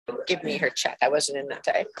give me her check. I wasn't in that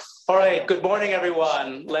day. All right, good morning,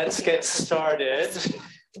 everyone. Let's get started.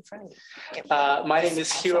 My name is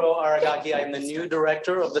Hiro Aragaki. I'm the new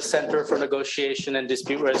director of the Center for Negotiation and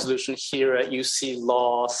Dispute Resolution here at UC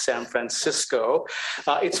Law San Francisco.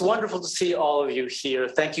 It's wonderful to see all of you here.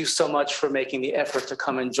 Thank you so much for making the effort to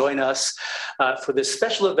come and join us for this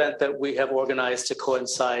special event that we have organized to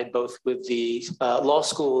coincide both with the Law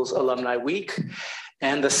School's Alumni Week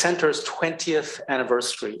and the center's 20th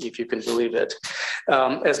anniversary, if you can believe it.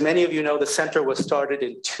 As many of you know, the center was started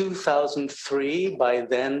in 2003 by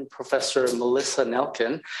then Professor Melissa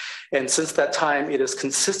Nelkin. And since that time, it has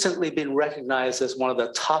consistently been recognized as one of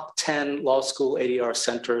the top 10 law school ADR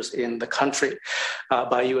centers in the country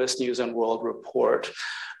by US News and World Report.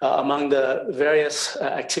 Among the various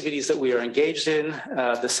activities that we are engaged in,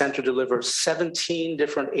 the center delivers 17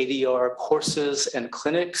 different ADR courses and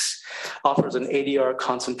clinics, offers an ADR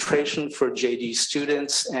concentration for JD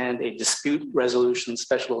students and a dispute resolution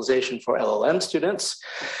specialization for LLM students,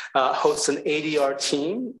 hosts an ADR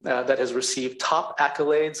team that has received top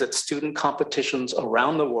accolades at student competitions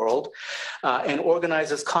around the world, and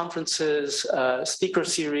organizes conferences, speaker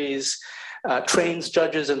series, trains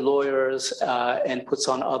judges and lawyers, and puts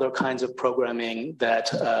on other kinds of programming that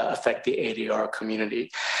affect the ADR community.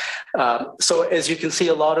 So as you can see,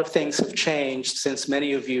 a lot of things have changed since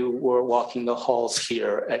many of you were walking the halls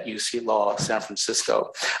here at UC Law San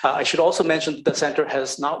Francisco. I should also mention that the center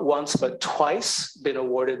has not once but twice been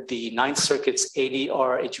awarded the Ninth Circuit's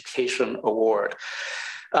ADR Education Award.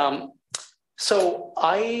 So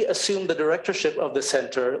I assumed the directorship of the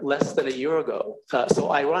center less than a year ago.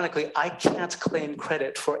 So ironically, I can't claim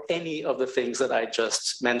credit for any of the things that I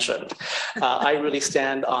just mentioned. I really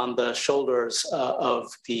stand on the shoulders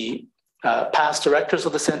of the past directors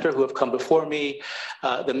of the center who have come before me,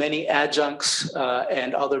 the many adjuncts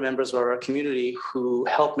and other members of our community who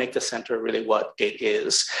help make the center really what it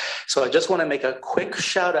is. So I just want to make a quick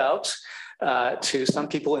shout out to some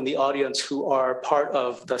people in the audience who are part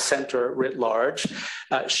of the center writ large.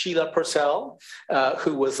 Sheila Purcell,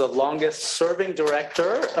 who was the longest serving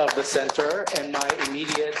director of the center and my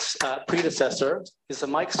immediate predecessor. Is the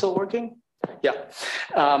mic still working? Yeah,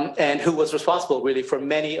 and who was responsible really for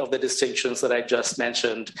many of the distinctions that I just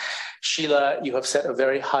mentioned. Sheila, you have set a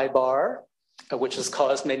very high bar, which has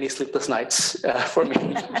caused many sleepless nights for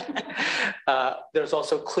me. There's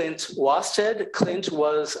also Clint Wasted. Clint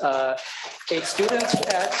was a student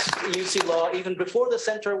at UC Law even before the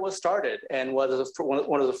center was started and was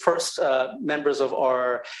one of the first members of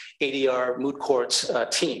our ADR moot court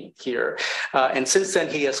team here. And since then,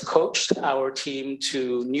 he has coached our team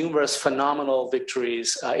to numerous phenomenal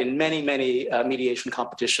victories in many, many mediation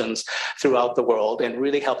competitions throughout the world and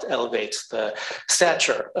really helped elevate the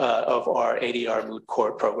stature of our ADR moot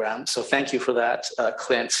court program. So thank you for that,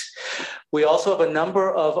 Clint. We also have a number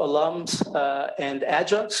of alums and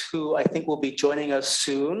adjuncts who I think will be joining us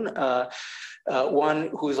soon. One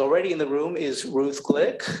who is already in the room is Ruth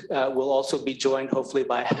Glick. We'll also be joined hopefully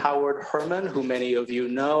by Howard Herman, who many of you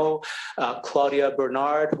know. Claudia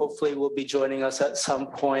Bernard hopefully will be joining us at some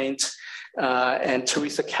point. And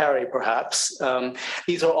Teresa Carey, perhaps.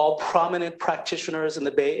 These are all prominent practitioners in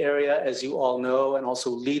the Bay Area, as you all know, and also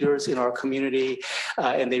leaders in our community.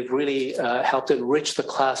 And they've really helped enrich the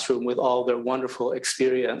classroom with all their wonderful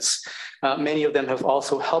experience. Many of them have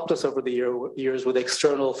also helped us over the years with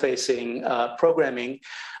external-facing programming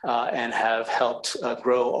and have helped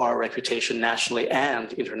grow our reputation nationally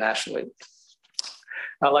and internationally.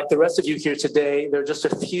 Like the rest of you here today, there are just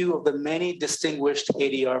a few of the many distinguished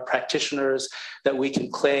ADR practitioners that we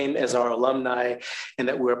can claim as our alumni and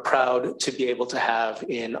that we're proud to be able to have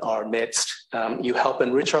in our midst. You help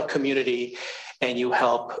enrich our community and you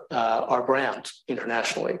help our brand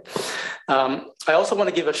internationally. I also want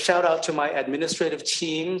to give a shout out to my administrative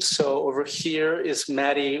team. So over here is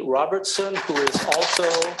Maddie Robertson, who is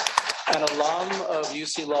also an alum of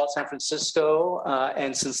UC Law San Francisco,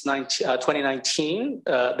 and since 2019,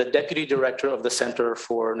 the Deputy Director of the Center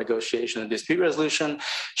for Negotiation and Dispute Resolution.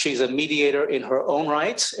 She's a mediator in her own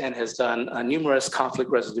right and has done numerous conflict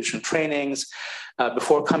resolution trainings.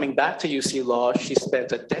 Before coming back to UC Law, she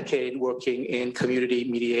spent a decade working in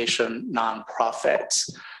community mediation nonprofits.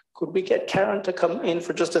 Could we get Karen to come in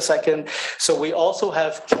for just a second? So we also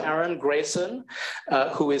have Karen Grayson,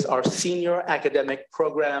 who is our Senior Academic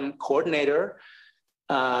Program Coordinator.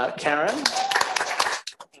 Karen?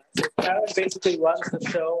 Karen basically runs the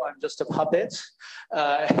show. I'm just a puppet.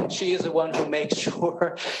 She is the one who makes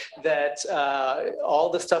sure that all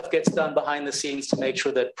the stuff gets done behind the scenes to make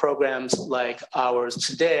sure that programs like ours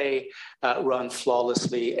today run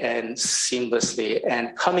flawlessly and seamlessly.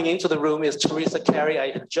 And coming into the room is Teresa Carey.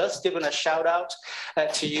 I had just given a shout out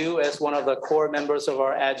to you as one of the core members of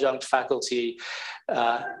our adjunct faculty.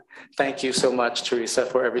 Thank you so much, Teresa,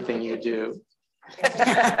 for everything you do.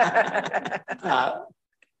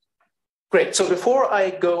 Great. So before I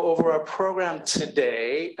go over our program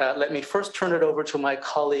today, let me first turn it over to my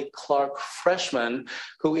colleague, Clark Freshman,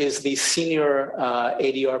 who is the senior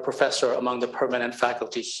ADR professor among the permanent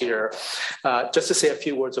faculty here, just to say a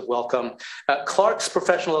few words of welcome. Clark's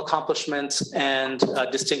professional accomplishments and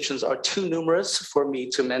distinctions are too numerous for me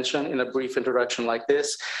to mention in a brief introduction like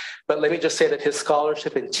this. But let me just say that his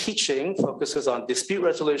scholarship and teaching focuses on dispute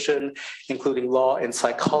resolution, including law and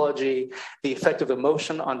psychology, the effect of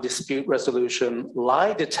emotion on dispute resolution,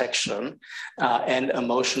 lie detection, and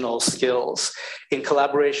emotional skills. In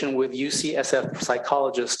collaboration with UCSF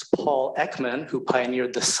psychologist Paul Ekman, who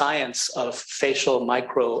pioneered the science of facial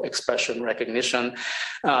micro-expression recognition,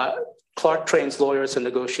 Clark trains lawyers and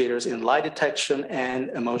negotiators in lie detection and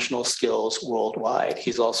emotional skills worldwide.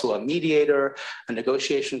 He's also a mediator, a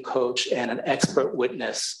negotiation coach, and an expert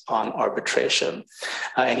witness on arbitration.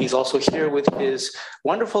 And he's also here with his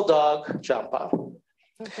wonderful dog, Jampa.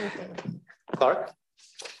 Clark?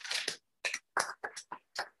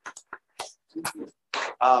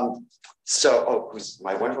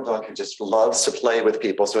 My wonderful dog who just loves to play with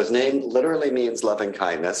people. So his name literally means loving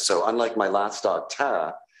kindness. So unlike my last dog,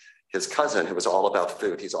 Tara, his cousin, who was all about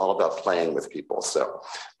food, he's all about playing with people. So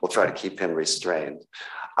we'll try to keep him restrained.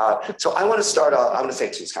 So I want to start off, I want to say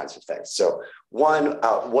two kinds of things. So one,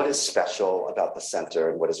 what is special about the center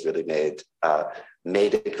and what has really made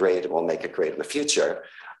it great and will make it great in the future.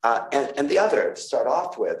 And the other to start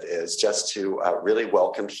off with is just to really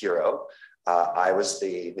welcome Hiro. I was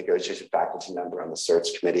the negotiation faculty member on the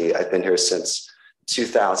search committee. I've been here since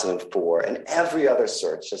 2004, and every other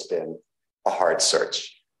search has been a hard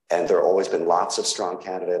search. And there have always been lots of strong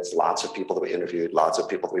candidates, lots of people that we interviewed, lots of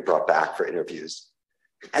people that we brought back for interviews,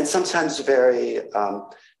 and sometimes very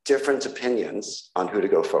different opinions on who to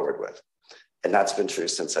go forward with. And that's been true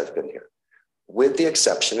since I've been here, with the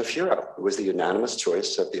exception of Hiro, who was the unanimous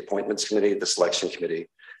choice of the appointments committee, the selection committee,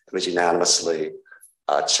 and was unanimously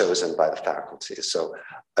chosen by the faculty. So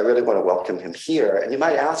I really want to welcome him here. And you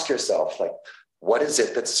might ask yourself, like, what is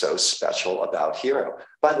it that's so special about Hiro?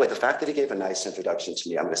 By the way, the fact that he gave a nice introduction to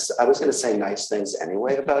me, I was going to say nice things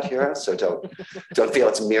anyway about Hiro, so don't feel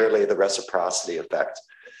it's merely the reciprocity effect.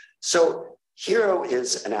 So Hiro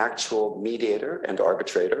is an actual mediator and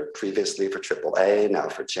arbitrator, previously for AAA, now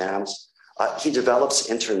for JAMS. He develops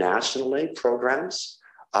internationally programs,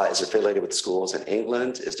 is affiliated with schools in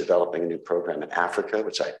England, is developing a new program in Africa,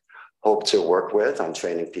 which I hope to work with on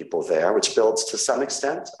training people there, which builds to some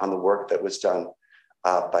extent on the work that was done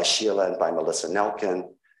by Sheila and by Melissa Nelkin,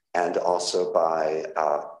 and also by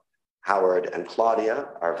Howard and Claudia,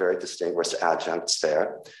 our very distinguished adjuncts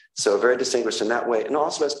there. So very distinguished in that way, and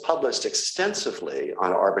also has published extensively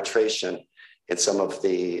on arbitration in some of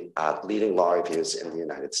the leading law reviews in the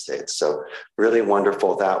United States. So really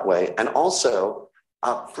wonderful that way. And also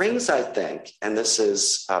brings, I think, and this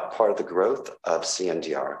is part of the growth of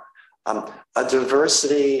CNDR, a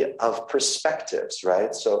diversity of perspectives,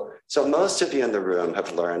 right? So most of you in the room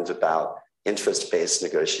have learned about interest-based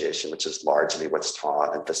negotiation, which is largely what's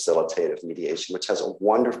taught, and facilitative mediation, which has a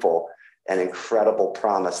wonderful and incredible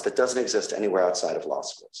promise that doesn't exist anywhere outside of law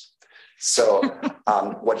schools. So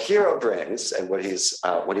what Hiro brings, and what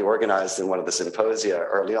he organized in one of the symposia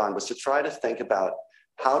early on, was to try to think about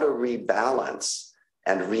how to rebalance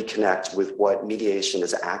and reconnect with what mediation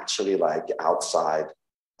is actually like outside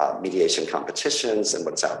mediation competitions and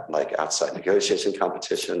what's like outside negotiation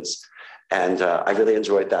competitions. And I really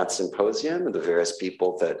enjoyed that symposium and the various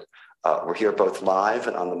people that were here both live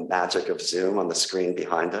and on the magic of Zoom on the screen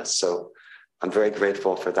behind us. So I'm very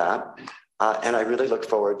grateful for that. And I really look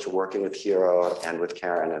forward to working with Hiro and with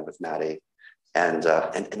Karen and with Maddie and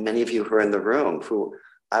many of you who are in the room, who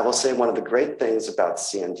I will say one of the great things about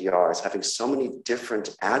CNDR is having so many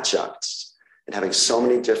different adjuncts and having so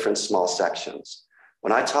many different small sections.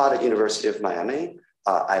 When I taught at University of Miami,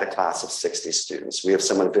 I had a class of 60 students. We have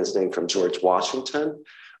someone visiting from George Washington,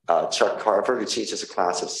 Chuck Carver, who teaches a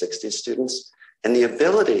class of 60 students. And the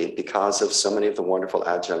ability, because of so many of the wonderful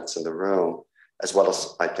adjuncts in the room, as well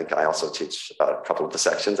as I think I also teach a couple of the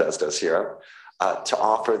sections, as does Hiro, to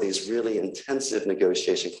offer these really intensive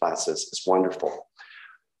negotiation classes is wonderful.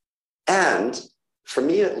 And for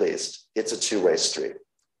me, at least, it's a two-way street.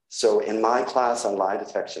 So in my class on lie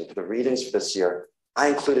detection, for the readings for this year, I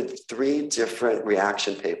included 3 different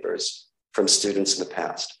reaction papers from students in the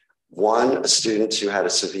past. One, a student who had a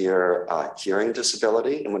severe hearing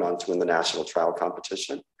disability and went on to win the national trial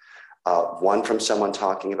competition. One from someone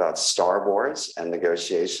talking about Star Wars and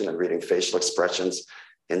negotiation and reading facial expressions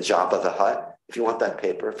in Jabba the Hutt. If you want that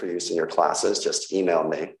paper for use in your classes, just email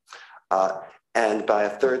me. And by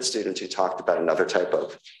a 3rd student who talked about another type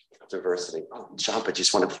of diversity. Oh, Jabba, do you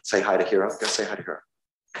just want to say hi to Hero? Go say hi to Hero.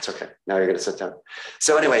 It's okay. Now you're going to sit down.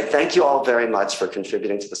 So anyway, thank you all very much for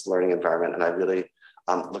contributing to this learning environment. And I really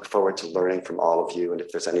look forward to learning from all of you. And if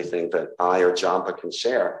there's anything that I or Jamba can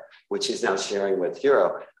share, which he's now sharing with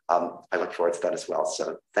Hero, I look forward to that as well.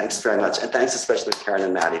 So thanks very much. And thanks especially to Karen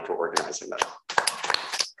and Maddie for organizing that.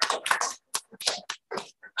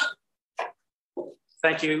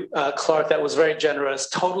 Thank you, Clark. That was very generous.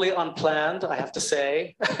 Totally unplanned, I have to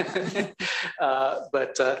say.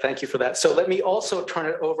 But thank you for that. So let me also turn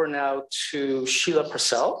it over now to Sheila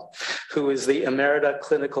Purcell, who is the Emerita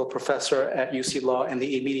Clinical Professor at UC Law and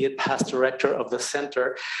the immediate past director of the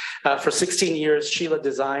center. For 16 years, Sheila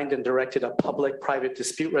designed and directed a public-private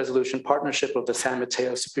dispute resolution partnership of the San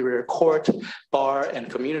Mateo Superior Court, bar, and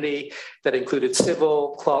community that included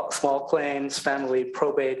civil, small claims, family,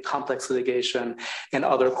 probate, complex litigation, and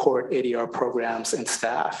other court ADR programs and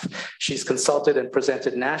staff. She's consulted and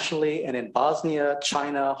presented nationally and in Bosnia,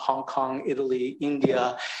 China, Hong Kong, Italy,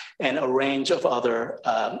 India, and a range of other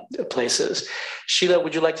places. Sheila,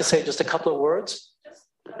 would you like to say just a couple of words?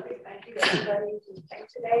 Thank you to everybody who came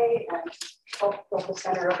today and helped build the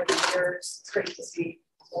center over the years. It's great to see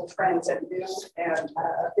old friends and new, and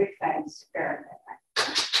big thanks to Karen.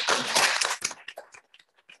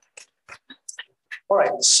 All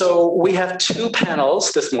right, so we have 2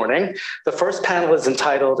 panels this morning. The first panel is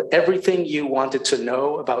entitled Everything You Wanted to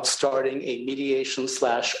Know About Starting a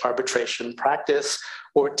Mediation/Arbitration Practice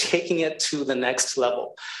or Taking It to the Next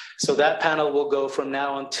Level. So that panel will go from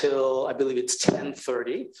now until, I believe it's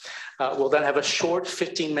 10:30. We'll then have a short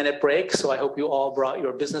 15-minute break. So I hope you all brought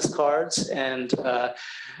your business cards and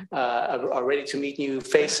are ready to meet new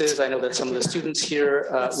faces. I know that some of the students here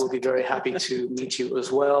will be very happy to meet you as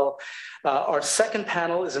well. Our second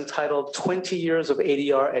panel is entitled 20 Years of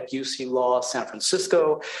ADR at UC Law San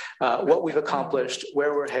Francisco, What We've Accomplished,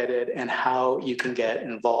 Where We're Headed, and How You Can Get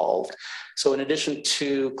Involved. So in addition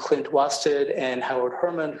to Clint Wasted and Howard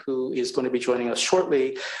Herman, who is going to be joining us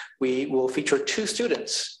shortly, we will feature 2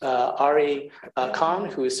 students, Ari Khan,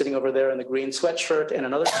 who is sitting over there in the green sweatshirt, and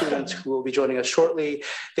another student who will be joining us shortly.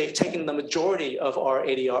 They've taken the majority of our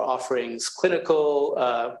ADR offerings, clinical,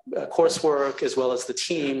 coursework, as well as the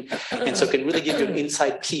team, and so can really give you an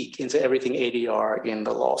inside peek into everything ADR in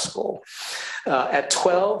the law school. At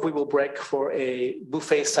 12, we will break for a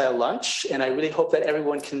buffet-style lunch, and I really hope that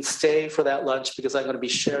everyone can stay for that lunch because I'm going to be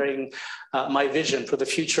sharing my vision for the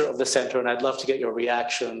future of the center, and I'd love to get your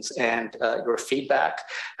reactions and your feedback.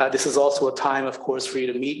 This is also a time, of course, for you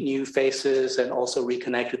to meet new faces and also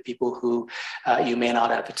reconnect with people who you may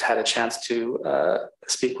not have had a chance to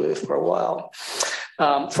speak with for a while.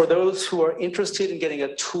 For those who are interested in getting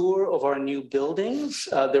a tour of our new buildings,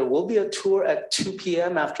 there will be a tour at 2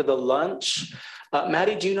 p.m. after the lunch.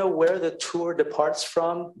 Maddie, do you know where the tour departs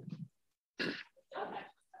from?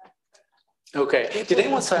 Okay. Did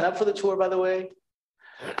anyone sign up for the tour, by the way?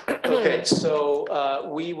 Okay, so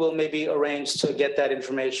we will maybe arrange to get that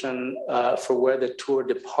information for where the tour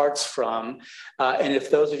departs from. And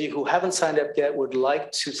if those of you who haven't signed up yet would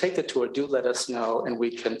like to take the tour, do let us know and we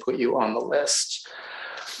can put you on the list.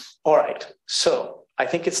 All right, so I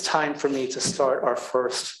think it's time for me to start our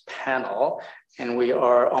first panel, and we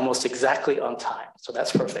are almost exactly on time. So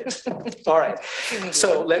that's perfect. All right.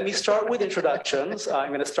 So let me start with introductions. I'm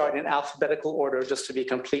going to start in alphabetical order just to be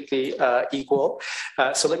completely equal.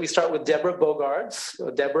 So let me start with Deborah Bogards.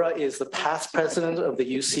 Deborah is the past president of the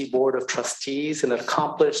UC Board of Trustees and an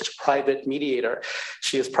accomplished private mediator.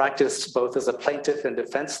 She has practiced both as a plaintiff and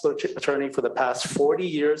defense attorney for the past 40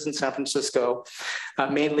 years in San Francisco,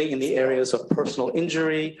 mainly in the areas of personal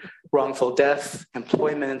injury, wrongful death,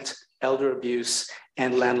 employment, elder abuse,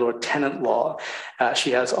 and landlord-tenant law.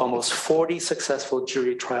 She has almost 40 successful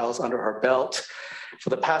jury trials under her belt. For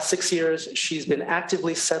the past 6 years, she's been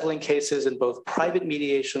actively settling cases in both private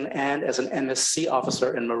mediation and as an MSC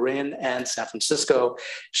officer in Marin and San Francisco.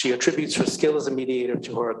 She attributes her skill as a mediator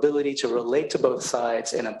to her ability to relate to both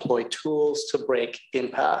sides and employ tools to break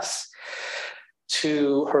impasse.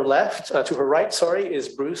 To her left, to her right, sorry, is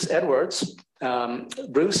Bruce Edwards.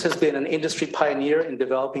 Bruce has been an industry pioneer in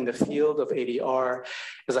developing the field of ADR.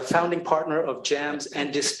 As a founding partner of Jams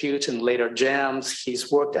and Dispute and later Jams,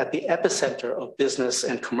 he's worked at the epicenter of business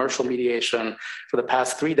and commercial mediation for the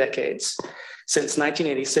past 3 decades. Since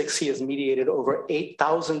 1986, he has mediated over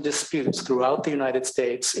 8,000 disputes throughout the United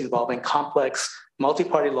States involving complex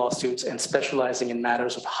multi-party lawsuits and specializing in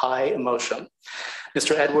matters of high emotion.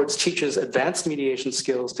 Mr. Edwards teaches advanced mediation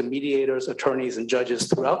skills to mediators, attorneys, and judges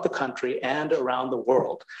throughout the country and around the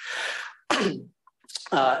world.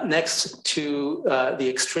 Next to the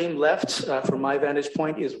extreme left, from my vantage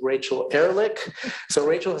point, is Rachel Ehrlich. So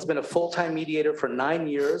Rachel has been a full-time mediator for 9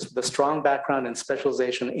 years with a strong background and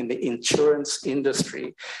specialization in the insurance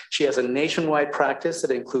industry. She has a nationwide practice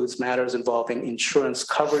that includes matters involving insurance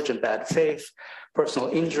coverage and bad faith, personal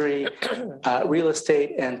injury, real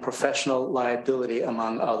estate, and professional liability,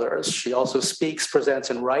 among others. She also speaks, presents,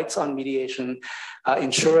 and writes on mediation,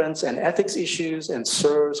 insurance, and ethics issues, and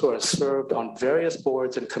serves or has served on various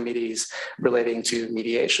boards and committees relating to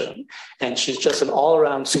mediation. And she's just an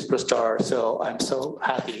all-around superstar, so I'm so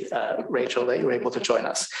happy, Rachel, that you were able to join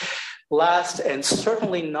us. Last and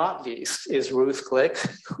certainly not least is Ruth Glick.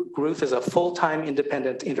 Ruth is a full-time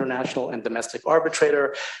independent international and domestic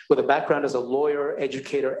arbitrator with a background as a lawyer,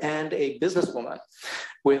 educator, and a businesswoman.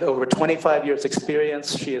 With over 25 years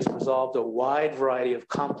experience, she has resolved a wide variety of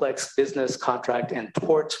complex business, contract, and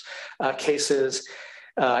tort cases,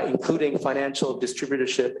 including financial,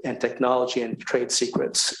 distributorship, and technology and trade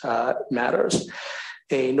secrets matters.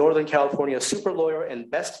 A Northern California super lawyer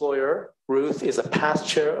and best lawyer, Ruth is a past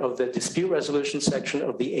chair of the dispute resolution section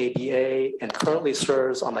of the ABA and currently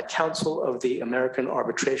serves on the Council of the American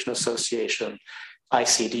Arbitration Association,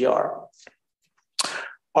 ICDR.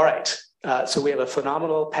 All right, so we have a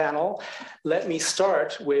phenomenal panel. Let me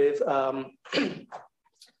start with a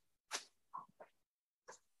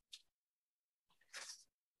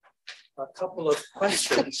couple of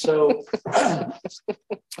questions. So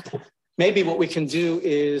maybe what we can do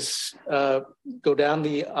is go down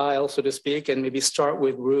the aisle, so to speak, and maybe start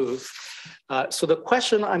with Ruth. So the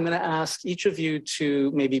question I'm going to ask each of you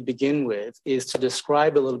to maybe begin with is to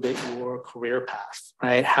describe a little bit your career path,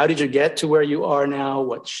 right? How did you get to where you are now?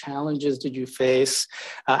 What challenges did you face?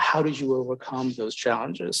 How did you overcome those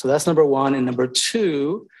challenges? So that's number one. And number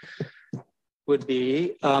two would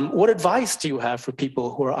be, what advice do you have for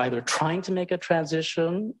people who are either trying to make a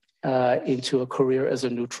transition into a career as a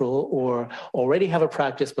neutral or already have a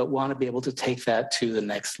practice but want to be able to take that to the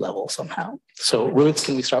next level somehow? So Ruth,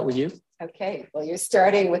 can we start with you? Okay, well, you're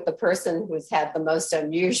starting with the person who's had the most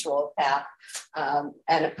unusual path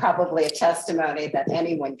and probably a testimony that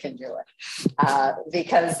anyone can do it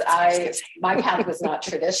because my path was not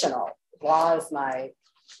traditional. Law is my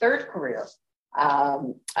third career.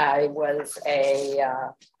 I was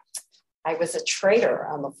a trader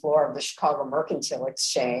on the floor of the Chicago Mercantile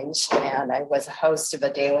Exchange, and I was a host of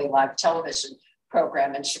a daily live television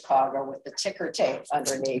program in Chicago with the ticker tape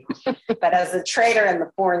underneath. But as a trader in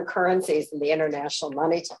the foreign currencies in the international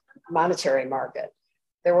monetary market,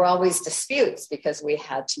 there were always disputes because we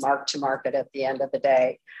had to market at the end of the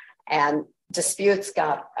day. And disputes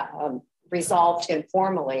got resolved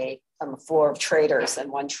informally on the floor of traders,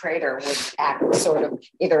 and one trader would act sort of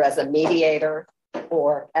either as a mediator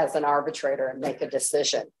or as an arbitrator and make a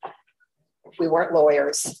decision. We weren't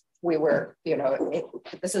lawyers. We were,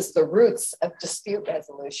 this is the roots of dispute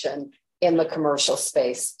resolution in the commercial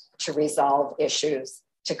space to resolve issues,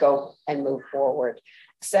 to go and move forward.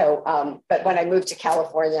 So, but when I moved to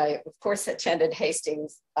California, I, of course, attended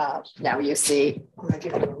Hastings. Now you see,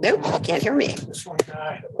 nope, you can't hear me. This one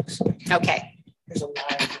guy that looks like Okay. there's a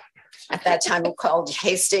line. At that time, we called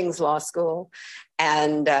Hastings Law School.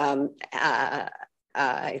 And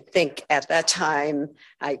I think at that time,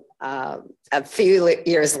 a few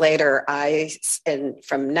years later,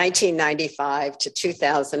 from 1995 to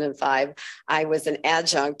 2005, I was an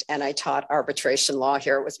adjunct and I taught arbitration law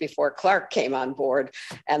here. It was before Clark came on board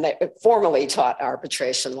and they formally taught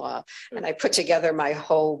arbitration law. And I put together my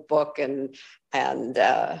whole book and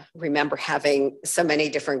remember having so many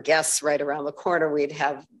different guests right around the corner. We'd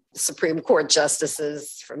have Supreme Court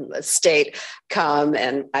justices from the state come,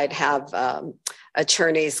 and I'd have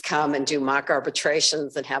attorneys come and do mock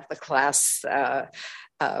arbitrations and have the class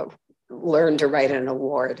learn to write an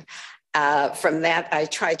award. From that, I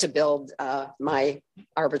tried to build my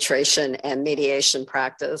arbitration and mediation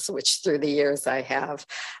practice, which through the years I have.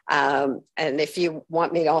 And if you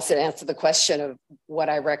want me also to answer the question of what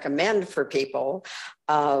I recommend for people,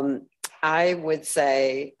 I would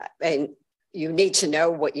say, you need to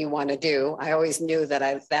know what you want to do. I always knew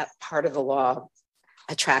that that part of the law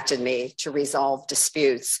attracted me to resolve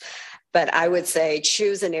disputes. But I would say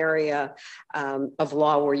choose an area of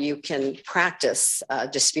law where you can practice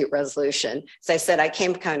dispute resolution. As I said, I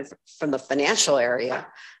came kind of from the financial area.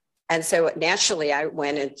 And so naturally I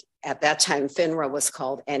went in, at that time, FINRA was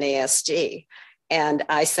called NASD. And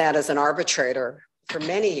I sat as an arbitrator for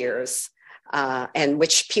many years, and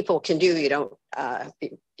which people can do. You don't,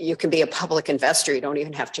 you can be a public investor. You don't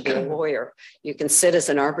even have to be a lawyer. You can sit as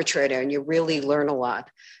an arbitrator and you really learn a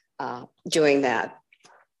lot doing that.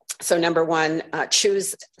 So number one,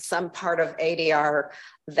 choose some part of ADR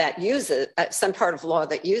that uses, some part of law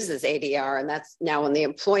that uses ADR, and that's now in the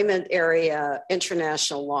employment area,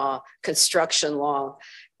 international law, construction law,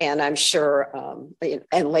 and I'm sure,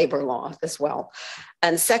 and labor law as well.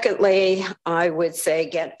 And secondly, I would say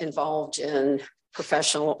get involved in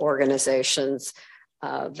professional organizations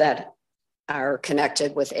that are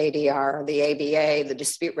connected with ADR, the ABA, the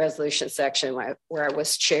dispute resolution section where I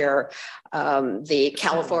was chair. The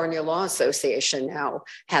California Law Association now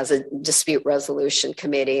has a dispute resolution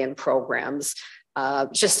committee and programs.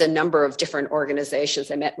 Just a number of different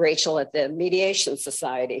organizations. I met Rachel at the Mediation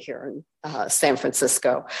Society here in San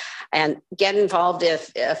Francisco. And get involved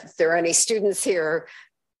if there are any students here.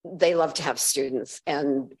 They love to have students,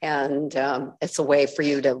 and it's a way for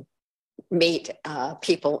you to meet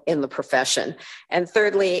people in the profession. And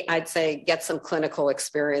thirdly, I'd say get some clinical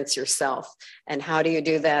experience yourself. And how do you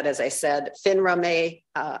do that? As I said, FINRA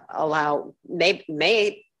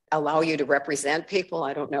may allow you to represent people.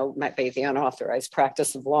 I don't know, might be the unauthorized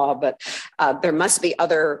practice of law, but there must be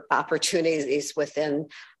other opportunities within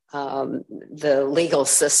the legal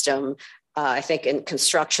system. I think in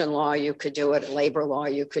construction law, you could do it, in labor law,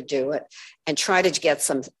 you could do it, and try to get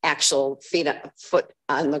some actual foot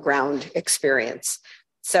on the ground experience.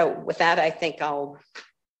 So with that, I think I'll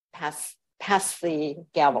pass the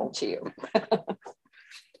gavel to you.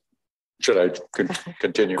 Should I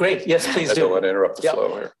continue? Great. Yes, please I do. don't want to interrupt the Yep.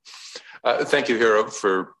 flow here. Thank you, Hero,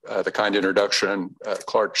 for the kind introduction.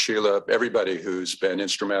 Clark, Sheila, everybody who's been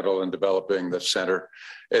instrumental in developing the center.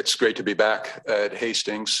 It's great to be back at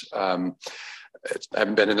Hastings. I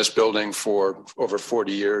haven't been in this building for over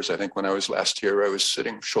 40 years. I think when I was last here, I was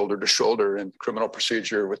sitting shoulder to shoulder in criminal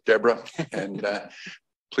procedure with Deborah, and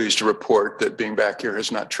pleased to report that being back here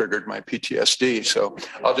has not triggered my PTSD. So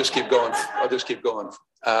I'll just keep going.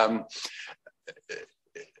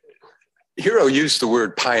 Hero used the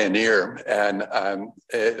word pioneer, and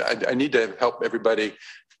I need to help everybody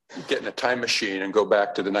get in a time machine and go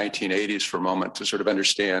back to the 1980s for a moment to sort of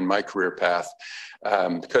understand my career path.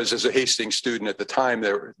 Because as a Hastings student at the time,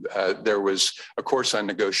 there was a course on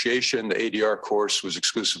negotiation. The ADR course was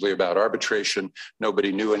exclusively about arbitration.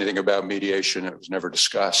 Nobody knew anything about mediation. It was never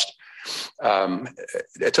discussed.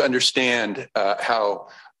 To understand how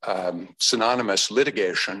synonymous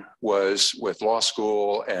litigation was with law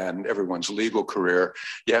school and everyone's legal career,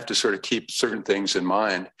 you have to sort of keep certain things in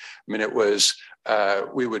mind. I mean, it was,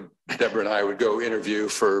 Deborah and I would go interview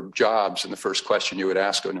for jobs, and the first question you would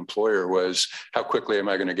ask an employer was, how quickly am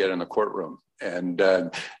I going to get in the courtroom? And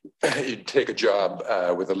you'd take a job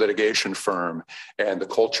with a litigation firm, and the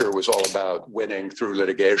culture was all about winning through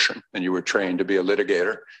litigation, and you were trained to be a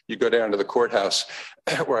litigator. You go down to the courthouse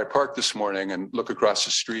where I parked this morning and look across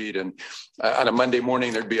the street, and on a Monday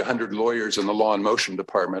morning, there'd be 100 lawyers in the law and motion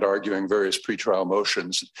department arguing various pretrial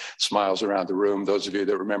motions. Smiles around the room. Those of you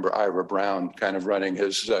that remember Ira Brown kind of running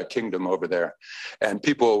his kingdom over there. And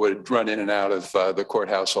people would run in and out of the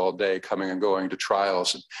courthouse all day, coming and going to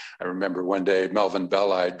trials. And I remember one day Melvin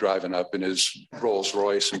Belli driving up in his Rolls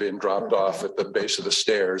Royce and being dropped off at the base of the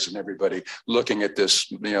stairs, and everybody looking at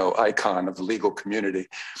this, icon of the legal community.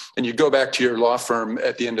 And you'd go back to your law firm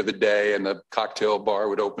at the end of the day, and the cocktail bar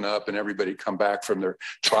would open up, and everybody come back from their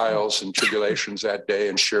trials and tribulations that day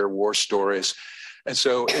and share war stories. And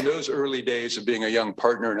so in those early days of being a young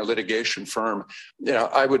partner in a litigation firm,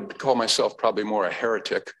 I would call myself probably more a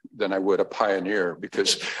heretic than I would a pioneer,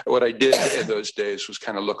 because what I did in those days was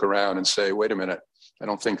kind of look around and say, wait a minute, I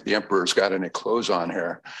don't think the emperor's got any clothes on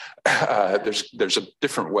here. There's a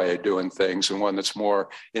different way of doing things, and one that's more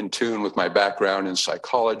in tune with my background in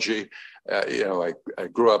psychology. I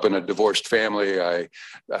grew up in a divorced family. I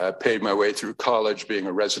paid my way through college, being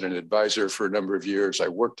a resident advisor for a number of years. I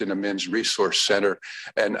worked in a men's resource center.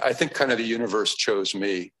 And I think kind of the universe chose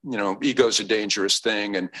me. Ego's a dangerous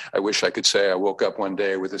thing. And I wish I could say I woke up one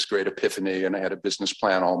day with this great epiphany and I had a business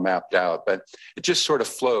plan all mapped out, but it just sort of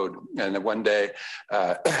flowed. And then one day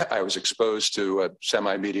I was exposed to a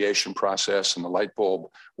semi-mediation process, and the light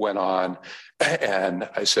bulb went on. And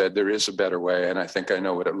I said, there is a better way, and I think I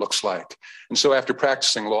know what it looks like. luck. And so after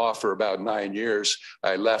practicing law for about 9 years,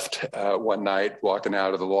 I left one night walking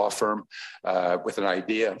out of the law firm with an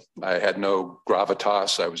idea. I had no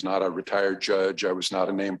gravitas. I was not a retired judge. I was not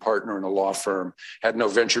a named partner in a law firm, had no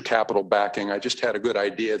venture capital backing. I just had a good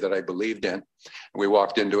idea that I believed in. We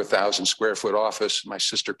walked into a 1,000-square-foot office. My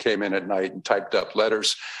sister came in at night and typed up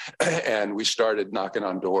letters, and we started knocking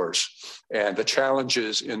on doors. And the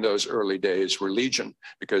challenges in those early days were legion,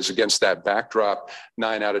 because against that backdrop,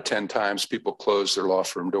 9 out of 10 times people closed their law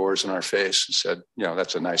firm doors in our face and said, you know,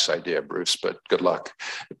 that's a nice idea, Bruce, but good luck.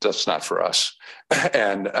 That's not for us.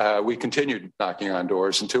 And we continued knocking on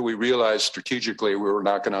doors until we realized strategically we were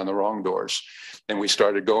knocking on the wrong doors. And we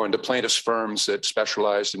started going to plaintiffs' firms that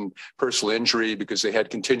specialized in personal injury because they had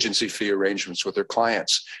contingency fee arrangements with their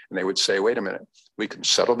clients. And they would say, wait a minute, we can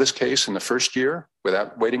settle this case in the first year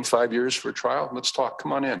without waiting 5 years for a trial. Let's talk,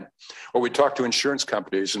 come on in. Or we'd talk to insurance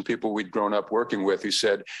companies and people we'd grown up working with who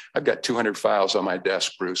said, I've got 200 files on my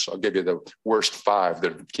desk, Bruce. I'll give you the worst 5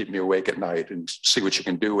 that keep me awake at night and see what you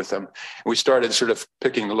can do with them. And we started sort of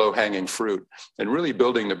picking the low-hanging fruit and really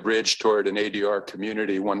building the bridge toward an ADR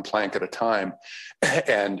community, one plank at a time.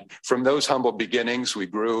 And from those humble beginnings, we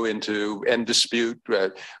grew into end dispute.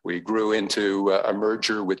 We grew into a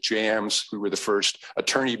merger with JAMS. We were the first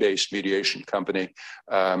attorney-based mediation company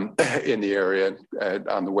in the area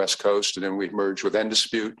on the West Coast. And then we merged with end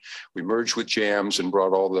dispute. We merged with JAMS and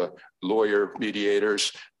brought all the lawyer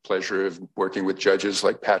mediators. Pleasure of working with judges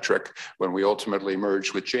like Patrick when we ultimately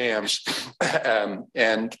merged with JAMS.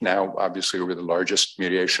 And now, obviously, we're the largest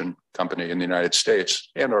mediation company in the United States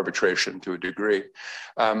and arbitration to a degree.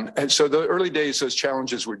 And so the early days, those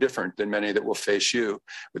challenges were different than many that will face you.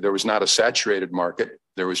 There was not a saturated market.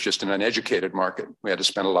 There was just an uneducated market. We had to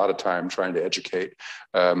spend a lot of time trying to educate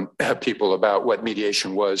people about what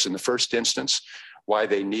mediation was in the first instance, why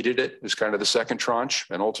they needed it is kind of the second tranche.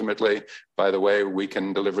 And ultimately, by the way, we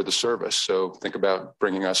can deliver the service. So think about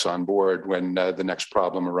bringing us on board when the next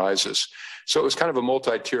problem arises. So it was kind of a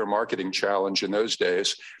multi-tier marketing challenge in those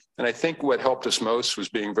days. And I think what helped us most was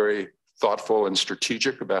being very thoughtful and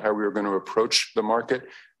strategic about how we were going to approach the market.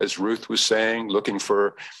 As Ruth was saying, looking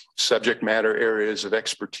for subject matter areas of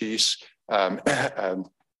expertise.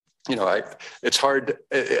 You know, it's hard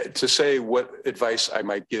to say what advice I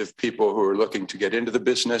might give people who are looking to get into the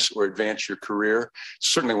business or advance your career. It's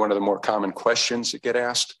certainly one of the more common questions that get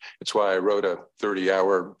asked. It's why I wrote a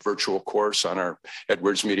 30-hour virtual course on our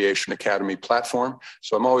Edwards Mediation Academy platform.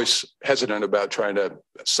 So I'm always hesitant about trying to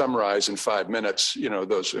summarize in 5 minutes, you know,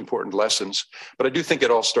 those important lessons. But I do think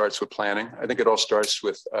it all starts with planning. I think it all starts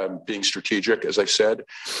with being strategic, as I said,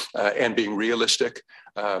 and being realistic.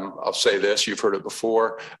 I'll say this, you've heard it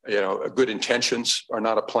before, you know, good intentions are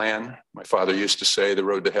not a plan. My father used to say the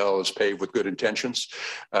road to hell is paved with good intentions.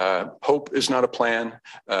 Hope is not a plan.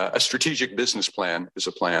 A strategic business plan is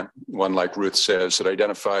a plan, one like Ruth says, that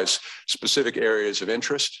identifies specific areas of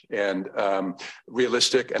interest and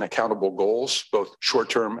realistic and accountable goals, both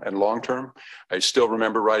short-term and long-term. I still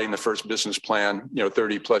remember writing the first business plan, you know,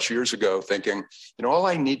 30 plus years ago, thinking, you know, all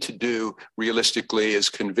I need to do realistically is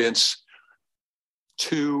convince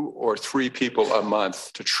 2 or 3 people a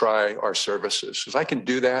month to try our services. If I can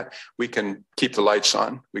do that, we can keep the lights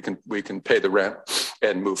on, we can pay the rent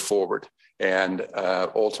and move forward. And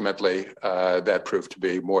ultimately, that proved to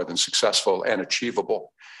be more than successful and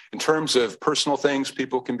achievable. In terms of personal things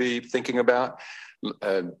people can be thinking about,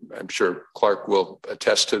 I'm sure Clark will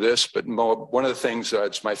attest to this, but one of the things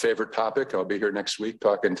it's my favorite topic, I'll be here next week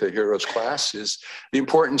talking to Heroes class, is the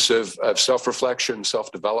importance of self-reflection,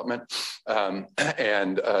 self-development,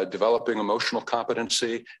 and developing emotional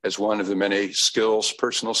competency as one of the many skills,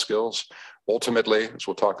 personal skills. Ultimately, as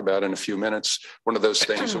we'll talk about in a few minutes, one of those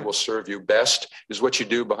things that will serve you best is what you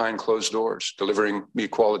do behind closed doors, delivering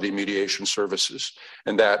quality mediation services.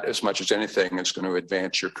 And that, as much as anything, is going to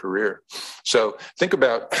advance your career. So think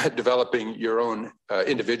about developing your own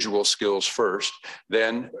individual skills first,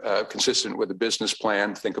 then consistent with a business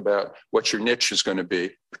plan, think about what your niche is going to be,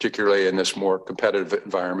 particularly in this more competitive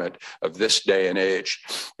environment of this day and age.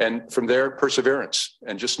 And from there, perseverance.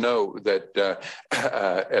 And just know that,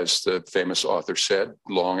 as the famous author said,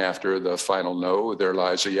 long after the final no, there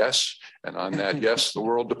lies a yes. And on that yes, the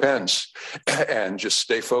world depends. And just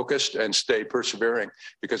stay focused and stay persevering,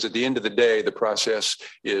 because at the end of the day, the process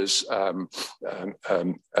is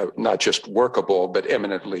not just workable, but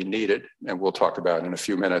eminently needed. And we'll talk about in a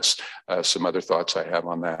few minutes some other thoughts I have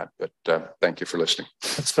on that. But thank you for listening.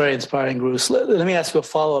 That's very inspiring, Bruce. Let me ask you a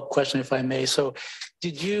follow-up question, if I may. So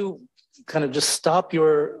did you kind of just stop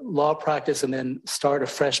your law practice and then start a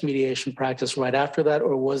fresh mediation practice right after that?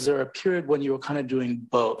 Or was there a period when you were kind of doing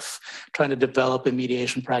both, trying to develop a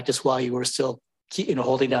mediation practice while you were still,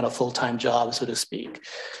 holding down a full-time job, so to speak?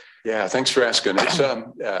 Yeah, thanks for asking.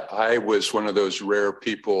 I was one of those rare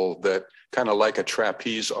people that kind of like a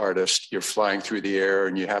trapeze artist, you're flying through the air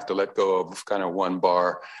and you have to let go of kind of one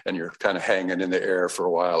bar and you're kind of hanging in the air for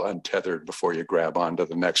a while, untethered before you grab onto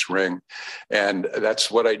the next ring. And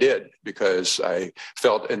that's what I did because I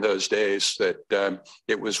felt in those days that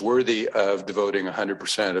it was worthy of devoting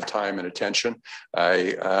 100% of time and attention.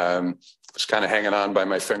 I was kind of hanging on by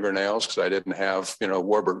my fingernails because I didn't have,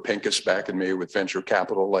 Warburg Pincus backing me with venture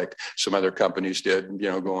capital like some other companies did,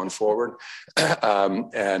 going forward.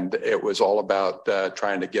 And it was all about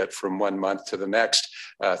trying to get from 1 month to the next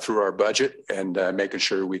through our budget and making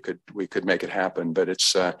sure we could make it happen. But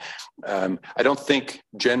it's, I don't think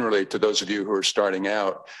generally, to those of you who are starting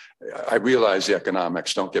out, I realize the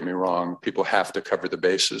economics, don't get me wrong, people have to cover the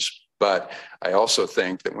bases. But I also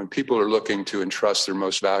think that when people are looking to entrust their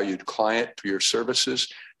most valued client to your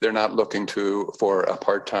services, they're not looking for a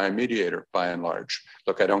part-time mediator by and large.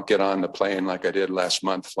 Look, I don't get on the plane like I did last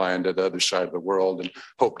month, flying to the other side of the world and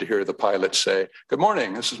hope to hear the pilot say, "Good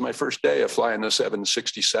morning, this is my first day of flying the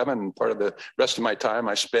 767. And part of the rest of my time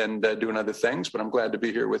I spend doing other things, but I'm glad to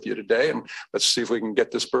be here with you today. And let's see if we can get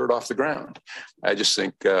this bird off the ground." I just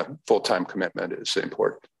think full-time commitment is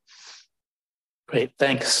important. Great,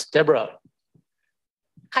 thanks. Deborah.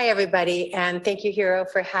 Hi, everybody, and thank you, Hiro,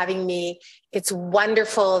 for having me. It's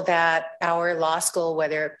wonderful that our law school,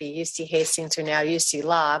 whether it be UC Hastings or now UC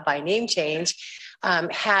Law by name change,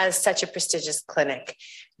 has such a prestigious clinic.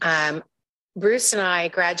 Bruce and I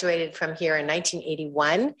graduated from here in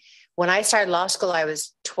 1981. When I started law school, I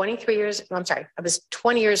was 20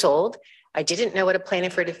 years old. I didn't know what a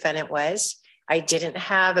plaintiff or defendant was. I didn't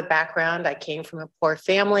have a background. I came from a poor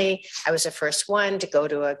family. I was the first one to go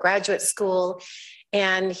to a graduate school.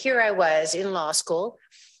 And here I was in law school.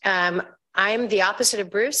 I'm the opposite of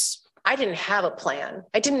Bruce. I didn't have a plan.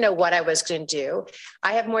 I didn't know what I was going to do.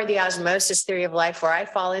 I have more the osmosis theory of life where I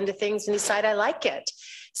fall into things and decide I like it.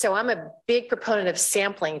 So I'm a big proponent of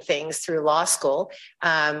sampling things through law school.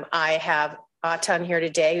 I have Atan here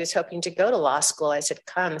today who's hoping to go to law school. I said,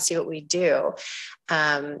 come see what we do.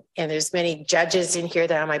 And there's many judges in here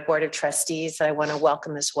that are on my board of trustees that I want to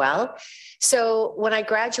welcome as well. So when I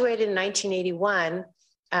graduated in 1981,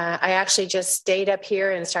 I actually just stayed up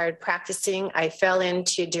here and started practicing. I fell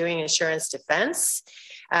into doing insurance defense.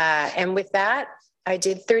 And with that, I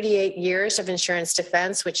did 38 years of insurance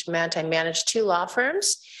defense, which meant I managed 2 law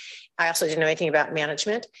firms. I also didn't know anything about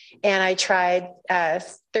management. And I tried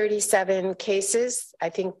 37 cases. I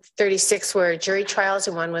think 36 were jury trials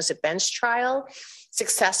and 1 was a bench trial.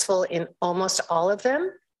 Successful in almost all of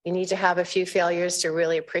them. You need to have a few failures to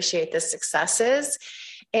really appreciate the successes.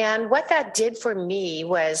 And what that did for me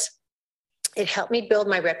was it helped me build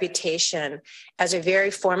my reputation as a very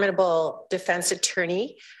formidable defense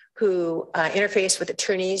attorney who interfaced with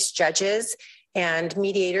attorneys, judges, and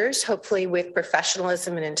mediators, hopefully with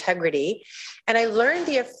professionalism and integrity. And I learned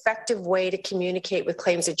the effective way to communicate with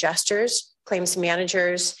claims adjusters, claims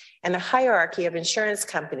managers, and the hierarchy of insurance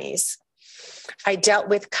companies. I dealt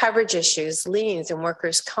with coverage issues, liens, and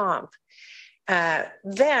workers' comp.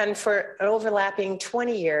 Then for an overlapping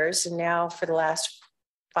 20 years, and now for the last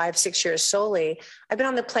 5-6 years solely, I've been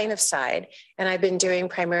on the plaintiff side, and I've been doing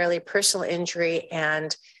primarily personal injury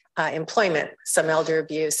and employment, some elder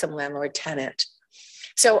abuse, some landlord-tenant.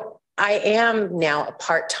 So I am now a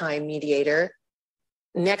part-time mediator.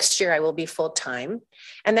 Next year, I will be full-time,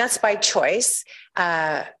 and that's by choice.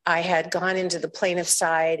 I had gone into the plaintiff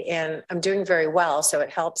side, and I'm doing very well, so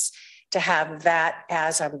it helps to have that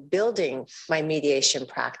as I'm building my mediation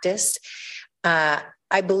practice.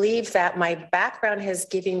 I believe that my background has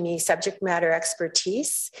given me subject matter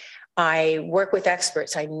expertise. I work with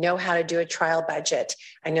experts. I know how to do a trial budget.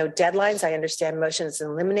 I know deadlines. I understand motions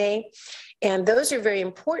in limine. And those are very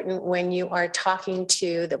important when you are talking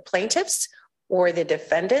to the plaintiffs or the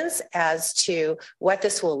defendants as to what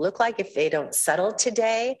this will look like if they don't settle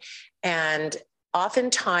today. And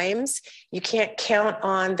oftentimes you can't count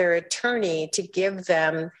on their attorney to give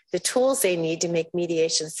them the tools they need to make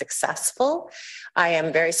mediation successful. I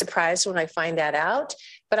am very surprised when I find that out,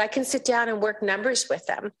 but I can sit down and work numbers with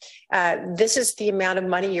them. This is the amount of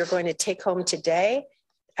money you're going to take home today.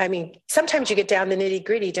 I mean, sometimes you get down the nitty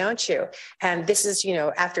gritty, don't you? And this is,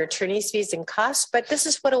 after attorney's fees and costs, but this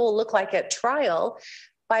is what it will look like at trial.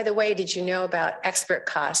 By the way, did you know about expert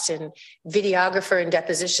costs? And videographer and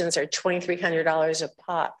depositions are $2,300 a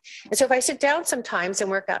pop. And so if I sit down sometimes and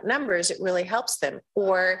work out numbers, it really helps them.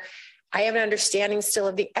 Or I have an understanding still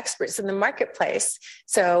of the experts in the marketplace.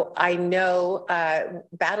 So I know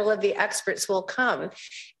battle of the experts will come.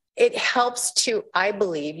 It helps to, I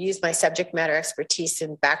believe, use my subject matter expertise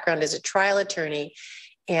and background as a trial attorney.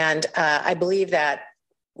 And I believe that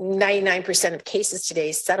 99% of cases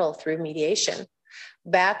today settle through mediation.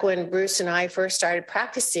 Back when Bruce and I first started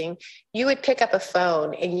practicing, you would pick up a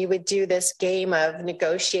phone and you would do this game of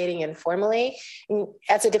negotiating informally. And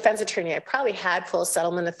as a defense attorney, I probably had full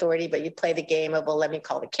settlement authority, but you'd play the game of, well, let me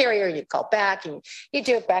call the carrier, you'd call back, and you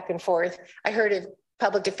do it back and forth. I heard of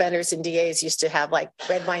public defenders and DAs used to have like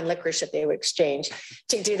red wine licorice that they would exchange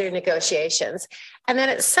to do their negotiations. And then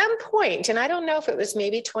at some point, and I don't know if it was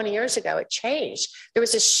maybe 20 years ago, it changed. There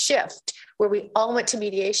was a shift where we all went to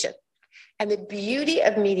mediation. And the beauty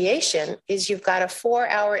of mediation is you've got a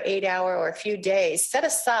 4-hour, 8-hour, or a few days set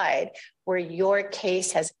aside where your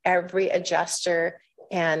case has every adjuster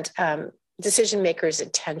and decision maker's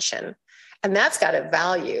attention. And that's got a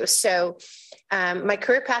value. So my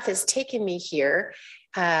career path has taken me here.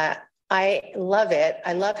 I love it.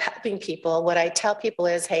 I love helping people. What I tell people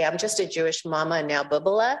is, hey, I'm just a Jewish mama and now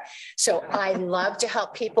bubala. So I love to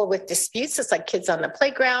help people with disputes. It's like kids on the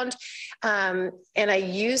playground. And I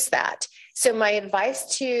use that. So my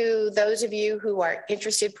advice to those of you who are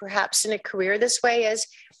interested perhaps in a career this way is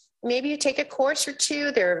maybe you take a course or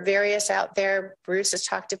two. There are various out there. Bruce has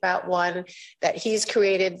talked about one that he's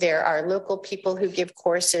created. There are local people who give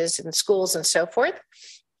courses in schools and so forth.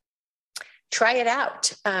 Try it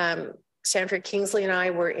out. Sanford Kingsley and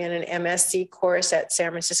I were in an MSc course at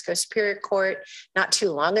San Francisco Superior Court not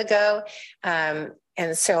too long ago.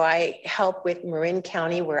 And so I help with Marin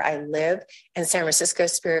County, where I live, and San Francisco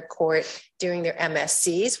Superior Court doing their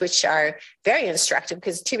MSCs, which are very instructive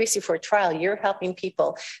because 2 weeks before trial, you're helping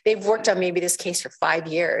people. They've worked on maybe this case for 5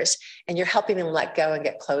 years, and you're helping them let go and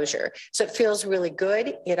get closure. So it feels really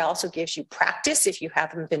good. It also gives you practice if you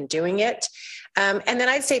haven't been doing it. And then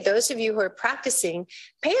I'd say those of you who are practicing,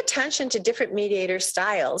 pay attention to different mediator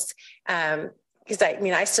styles. Because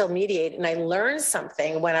I still mediate and I learn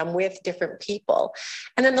something when I'm with different people.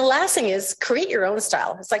 And then the last thing is create your own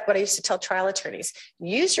style. It's like what I used to tell trial attorneys,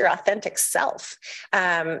 use your authentic self.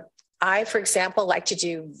 I, for example, like to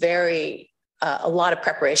do a lot of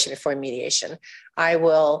preparation before mediation. I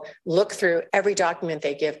will look through every document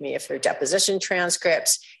they give me, if they're deposition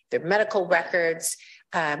transcripts, their medical records,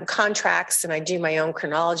 contracts, and I do my own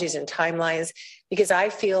chronologies and timelines, because I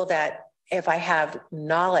feel that if I have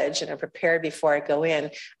knowledge and I'm prepared before I go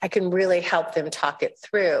in, I can really help them talk it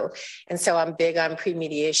through. And so I'm big on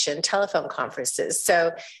pre-mediation telephone conferences.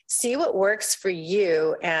 So see what works for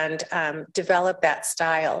you and develop that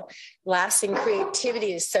style. Last thing,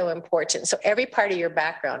 creativity is so important. So every part of your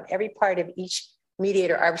background, every part of each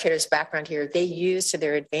mediator arbitrator's background here, they use to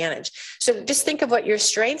their advantage. So just think of what your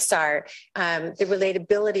strengths are, the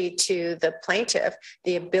relatability to the plaintiff,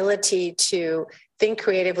 the ability to think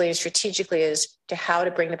creatively and strategically as to how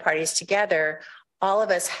to bring the parties together. All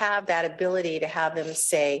of us have that ability to have them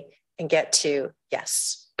say and get to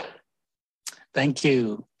yes. Thank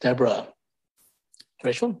you, Deborah.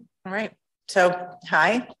 Rachel? All right. So,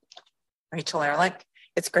 hi, Rachel Ehrlich.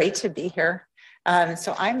 It's great to be here.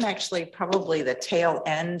 So I'm actually probably the tail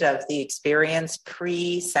end of the experience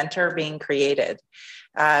pre-center being created.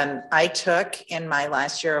 I took in my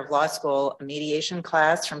last year of law school a mediation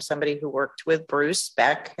class from somebody who worked with Bruce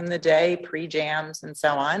back in the day, pre-jams and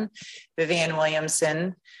so on. Vivian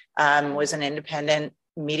Williamson was an independent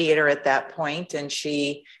mediator at that point, and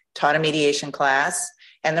she taught a mediation class.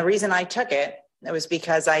 And the reason I took it was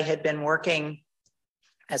because I had been working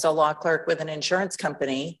as a law clerk with an insurance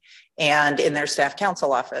company and in their staff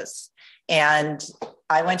counsel office. And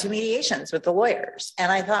I went to mediations with the lawyers and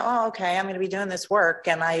I thought, oh, okay, I'm going to be doing this work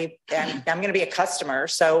and I'm going to be a customer.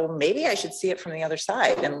 So maybe I should see it from the other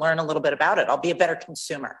side and learn a little bit about it. I'll be a better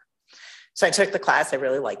consumer. So I took the class. I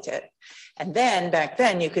really liked it. And then back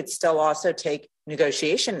then you could still also take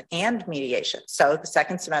negotiation and mediation. So the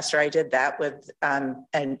second semester I did that with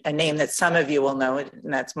a name that some of you will know, and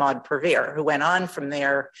that's Maud Pervere, who went on from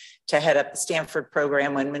there to head up the Stanford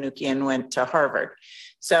program when Manoukian went to Harvard.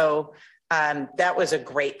 So that was a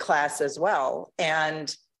great class as well.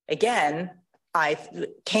 And again, I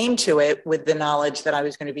came to it with the knowledge that I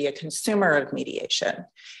was going to be a consumer of mediation.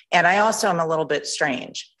 And I also am a little bit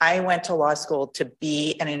strange. I went to law school to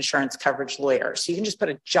be an insurance coverage lawyer. So you can just put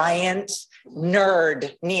a giant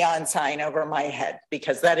nerd neon sign over my head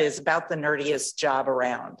because that is about the nerdiest job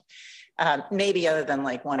around. Maybe other than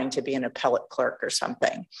like wanting to be an appellate clerk or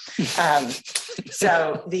something. But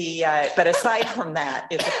aside from that,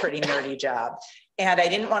 it's a pretty nerdy job. And I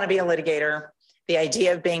didn't want to be a litigator. The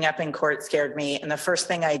idea of being up in court scared me. And the first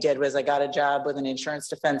thing I did was I got a job with an insurance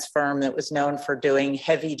defense firm that was known for doing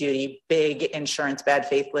heavy duty, big insurance bad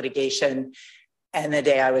faith litigation. And the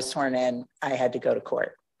day I was sworn in, I had to go to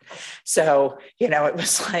court. So, you know, it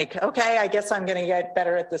was like, okay, I guess I'm going to get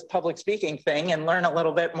better at this public speaking thing and learn a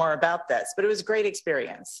little bit more about this. But it was a great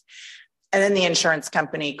experience. And then the insurance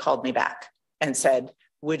company called me back and said,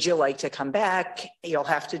 would you like to come back? You'll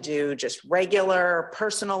have to do just regular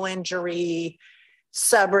personal injury,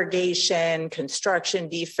 subrogation, construction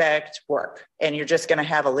defect work. And you're just going to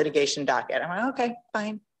have a litigation docket. I'm like, okay,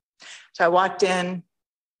 fine. So I walked in.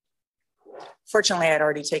 Fortunately, I had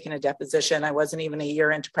already taken a deposition. I wasn't even a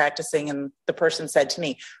year into practicing. And the person said to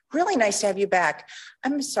me, really nice to have you back.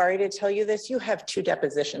 I'm sorry to tell you this. You have 2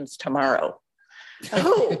 depositions tomorrow.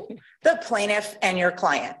 Who? The plaintiff and your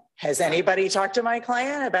client. Has anybody talked to my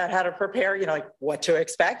client about how to prepare, you know, like what to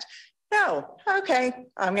expect? No. Okay.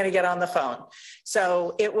 I'm going to get on the phone.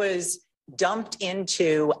 So it was dumped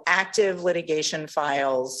into active litigation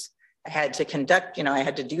files. I had to conduct, you know, I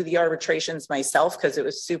had to do the arbitrations myself because it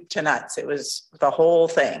was soup to nuts. It was the whole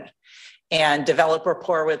thing, and develop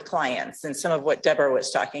rapport with clients and some of what Deborah was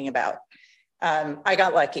talking about. I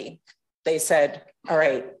got lucky. They said, all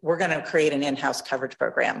right, we're going to create an in-house coverage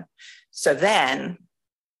program. So then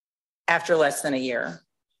after less than a year,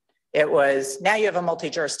 it was, now you have a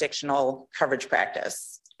multi-jurisdictional coverage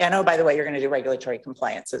practice. And oh, by the way, you're going to do regulatory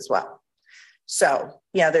compliance as well. So,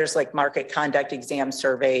 yeah, there's like market conduct exam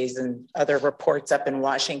surveys and other reports up in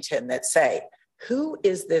Washington that say, who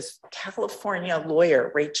is this California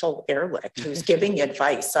lawyer, Rachel Ehrlich, who's giving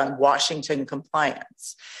advice on Washington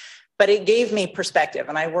compliance? But it gave me perspective.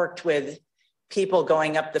 And I worked with people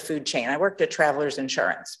going up the food chain. I worked at Travelers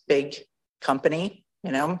Insurance, big company,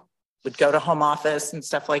 you know, would go to home office and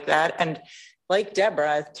stuff like that. And like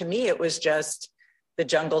Deborah, to me, it was just the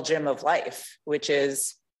jungle gym of life, which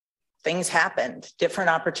is things happened, different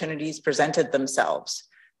opportunities presented themselves.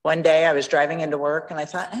 One day I was driving into work and I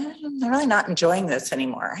thought, I'm really not enjoying this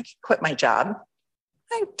anymore. I could quit my job.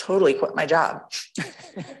 I totally quit my job.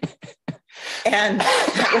 And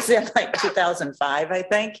that was in like 2005, I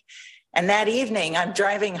think. And that evening I'm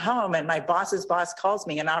driving home and my boss's boss calls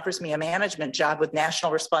me and offers me a management job with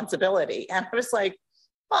national responsibility. And I was like,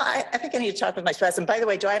 well, I think I need to talk with my spouse. And by the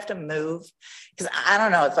way, do I have to move? Because I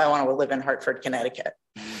don't know if I want to live in Hartford, Connecticut.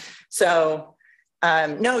 So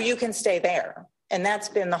no, you can stay there. And that's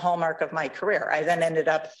been the hallmark of my career. I then ended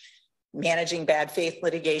up managing bad faith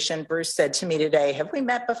litigation. Bruce said to me today, have we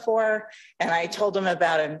met before? And I told him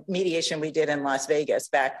about a mediation we did in Las Vegas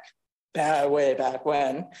way back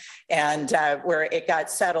when, and where it got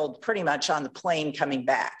settled pretty much on the plane coming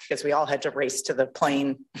back, because we all had to race to the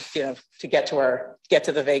plane, you know, to get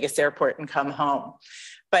to the Vegas airport and come home.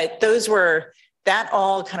 But that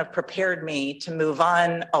all kind of prepared me to move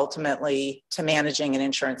on ultimately to managing an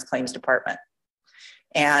insurance claims department.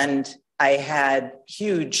 And I had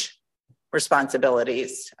huge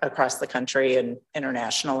responsibilities across the country and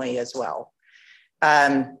internationally as well.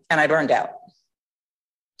 And I burned out.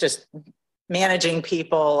 Just managing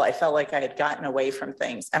people, I felt like I had gotten away from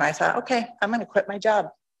things. And I thought, okay, I'm going to quit my job.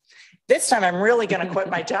 This time I'm really going to quit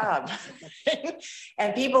my job.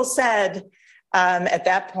 And people said at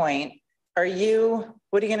that point, what are you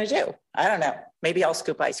going to do? I don't know. Maybe I'll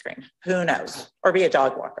scoop ice cream. Who knows? Or be a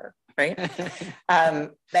dog walker, right?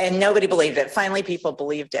 And nobody believed it. Finally, people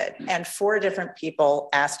believed it. And 4 different people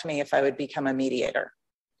asked me if I would become a mediator.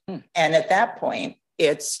 And at that point,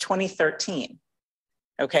 it's 2013.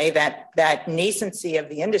 Okay, that nascency of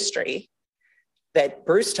the industry that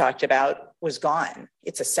Bruce talked about was gone.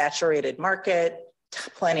 It's a saturated market,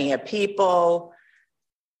 plenty of people.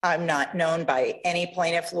 I'm not known by any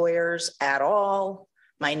plaintiff lawyers at all.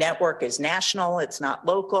 My network is national, it's not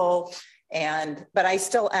local. But I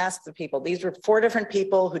still ask the people, these were 4 different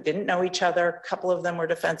people who didn't know each other. A couple of them were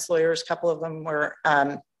defense lawyers, a couple of them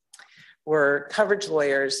were coverage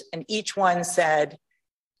lawyers. And each one said,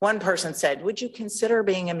 one person said, would you consider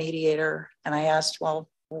being a mediator? And I asked, well,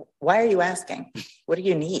 why are you asking? What do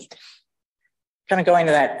you need? Kind of going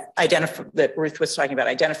to that that Ruth was talking about,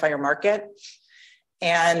 identify your market.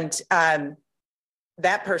 And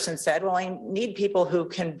that person said, well, I need people who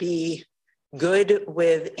can be good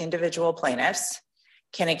with individual plaintiffs,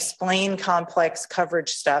 can explain complex coverage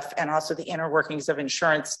stuff, and also the inner workings of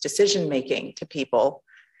insurance decision-making to people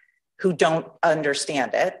who don't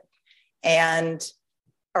understand it, and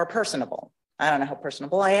are personable. I don't know how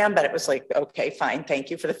personable I am, but it was like, okay, fine. Thank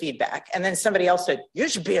you for the feedback. And then somebody else said, you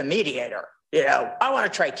should be a mediator. You know, I want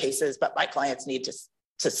to try cases, but my clients need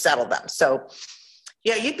to settle them. So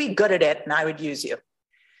yeah, you'd be good at it and I would use you.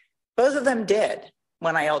 Both of them did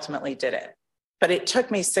when I ultimately did it. But it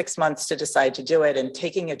took me 6 months to decide to do it, and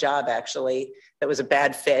taking a job actually that was a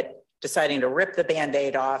bad fit, deciding to rip the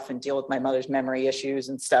Band-Aid off and deal with my mother's memory issues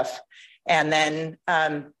and stuff. And then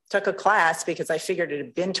took a class because I figured it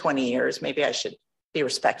had been 20 years. Maybe I should be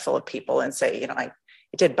respectful of people and say, I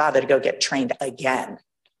did bother to go get trained again,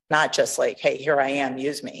 not just like, hey, here I am,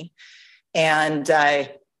 use me. And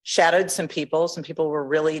I shadowed some people. Some people were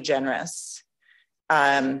really generous.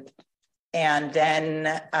 And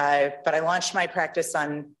then, but I launched my practice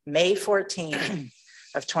on May 14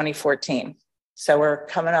 of 2014. So we're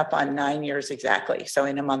coming up on 9 years exactly. So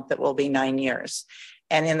in a month, it will be 9 years.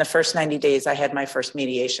 And in the first 90 days, I had my first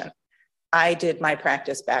mediation. I did my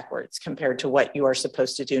practice backwards compared to what you are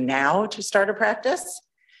supposed to do now to start a practice.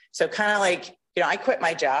 So kind of like, I quit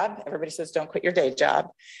my job. Everybody says, don't quit your day job.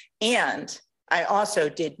 And I also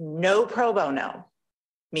did no pro bono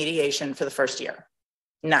mediation for the first year.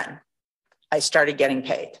 None. I started getting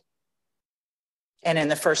paid. And in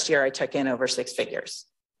the first year, I took in over 6 figures.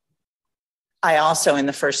 I also, in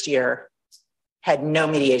the first year, had no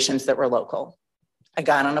mediations that were local. I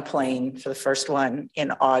got on a plane for the first one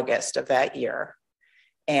in August of that year,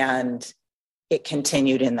 and it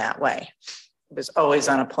continued in that way. It was always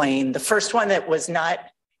on a plane. The first one that was not,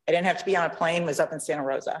 I didn't have to be on a plane, was up in Santa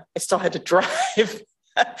Rosa. I still had to drive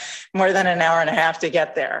more than an hour and a half to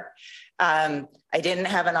get there. I didn't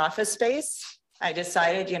have an office space. I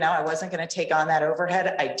decided, I wasn't going to take on that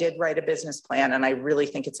overhead. I did write a business plan, and I really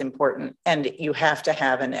think it's important. And you have to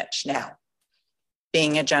have a niche now.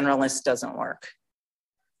 Being a generalist doesn't work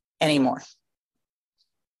anymore.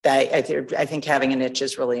 I think having a niche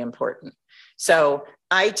is really important. So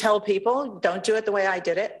I tell people, don't do it the way I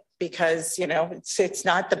did it, because it's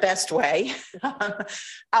not the best way.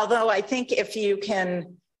 Although I think if you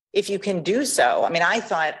can do so, I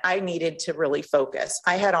thought I needed to really focus.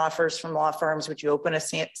 I had offers from law firms, would you open a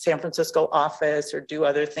San Francisco office or do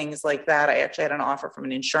other things like that? I actually had an offer from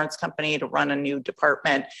an insurance company to run a new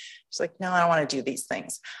department. It's like, no, I don't want to do these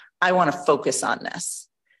things. I want to focus on this.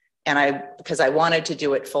 And because I wanted to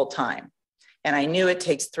do it full time. And I knew it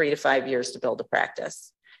takes 3 to 5 years to build a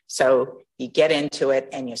practice. So you get into it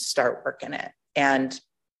and you start working it. And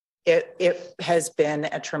it has been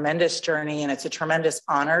a tremendous journey, and it's a tremendous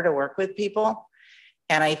honor to work with people.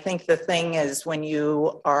 And I think the thing is, when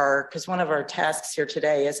you are, because one of our tasks here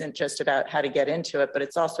today isn't just about how to get into it, but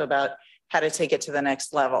it's also about how to take it to the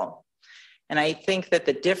next level. And I think that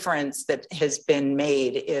the difference that has been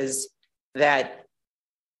made is that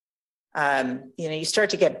you start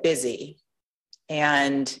to get busy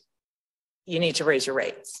and you need to raise your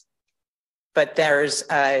rates. But there's,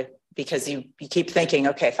 because you keep thinking,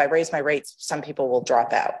 okay, if I raise my rates, some people will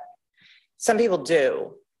drop out. Some people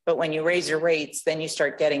do, but when you raise your rates, then you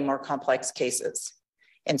start getting more complex cases.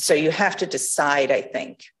 And so you have to decide, I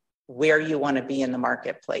think, where you want to be in the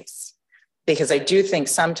marketplace. Because I do think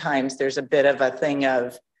sometimes there's a bit of a thing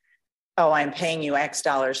of, oh, I'm paying you X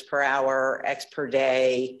dollars per hour, X per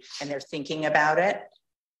day, and they're thinking about it.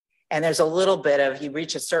 And there's a little bit of, you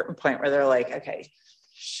reach a certain point where they're like, okay,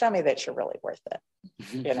 show me that you're really worth it.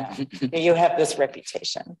 You have this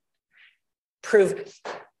reputation. Prove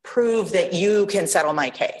that you can settle my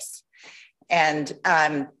case. And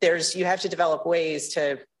you have to develop ways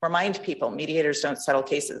to remind people, mediators don't settle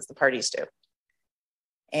cases, the parties do.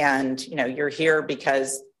 And you're here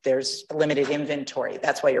because there's a limited inventory.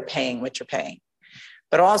 That's why you're paying what you're paying.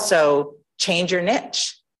 But also change your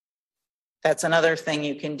niche. That's another thing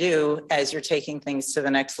you can do as you're taking things to the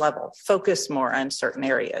next level. Focus more on certain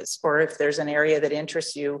areas, or if there's an area that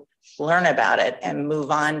interests you, learn about it and move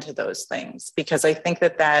on to those things, because I think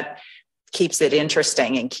that keeps it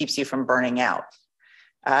interesting and keeps you from burning out.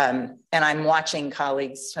 And I'm watching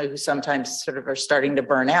colleagues who sometimes sort of are starting to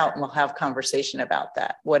burn out, and we'll have conversation about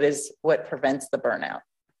that. What prevents the burnout?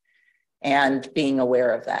 And being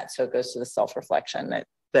aware of that. So it goes to the self-reflection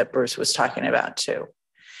that Bruce was talking about too.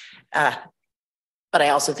 But I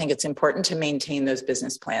also think it's important to maintain those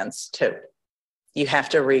business plans too. You have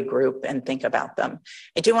to regroup and think about them.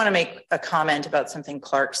 I do want to make a comment about something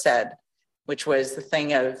Clark said, which was the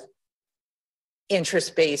thing of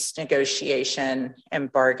interest-based negotiation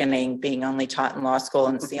and bargaining being only taught in law school,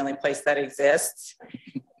 and it's the only place that exists.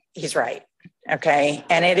 He's right. Okay.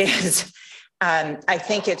 And it is, I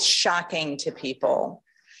think it's shocking to people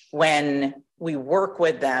when we work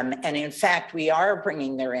with them. And in fact, we are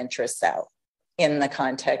bringing their interests out in the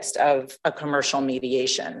context of a commercial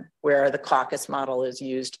mediation where the caucus model is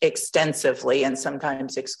used extensively and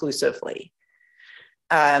sometimes exclusively.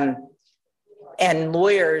 And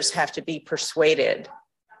lawyers have to be persuaded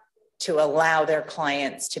to allow their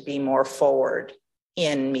clients to be more forward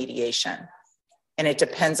in mediation and it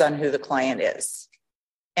depends on who the client is.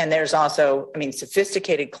 And there's also, I mean,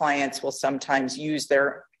 sophisticated clients will sometimes use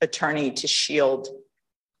their attorney to shield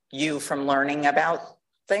you from learning about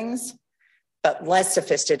things, but less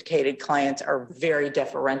sophisticated clients are very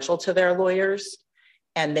deferential to their lawyers,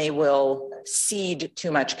 and they will cede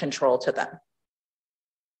too much control to them.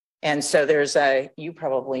 And so you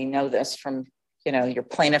probably know this from, your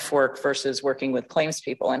plaintiff work versus working with claims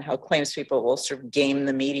people, and how claims people will sort of game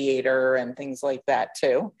the mediator and things like that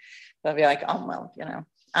too. They'll be like, oh, well,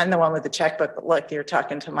 I'm the one with the checkbook, but look, you're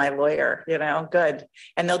talking to my lawyer, good.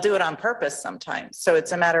 And they'll do it on purpose sometimes. So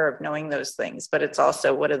it's a matter of knowing those things, but it's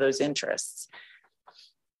also, what are those interests?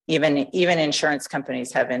 Even insurance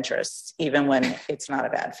companies have interests, even when it's not a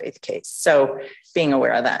bad faith case. So being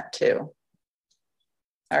aware of that too.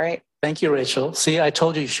 All right. Thank you, Rachel. See, I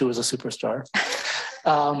told you she was a superstar.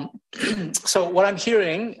 So what I'm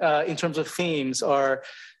hearing in terms of themes are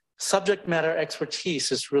subject matter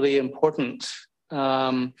expertise is really important.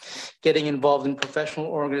 Getting involved in professional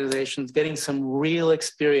organizations, getting some real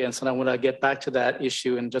experience, and I want to get back to that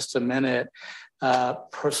issue in just a minute.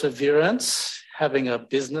 Perseverance, having a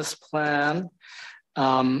business plan,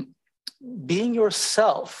 being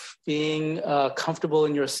yourself, being comfortable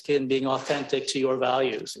in your skin, being authentic to your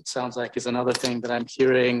values, it sounds like is another thing that I'm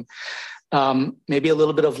hearing. Maybe a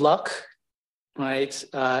little bit of luck, right?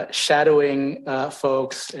 Shadowing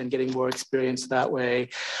folks and getting more experience that way.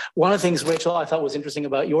 One of the things, Rachel, I thought was interesting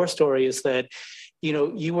about your story is that,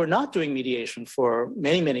 you were not doing mediation for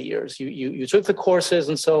many, many years. You took the courses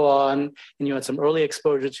and so on, and you had some early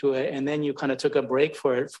exposure to it, and then you kind of took a break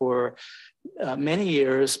for it for many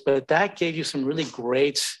years, but that gave you some really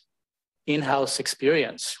great in-house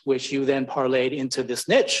experience, which you then parlayed into this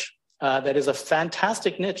niche. That is a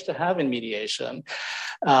fantastic niche to have in mediation.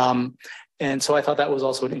 And so I thought that was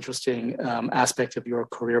also an interesting aspect of your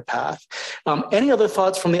career path. Any other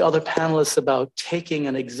thoughts from the other panelists about taking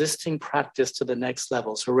an existing practice to the next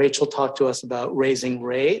level? So Rachel talked to us about raising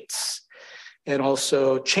rates and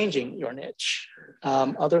also changing your niche.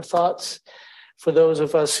 Other thoughts for those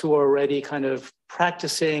of us who are already kind of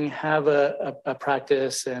practicing, have a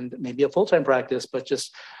practice and maybe a full-time practice, but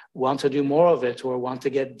just want to do more of it or want to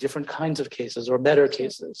get different kinds of cases or better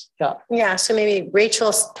cases? Yeah. So maybe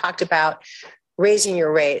Rachel talked about raising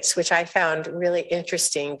your rates, which I found really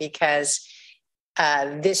interesting because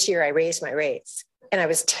this year I raised my rates and I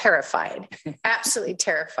was terrified, absolutely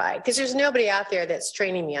terrified, because there's nobody out there that's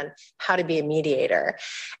training me on how to be a mediator.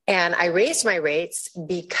 And I raised my rates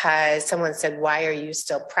because someone said, why are you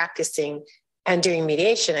still practicing and doing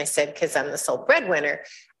mediation? I said, because I'm the sole breadwinner.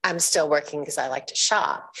 I'm still working because I like to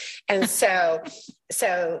shop. And so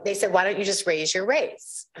they said, why don't you just raise your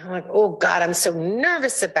rates? I'm like, oh God, I'm so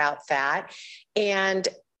nervous about that. And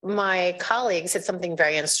my colleague said something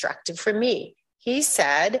very instructive for me. He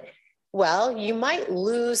said, well, you might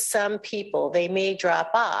lose some people. They may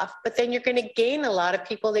drop off, but then you're going to gain a lot of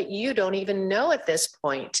people that you don't even know at this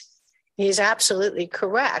point. He's absolutely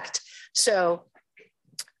correct. So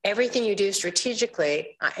everything you do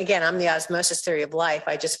strategically, again, I'm the osmosis theory of life.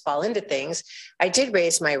 I just fall into things. I did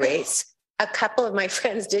raise my rates. A couple of my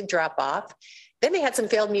friends did drop off. Then they had some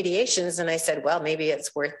failed mediations. And I said, well, maybe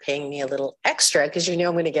it's worth paying me a little extra because I'm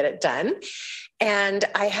going to get it done. And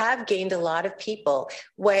I have gained a lot of people.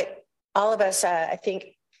 What all of us, I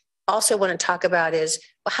think, also want to talk about is,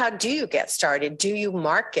 well, how do you get started? Do you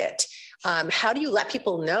market? How do you let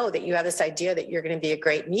people know that you have this idea that you're going to be a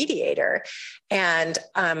great mediator? And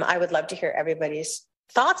I would love to hear everybody's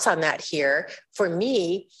thoughts on that here. For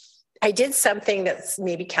me, I did something that's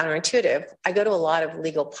maybe counterintuitive. I go to a lot of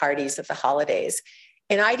legal parties at the holidays,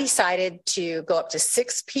 and I decided to go up to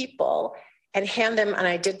 6 people and hand them, and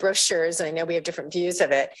I did brochures, and I know we have different views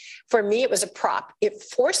of it. For me, it was a prop. It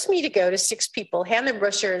forced me to go to 6 people, hand them a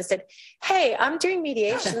brochure and said, hey, I'm doing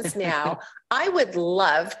mediations now. I would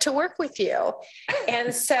love to work with you.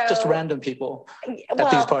 And so just random people at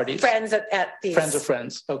these parties. Friends at these. Friends of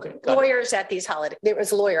friends. Okay. Lawyers at these holidays. There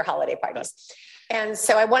was lawyer holiday parties. And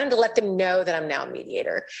so I wanted to let them know that I'm now a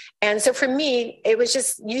mediator. And so for me, it was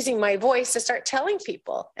just using my voice to start telling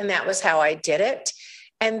people. And that was how I did it.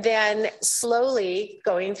 And then slowly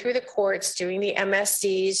going through the courts, doing the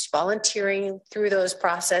MSCs, volunteering through those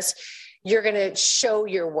process, you're going to show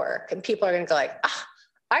your work. And people are going to go like,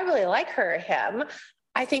 I really like her or him.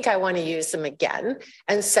 I think I want to use them again.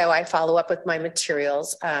 And so I follow up with my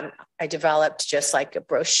materials. I developed just like a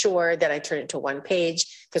brochure, then I turn it to 1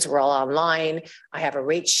 page because we're all online. I have a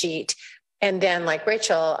rate sheet. And then, like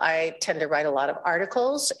Rachel, I tend to write a lot of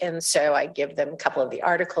articles. And so I give them a couple of the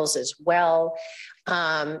articles as well.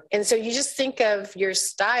 And so you just think of your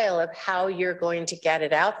style of how you're going to get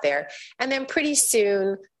it out there. And then pretty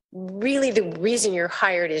soon, really the reason you're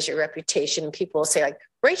hired is your reputation. People will say like,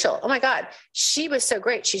 Rachel, oh my God, she was so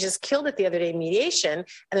great. She just killed it the other day in mediation.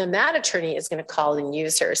 And then that attorney is going to call and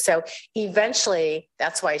use her. So eventually,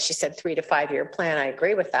 that's why she said 3 to 5 year plan. I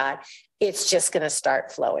agree with that. It's just going to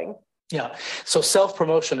start flowing. Yeah. So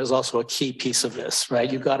self-promotion is also a key piece of this,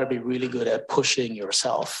 right? You've got to be really good at pushing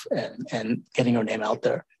yourself and getting your name out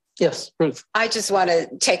there. Yes, Ruth. I just want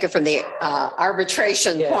to take it from the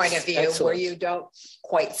arbitration Yes, point of view, excellent. where you don't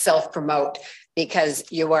quite self-promote because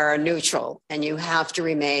you are a neutral and you have to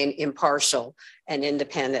remain impartial and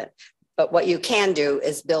independent. But what you can do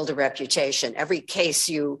is build a reputation. Every case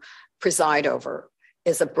you preside over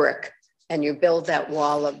is a brick. And you build that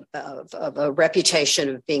wall of a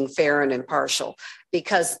reputation of being fair and impartial,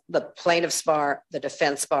 because the plaintiff's bar, the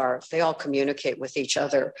defense bar, they all communicate with each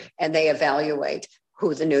other and they evaluate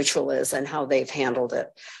who the neutral is and how they've handled it.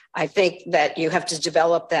 I think that you have to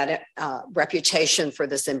develop that reputation for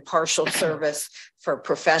this impartial service, for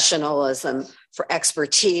professionalism, for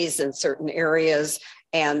expertise in certain areas,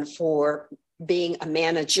 and for being a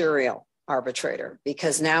managerial arbitrator,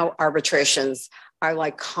 because now arbitrations are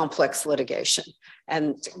like complex litigation.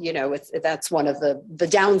 And, you know, that's one of the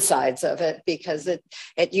downsides of it, because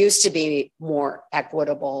it used to be more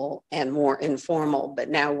equitable and more informal, but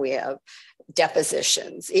now we have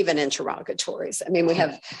depositions, even interrogatories. I mean,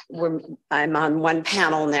 I'm on one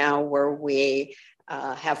panel now where we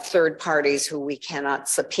have third parties who we cannot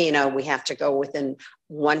subpoena. We have to go within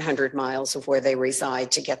 100 miles of where they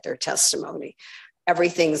reside to get their testimony.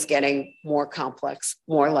 Everything's getting more complex,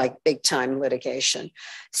 more like big time litigation.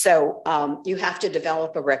 So you have to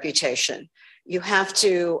develop a reputation. You have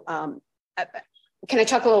to, can I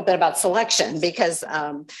talk a little bit about selection? Because,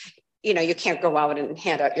 you know, you can't go out and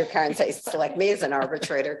hand out your card and say, select me as an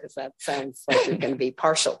arbitrator, because that sounds like you're going to be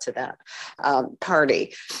partial to that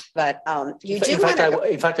party. But you do. In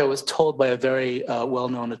fact, I was told by a very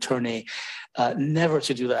well-known attorney never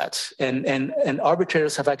to do that. And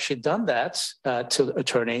arbitrators have actually done that to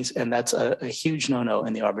attorneys, and that's a huge no-no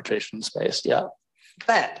in the arbitration space. Yeah.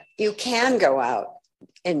 But you can go out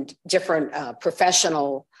in different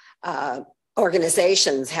professional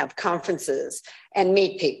organizations, have conferences and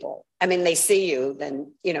meet people. I mean, they see you,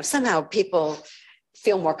 then, you know, somehow people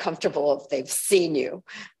feel more comfortable if they've seen you.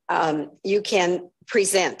 You can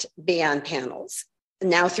present, be on panels.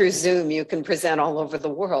 Now through Zoom, you can present all over the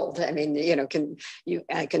world. I mean, you know,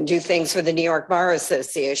 I can do things for the New York Bar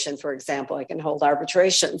Association, for example. I can hold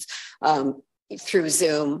arbitrations through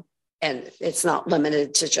Zoom, and it's not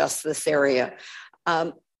limited to just this area.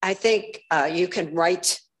 I think you can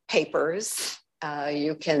write papers.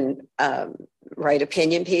 You can write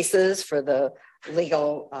opinion pieces for the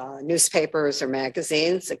legal newspapers or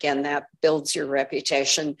magazines. Again, that builds your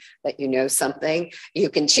reputation that you know something. You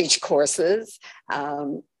can teach courses.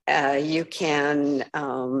 You can,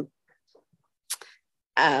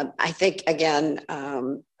 I think, again,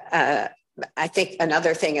 I think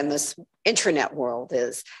another thing in this intranet world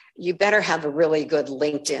is you better have a really good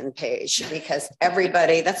LinkedIn page, because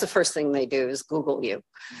everybody, that's the first thing they do is Google you.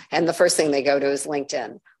 And the first thing they go to is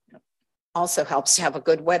LinkedIn. Also helps to have a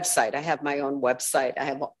good website. I have my own website. I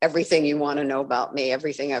have everything you want to know about me,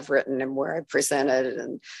 everything I've written and where I presented,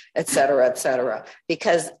 and et cetera,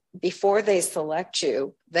 because before they select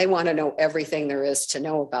you, they want to know everything there is to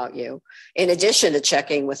know about you, in addition to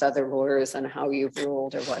checking with other lawyers on how you've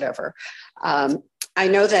ruled or whatever. I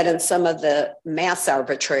know that in some of the mass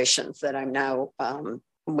arbitrations that I'm now,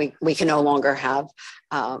 we can no longer have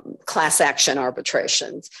class action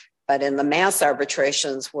arbitrations, but in the mass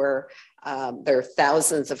arbitrations where there are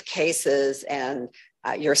thousands of cases and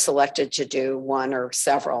you're selected to do one or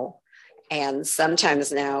several. And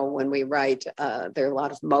sometimes now when we write, there are a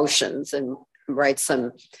lot of motions and write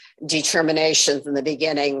some determinations in the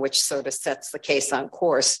beginning, which sort of sets the case on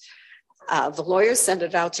course. The lawyers send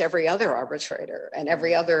it out to every other arbitrator and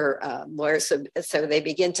every other lawyer. So they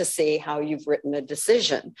begin to see how you've written a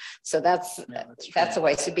decision. So that's a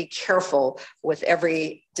way. So be careful with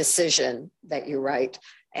every decision that you write,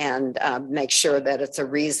 and make sure that it's a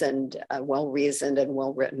reasoned, well-reasoned and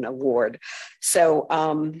well-written award. So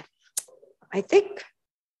I think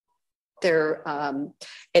there are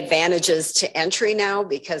advantages to entry now,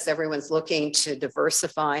 because everyone's looking to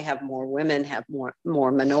diversify, have more women, have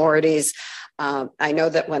more minorities. I know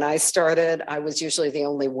that when I started, I was usually the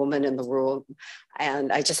only woman in the room.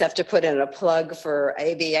 And I just have to put in a plug for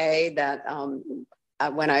ABA that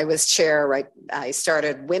when I was chair, right, I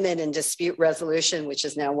started Women in Dispute Resolution, which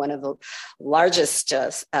is now one of the largest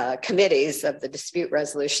committees of the dispute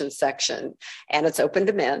resolution section, and it's open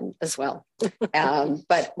to men as well.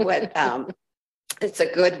 But what it's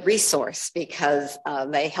a good resource because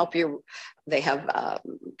they help you. They have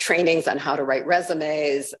trainings on how to write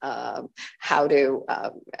resumes,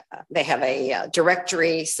 they have a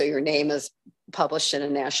directory, so your name is published in a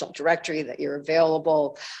national directory that you're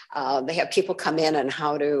available. They have people come in on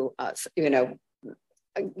how to,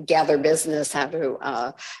 gather business, how to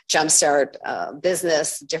jumpstart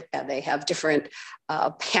business. They have different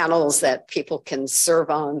panels that people can serve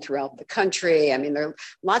on throughout the country. I mean, there are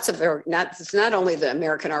lots of, it's not only the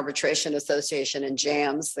American Arbitration Association and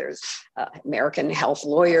JAMS, there's American Health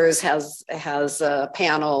Lawyers has a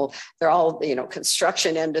panel. They're all,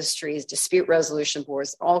 construction industries, dispute resolution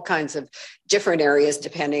boards, all kinds of different areas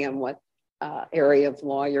depending on what area of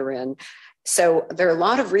law you're in. So there are a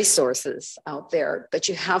lot of resources out there, but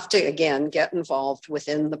you have to, again, get involved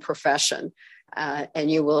within the profession and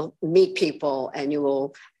you will meet people and you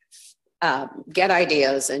will get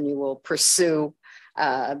ideas and you will pursue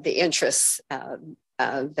the interests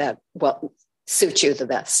that will suit you the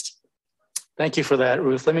best. Thank you for that,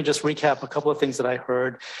 Ruth. Let me just recap a couple of things that I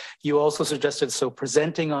heard. You also suggested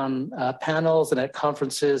presenting on panels and at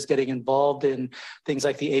conferences, getting involved in things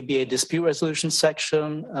like the ABA dispute resolution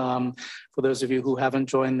section. For those of you who haven't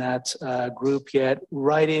joined that group yet,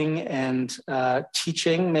 writing and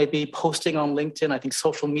teaching, maybe posting on LinkedIn. I think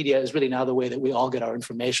social media is really now the way that we all get our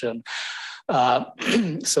information.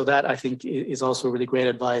 So that I think is also really great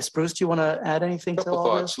advice. Bruce, do you want to add anything to all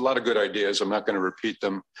thoughts, this? a lot of good ideas. I'm not going to repeat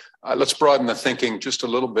them. Let's broaden the thinking just a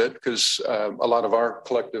little bit because a lot of our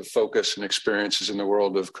collective focus and experience is in the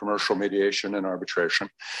world of commercial mediation and arbitration.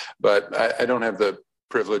 But I don't have the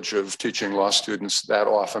privilege of teaching law students that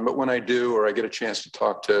often. But when I do, or I get a chance to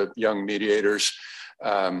talk to young mediators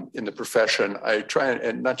in the profession, I try,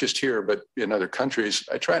 and not just here, but in other countries,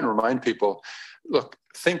 I try and remind people, look,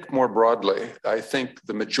 think more broadly. I think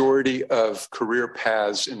the majority of career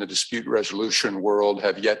paths in the dispute resolution world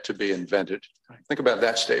have yet to be invented. Think about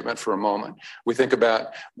that statement for a moment. We think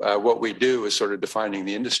about what we do as sort of defining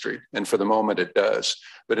the industry, and for the moment it does.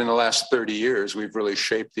 But in the last 30 years, we've really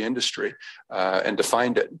shaped the industry and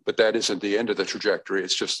defined it. But that isn't the end of the trajectory,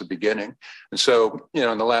 it's just the beginning. And so,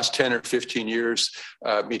 in the last 10 or 15 years,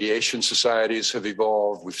 mediation societies have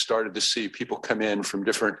evolved. We've started to see people come in from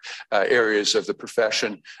different areas of the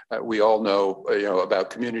profession. We all know,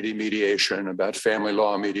 about community mediation, about family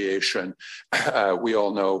law mediation. We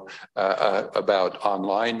all know about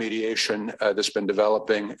online mediation that's been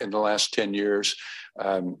developing in the last 10 years.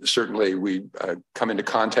 Certainly, we come into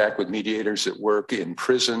contact with mediators that work in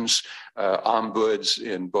prisons, ombuds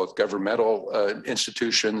in both governmental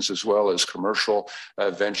institutions as well as commercial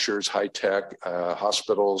ventures, high tech,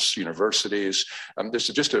 hospitals, universities. There's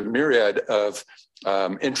just a myriad of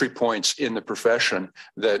entry points in the profession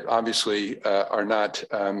that obviously are not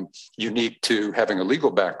unique to having a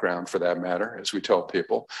legal background, for that matter, as we tell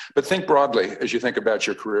people. But think broadly as you think about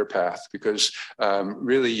your career path, because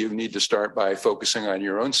really you need to start by focusing on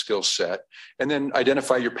your own skill set and then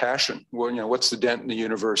identify your passion. Well, what's the dent in the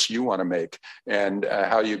universe you want to make and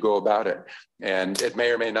how you go about it. And it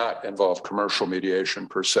may or may not involve commercial mediation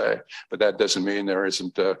per se, but that doesn't mean there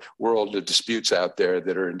isn't a world of disputes out there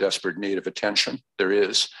that are in desperate need of attention. There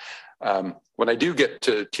is. When I do get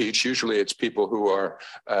to teach, usually it's people who are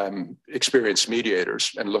experienced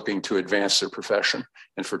mediators and looking to advance their profession.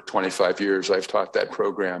 And for 25 years, I've taught that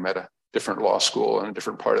program at a different law school in a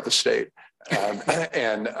different part of the state.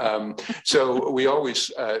 So we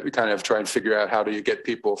always kind of try and figure out how do you get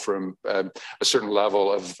people from a certain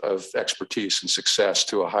level of expertise and success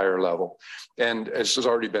to a higher level. And as has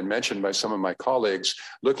already been mentioned by some of my colleagues,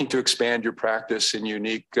 looking to expand your practice in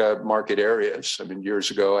unique market areas. I mean, years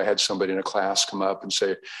ago, I had somebody in a class come up and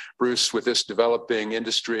say, Bruce, with this developing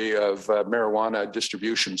industry of marijuana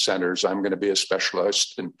distribution centers, I'm going to be a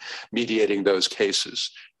specialist in mediating those cases.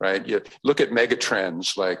 Right? You look at mega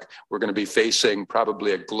trends, like we're going to be facing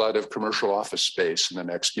probably a glut of commercial office space in the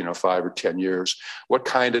next, 5 or 10 years. What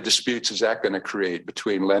kind of disputes is that going to create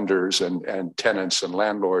between lenders and tenants and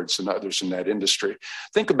landlords and others in that industry?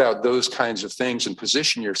 Think about those kinds of things and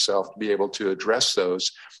position yourself to be able to address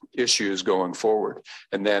those issues going forward.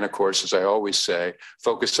 And then, of course, as I always say,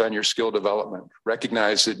 focus on your skill development.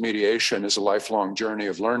 Recognize that mediation is a lifelong journey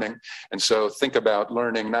of learning. And so think about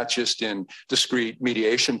learning not just in discrete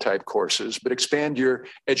mediation type courses, but expand your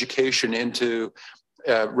education into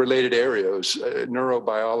related areas,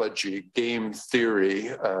 neurobiology, game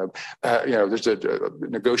theory, there's a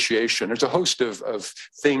negotiation. There's a host of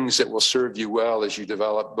things that will serve you well as you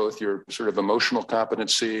develop both your sort of emotional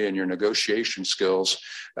competency and your negotiation skills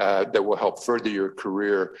that will help further your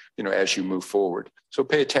career, as you move forward. So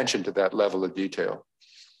pay attention to that level of detail.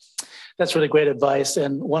 That's really great advice.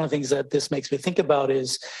 And one of the things that this makes me think about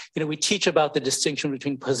is, we teach about the distinction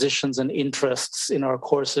between positions and interests in our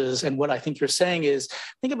courses. And what I think you're saying is,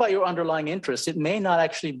 think about your underlying interest. It may not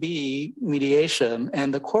actually be mediation.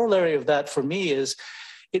 And the corollary of that for me is,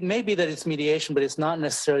 it may be that it's mediation, but it's not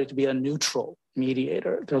necessarily to be a neutral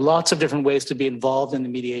mediator. There are lots of different ways to be involved in the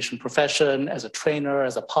mediation profession, as a trainer,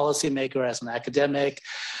 as a policymaker, as an academic.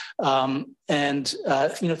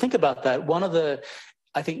 Think about that. One of the,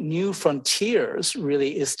 I think, new frontiers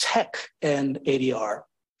really is tech and ADR,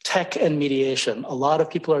 tech and mediation. A lot of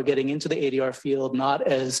people are getting into the ADR field not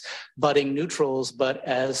as budding neutrals, but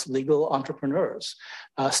as legal entrepreneurs,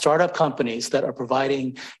 startup companies that are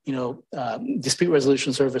providing, dispute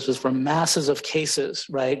resolution services for masses of cases,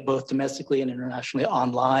 right, both domestically and internationally,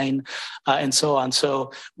 online, and so on.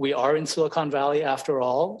 So we are in Silicon Valley after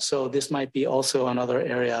all. So this might be also another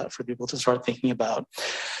area for people to start thinking about.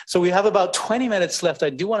 So we have about 20 minutes left. I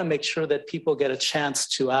do want to make sure that people get a chance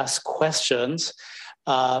to ask questions.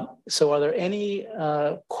 So are there any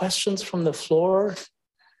questions from the floor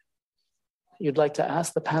you'd like to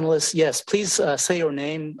ask the panelists? Yes, please say your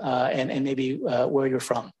name and maybe where you're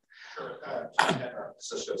from. Sure.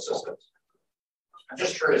 Cisco Systems. I'm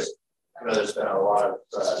just curious, there's been a lot of,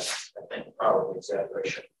 I think, probably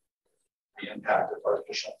exaggeration, the impact of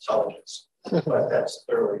artificial intelligence, but that's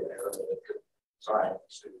clearly an area that could tie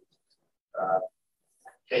to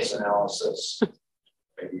case analysis,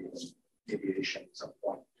 maybe even mediation at some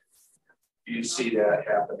point. Do you see that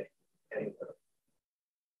happening anywhere?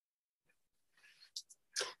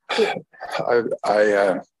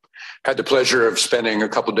 I had the pleasure of spending a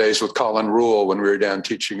couple of days with Colin Rule when we were down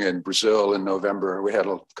teaching in Brazil in November. We had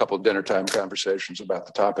a couple of dinner time conversations about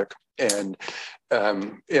the topic. And,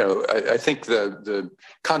 I think the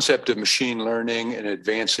concept of machine learning and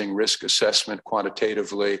advancing risk assessment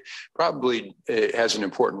quantitatively probably has an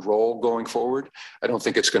important role going forward. I don't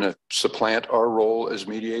think it's going to supplant our role as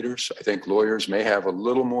mediators. I think lawyers may have a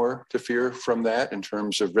little more to fear from that in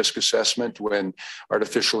terms of risk assessment when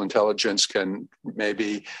artificial intelligence can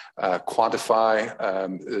maybe quantify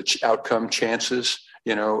the outcome chances,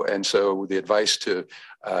 and so the advice to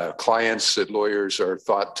clients that lawyers are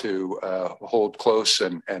thought to hold close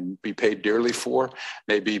and be paid dearly for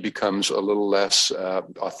maybe becomes a little less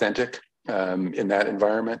authentic in that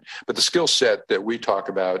environment. But the skill set that we talk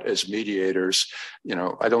about as mediators,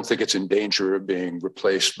 I don't think it's in danger of being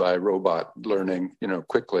replaced by robot learning,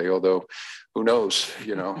 quickly, although who knows,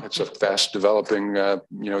 it's a fast developing,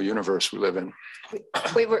 universe we live in.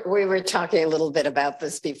 We were talking a little bit about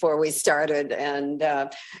this before we started, and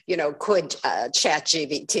could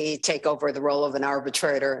ChatGPT take over the role of an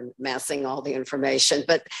arbitrator and amassing all the information?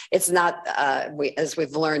 But it's not. As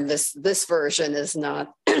we've learned, this version is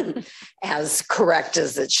not as correct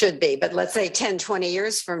as it should be. But let's say 10, 20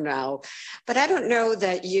 years from now. But I don't know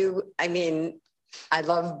that I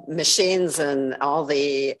love machines and all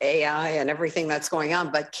the AI and everything that's going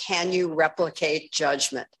on, but can you replicate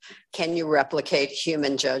judgment? Can you replicate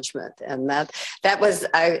human judgment? And that was,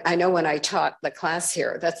 I know when I taught the class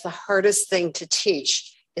here, that's the hardest thing to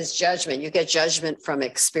teach is judgment. You get judgment from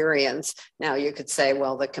experience. Now you could say,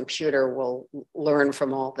 well, the computer will learn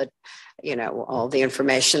from all the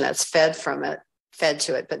information that's fed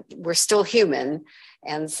to it, but we're still human.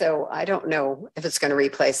 And so I don't know if it's going to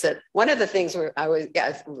replace it. One of the things I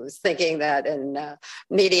was thinking that in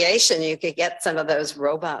mediation, you could get some of those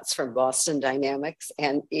robots from Boston Dynamics,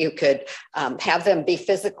 and you could have them be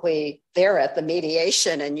physically there at the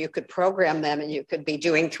mediation, and you could program them, and you could be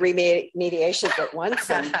doing 3 mediations at once.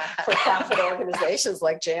 And for profit organizations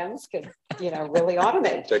like Jan's could, really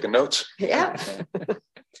automate. Taking notes. Yeah.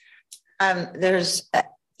 There's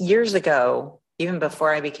years ago, even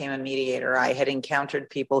before I became a mediator, I had encountered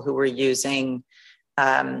people who were using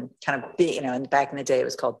kind of big, and back in the day it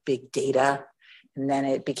was called big data. And then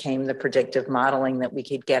it became the predictive modeling that we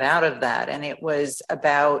could get out of that. And it was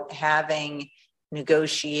about having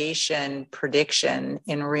negotiation prediction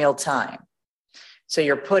in real time. So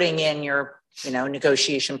you're putting in your,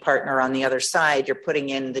 negotiation partner on the other side, you're putting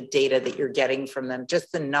in the data that you're getting from them,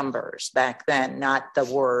 just the numbers back then, not the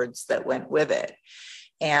words that went with it.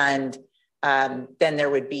 And then there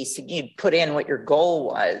would be, you'd put in what your goal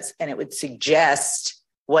was, and it would suggest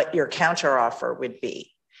what your counteroffer would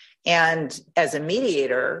be. And as a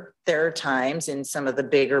mediator, there are times in some of the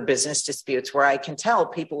bigger business disputes where I can tell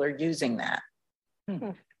people are using that.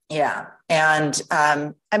 Yeah. And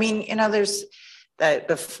I mean, you know, there's that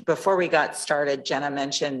before we got started, Jenna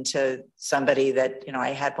mentioned to somebody that, you know, I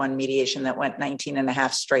had one mediation that went 19 and a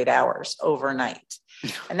half straight hours overnight.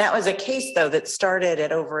 And that was a case, though, that started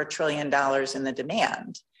at over $1 trillion in the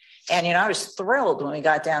demand. And, you know, I was thrilled when we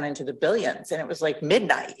got down into the billions, and it was like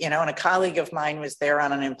midnight, you know, and a colleague of mine was there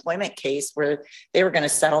on an employment case where they were going to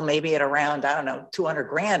settle maybe at around, I don't know, 200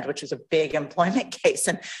 grand, which was a big employment case.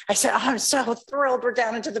 And I said, oh, I'm so thrilled we're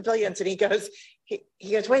down into the billions. And he goes, wait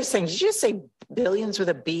a second, did you just say billions with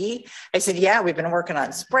a B? I said, yeah, we've been working on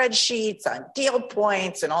spreadsheets, on deal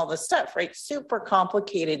points and all this stuff, right? Super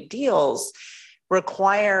complicated deals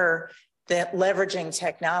require that leveraging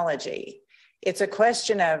technology. It's a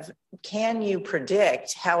question of, can you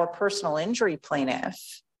predict how a personal injury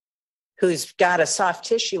plaintiff who's got a soft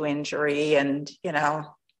tissue injury and, you know,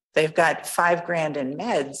 they've got $5 grand in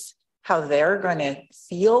meds, how they're going to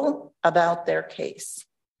feel about their case?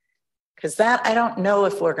 Because that, I don't know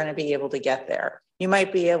if we're going to be able to get there. You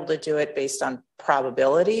might be able to do it based on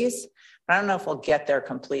probabilities, but I don't know if we'll get there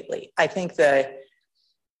completely. I think that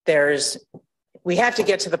we have to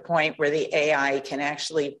get to the point where the AI can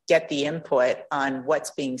actually get the input on what's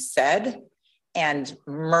being said and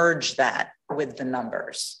merge that with the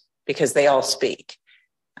numbers because they all speak.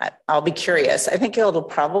 I'll be curious. I think it'll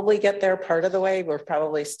probably get there part of the way. We're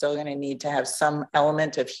probably still going to need to have some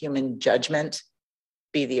element of human judgment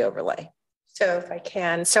be the overlay. So if I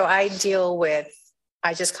can,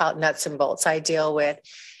 I just call it nuts and bolts. I deal with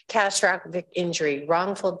catastrophic injury,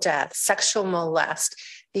 wrongful death, sexual molest.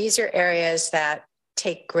 These are areas that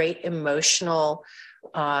take great emotional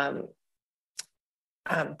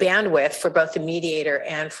bandwidth for both the mediator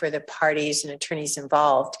and for the parties and attorneys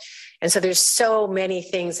involved. And so there's so many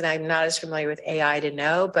things, and I'm not as familiar with AI to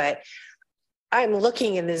know, but I'm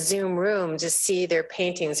looking in the Zoom room to see their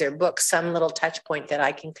paintings, their books, some little touch point that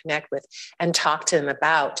I can connect with and talk to them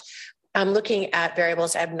about. I'm looking at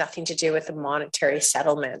variables that have nothing to do with the monetary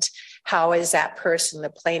settlement. How is that person, the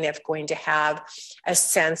plaintiff, going to have a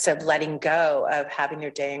sense of letting go of having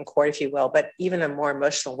their day in court, if you will, but even in a more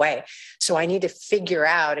emotional way? So I need to figure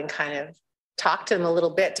out and kind of talk to them a little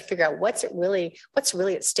bit to figure out what's really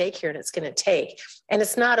at stake here and it's going to take. And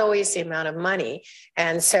it's not always the amount of money.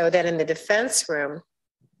 And so then in the defense room,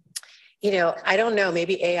 you know, I don't know,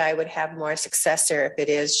 maybe AI would have more success there if it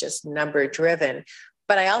is just number driven.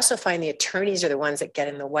 But I also find the attorneys are the ones that get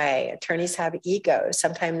in the way. Attorneys have egos,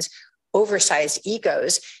 sometimes oversized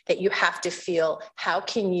egos that you have to feel, how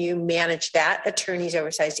can you manage that attorney's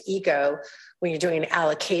oversized ego when you're doing an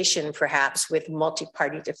allocation, perhaps with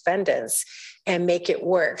multi-party defendants, and make it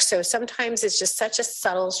work. So sometimes it's just such a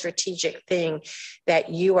subtle strategic thing that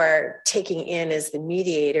you are taking in as the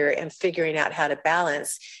mediator and figuring out how to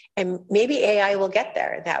balance. And maybe AI will get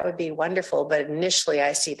there. That would be wonderful. But initially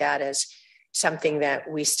I see that as something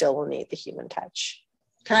that we still will need the human touch.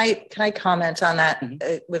 Can I comment on that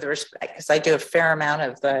with respect? Because I do a fair amount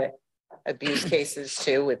of the abuse cases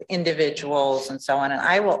too with individuals and so on. And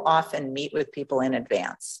I will often meet with people in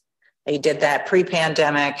advance. I did that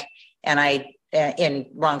pre-pandemic and in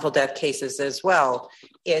wrongful death cases as well.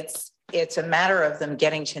 It's a matter of them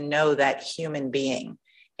getting to know that human being.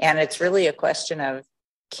 And it's really a question of,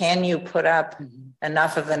 can you put up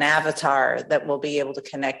enough of an avatar that will be able to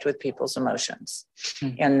connect with people's emotions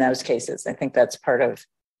in those cases? I think that's part of,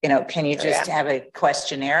 you know, can you just have a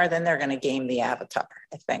questionnaire? Then they're going to game the avatar,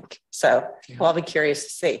 I think. So well, I'll be curious to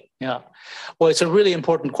see. Yeah. Well, it's a really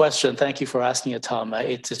important question. Thank you for asking it, Tom.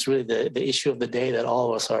 It's really the issue of the day that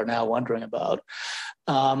all of us are now wondering about.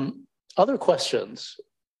 Other questions?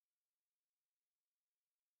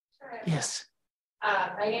 Sure. Yes.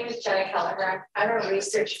 My name is Jenna Kelleher. I'm a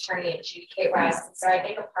research attorney at Adjudicate West. And so I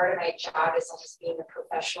think a part of my job is almost being a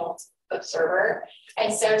professional observer.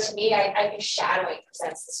 And so to me, I think shadowing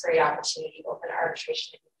presents this great opportunity, both in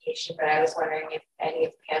arbitration and mediation. But I was wondering if any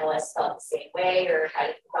of the panelists felt the same way or had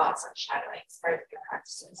any thoughts on shadowing as part of your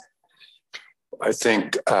practices. I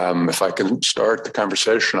think if I can start the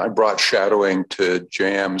conversation, I brought shadowing to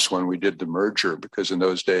JAMS when we did the merger, because in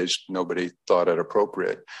those days, nobody thought it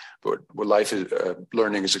appropriate. But life is,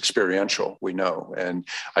 learning is experiential, we know. And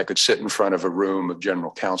I could sit in front of a room of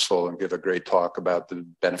general counsel and give a great talk about the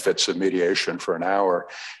benefits of mediation for an hour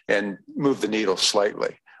and move the needle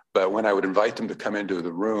slightly. But when I would invite them to come into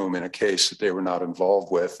the room in a case that they were not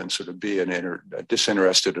involved with and sort of be a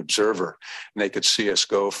disinterested observer, and they could see us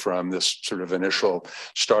go from this sort of initial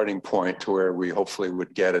starting point to where we hopefully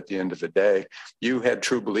would get at the end of the day, you had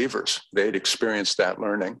true believers. They'd experienced that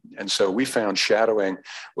learning. And so we found shadowing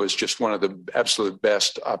was just one of the absolute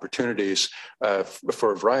best opportunities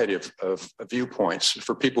for a variety of viewpoints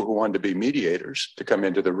for people who wanted to be mediators to come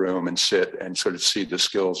into the room and sit and sort of see the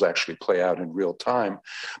skills actually play out in real time,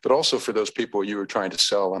 but also for those people you were trying to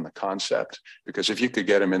sell on the concept, because if you could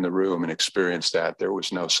get them in the room and experience that, there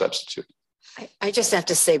was no substitute. I just have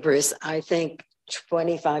to say, Bruce, I think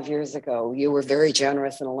 25 years ago, you were very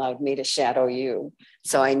generous and allowed me to shadow you.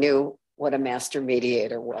 So I knew what a master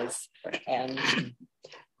mediator was and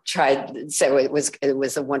tried. So it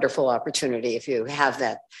was a wonderful opportunity. If you have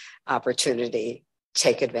that opportunity,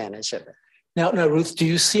 take advantage of it. Now, Ruth, do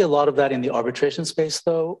you see a lot of that in the arbitration space,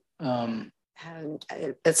 though? And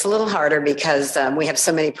it's a little harder because we have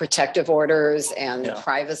so many protective orders and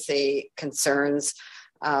privacy concerns.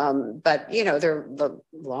 But, you know, the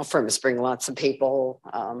law firms bring lots of people.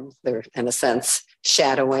 They're, in a sense,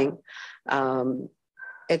 shadowing.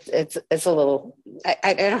 It's a little,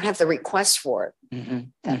 I don't have the request for it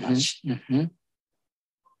that much.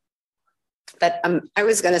 But I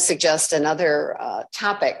was going to suggest another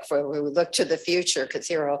topic for we would look to the future, because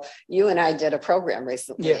Hero, you and I did a program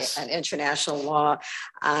recently on international law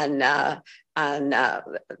on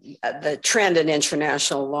the trend in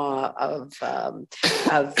international law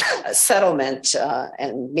of settlement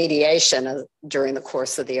and mediation during the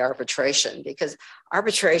course of the arbitration, because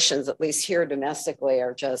arbitrations, at least here domestically,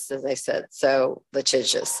 are just, as I said, so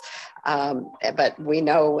litigious. But we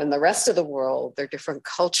know in the rest of the world, there are different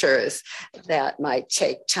cultures that might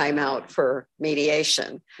take time out for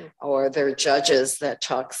mediation, or there are judges that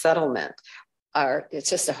talk settlement. It's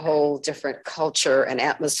just a whole different culture and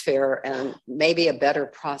atmosphere, and maybe a better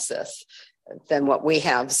process than what we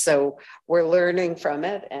have. So we're learning from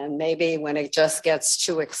it. And maybe when it just gets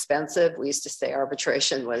too expensive, we used to say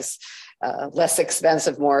arbitration was less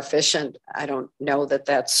expensive, more efficient. I don't know that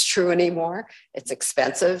that's true anymore. It's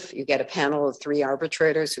expensive. You get a panel of 3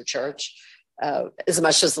 arbitrators who charge as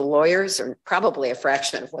much as the lawyers, or probably a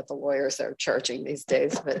fraction of what the lawyers are charging these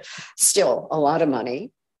days, but still a lot of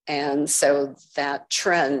money. And so that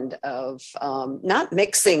trend of not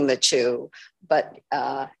mixing the two, but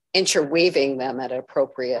interweaving them at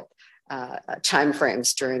appropriate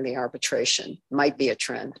timeframes during the arbitration might be a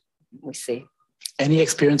trend we see. Any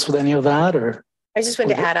experience with any of that? Or I just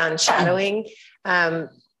wanted to add on shadowing.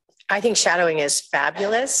 I think shadowing is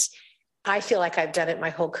fabulous. I feel like I've done it my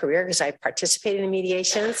whole career because I participated in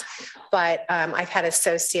mediations, but I've had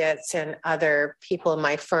associates and other people in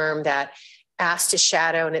my firm that asked to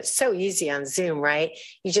shadow, and it's so easy on Zoom, right?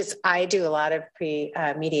 I do a lot of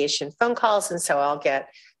pre-mediation phone calls, and so I'll get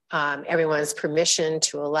everyone's permission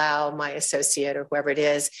to allow my associate or whoever it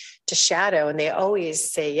is to shadow, and they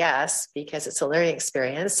always say yes because it's a learning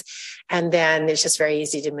experience. And then it's just very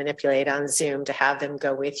easy to manipulate on Zoom to have them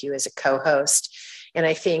go with you as a co-host. And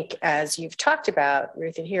I think, as you've talked about,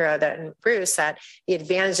 Ruth and Hero, and Bruce, that the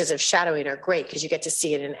advantages of shadowing are great because you get to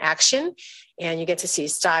see it in action and you get to see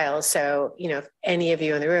style. So, you know, if any of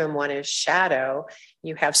you in the room want to shadow,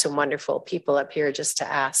 you have some wonderful people up here just to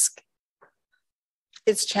ask.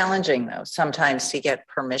 It's challenging, though, sometimes to get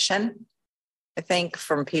permission, I think,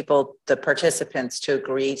 from people, the participants, to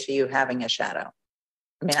agree to you having a shadow.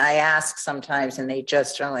 I mean, I ask sometimes and they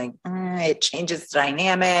just are like, it changes the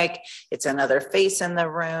dynamic. It's another face in the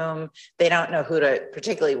room. They don't know who to,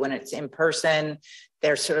 particularly when it's in person,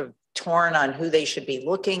 they're sort of torn on who they should be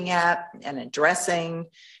looking at and addressing.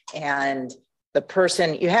 And the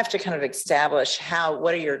person, you have to kind of establish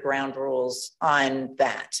what are your ground rules on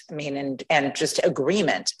that? I mean, and just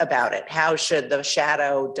agreement about it. How should the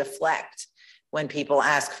shadow deflect when people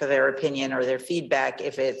ask for their opinion or their feedback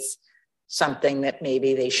if it's something that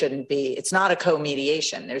maybe they shouldn't be? It's not a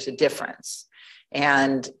co-mediation. There's a difference.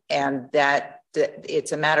 And that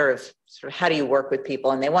it's a matter of sort of how do you work with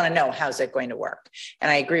people, and they want to know how's it going to work. And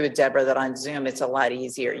I agree with Deborah that on Zoom, it's a lot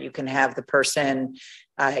easier. You can have the person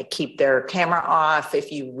keep their camera off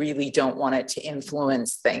if you really don't want it to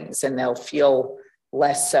influence things, and they'll feel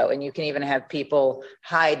less so. And you can even have people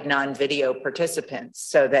hide non-video participants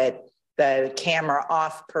so that the camera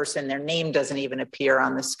off person, their name doesn't even appear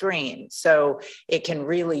on the screen. So it can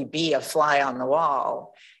really be a fly on the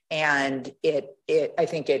wall. And I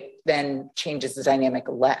think it then changes the dynamic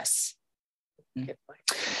less.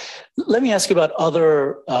 Let me ask you about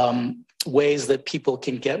other ways that people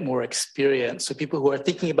can get more experience. So people who are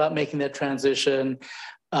thinking about making that transition,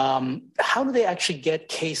 how do they actually get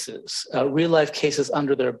cases, real life cases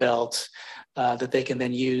under their belt that they can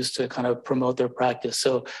then use to kind of promote their practice?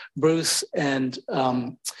 So Bruce and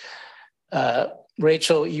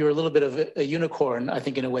Rachel, you're a little bit of a unicorn, I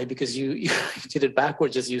think, in a way, because you did it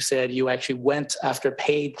backwards, as you said. You actually went after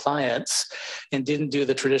paid clients and didn't do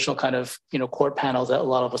the traditional kind of, court panels that a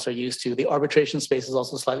lot of us are used to. The arbitration space is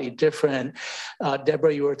also slightly different.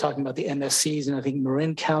 Deborah, you were talking about the MSCs in, I think,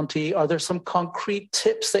 Marin County. Are there some concrete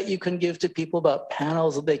tips that you can give to people about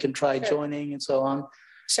panels that they can try joining and so on?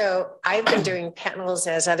 So I've been doing panels,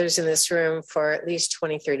 as others in this room, for at least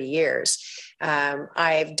 20, 30 years. San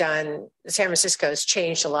Francisco's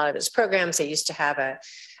changed a lot of its programs. They used to have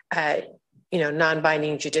a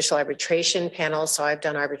non-binding judicial arbitration panel. So I've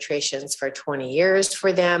done arbitrations for 20 years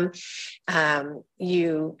for them.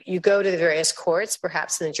 You go to the various courts,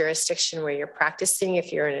 perhaps in the jurisdiction where you're practicing,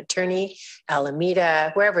 if you're an attorney,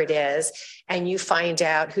 Alameda, wherever it is, and you find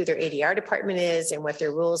out who their ADR department is and what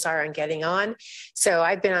their rules are on getting on. So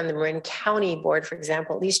I've been on the Marin County board, for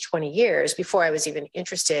example, at least 20 years before I was even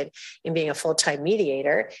interested in being a full-time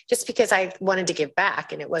mediator, just because I wanted to give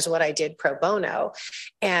back, and it was what I did pro bono.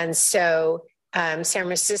 And so San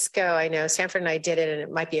Francisco, I know Sanford and I did it, and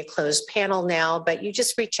it might be a closed panel now, but you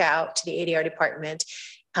just reach out to the ADR department.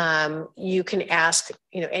 You can ask,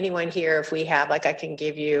 anyone here, if we have, I can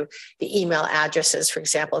give you the email addresses, for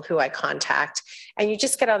example, of who I contact, and you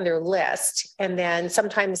just get on their list. And then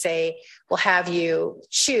sometimes they will have you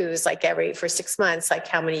choose for 6 months,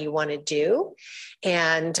 how many you want to do.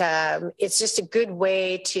 And it's just a good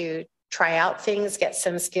way to try out things, get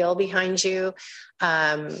some skill behind you.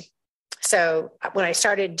 So when I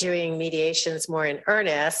started doing mediations more in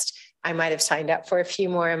earnest, I might have signed up for a few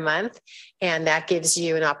more a month, and that gives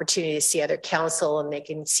you an opportunity to see other counsel, and they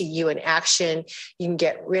can see you in action. You can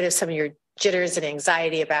get rid of some of your jitters and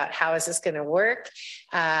anxiety about how is this going to work,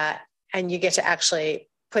 and you get to actually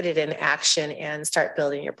put it in action and start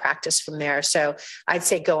building your practice from there. So I'd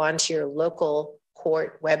say go onto your local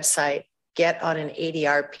court website, get on an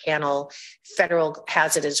ADR panel. Federal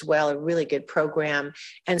has it as well, a really good program,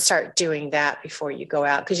 and start doing that before you go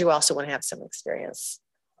out, because you also want to have some experience.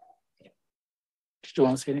 Did you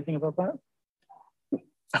want to say anything about that?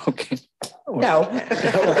 Okay. No.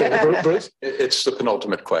 Bruce? It's the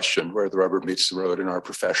penultimate question, where the rubber meets the road in our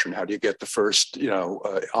profession. How do you get the first,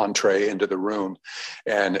 entree into the room?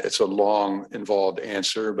 And it's a long, involved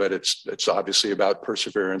answer, but it's obviously about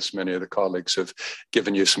perseverance. Many of the colleagues have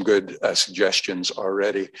given you some good suggestions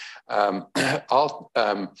already.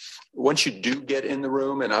 Once you do get in the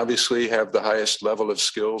room and obviously have the highest level of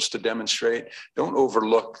skills to demonstrate, don't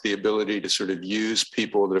overlook the ability to sort of use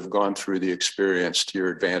people that have gone through the experience to your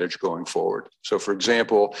advantage going forward. So for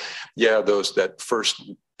example, that first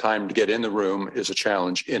time to get in the room is a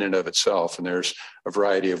challenge in and of itself, and there's a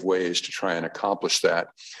variety of ways to try and accomplish that.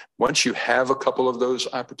 Once you have a couple of those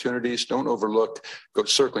opportunities, don't overlook, go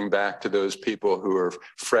circling back to those people who are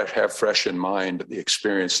have fresh in mind the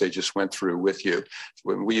experience they just went through with you.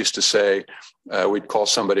 When we used to say, we'd call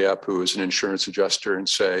somebody up who was an insurance adjuster and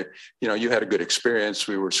say, you had a good experience,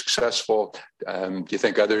 we were successful. Do you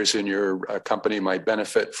think others in your company might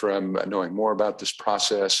benefit from knowing more about this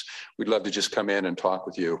process? We'd love to just come in and talk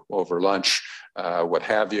with you over lunch, what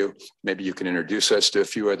have you. Maybe you can introduce us to a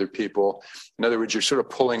few other people. In other words, you're sort of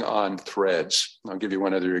pulling on threads. I'll give you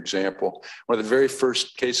one other example. One of the very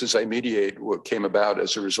first cases I mediate came about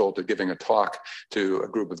as a result of giving a talk to a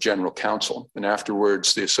group of general counsel. And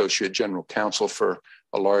afterwards, the associate general counsel for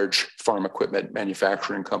a large farm equipment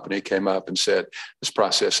manufacturing company came up and said, this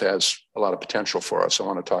process has a lot of potential for us. I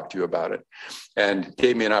want to talk to you about it. And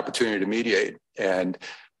gave me an opportunity to mediate. And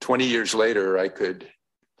 20 years later, I could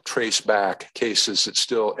trace back cases that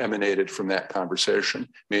still emanated from that conversation,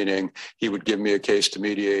 meaning he would give me a case to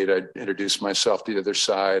mediate. I'd introduce myself to the other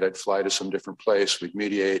side. I'd fly to some different place. We'd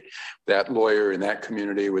mediate. That lawyer in that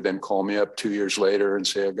community would then call me up 2 years later and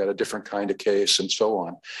say, I've got a different kind of case, and so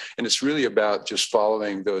on. And it's really about just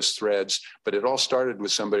following those threads. But it all started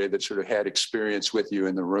with somebody that sort of had experience with you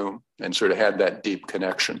in the room and sort of had that deep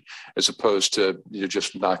connection, as opposed to you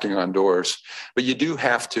just knocking on doors. But you do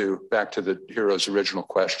have to, back to the hero's original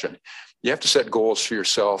question, you have to set goals for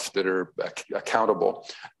yourself that are accountable.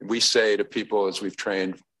 We say to people, as we've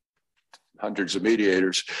trained hundreds of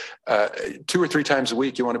mediators, 2 or 3 times a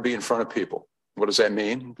week, you want to be in front of people. What does that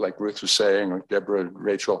mean? Like Ruth was saying, or Deborah,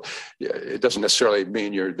 Rachel, it doesn't necessarily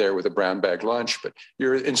mean you're there with a brown bag lunch, but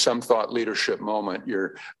you're in some thought leadership moment.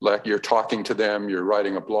 You're talking to them, you're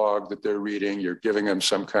writing a blog that they're reading, you're giving them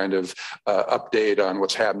some kind of update on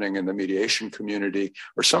what's happening in the mediation community,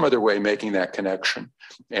 or some other way making that connection.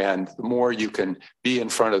 And the more you can be in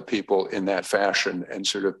front of people in that fashion and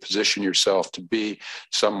sort of position yourself to be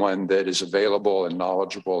someone that is available and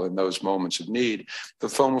knowledgeable in those moments of need, the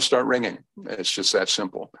phone will start ringing. It's just that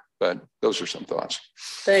simple, but those are some thoughts.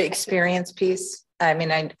 The experience piece. I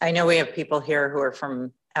mean, I know we have people here who are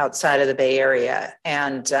from outside of the Bay Area,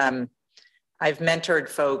 and I've mentored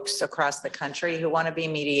folks across the country who want to be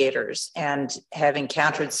mediators and have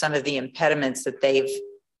encountered some of the impediments that they've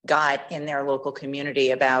got in their local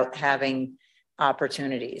community about having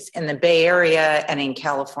opportunities. In the Bay Area and in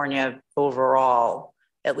California overall,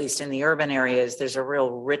 at least in the urban areas, there's a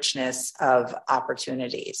real richness of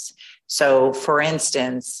opportunities. So for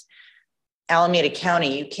instance, Alameda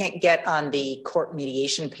County, you can't get on the court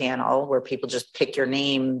mediation panel where people just pick your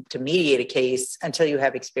name to mediate a case until you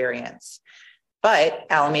have experience. But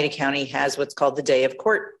Alameda County has what's called the Day of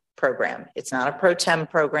Court program. It's not a pro tem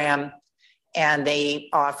program, and they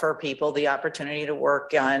offer people the opportunity to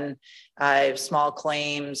work on small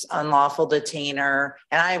claims, unlawful detainer.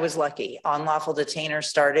 And I was lucky. Unlawful detainer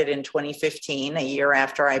started in 2015, a year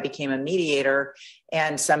after I became a mediator.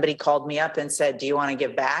 And somebody called me up and said, do you want to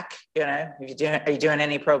give back? You know, are you doing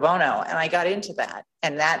any pro bono? And I got into that.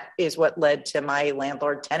 And that is what led to my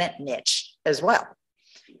landlord tenant niche as well,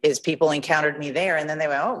 is people encountered me there. And then they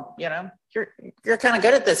went, oh, you know, you're kind of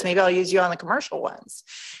good at this. Maybe I'll use you on the commercial ones.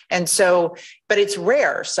 And so, but it's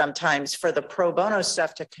rare sometimes for the pro bono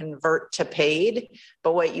stuff to convert to paid.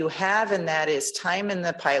 But what you have in that is time in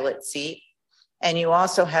the pilot seat. And you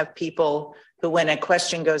also have people who, when a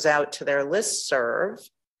question goes out to their listserv,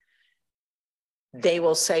 they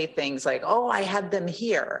will say things like, oh, I had them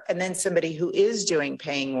here. And then somebody who is doing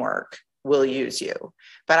paying work will use you.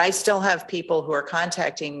 But I still have people who are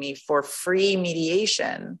contacting me for free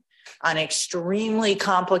mediation on extremely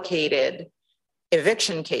complicated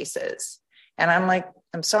eviction cases. And I'm like,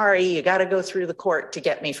 I'm sorry, you got to go through the court to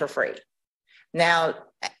get me for free. Now,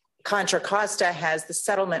 Contra Costa has the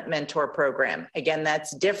settlement mentor program. Again,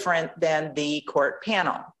 that's different than the court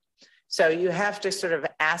panel. So you have to sort of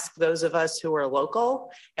ask those of us who are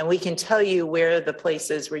local, and we can tell you where the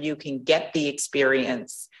places where you can get the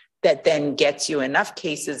experience that then gets you enough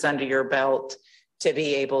cases under your belt to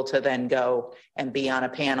be able to then go and be on a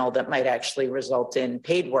panel that might actually result in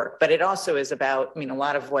paid work. But it also is about, I mean, a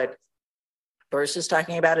lot of what Doris is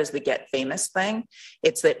talking about is the get famous thing.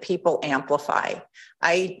 It's that people amplify.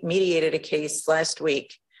 I mediated a case last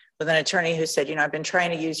week with an attorney who said, you know, I've been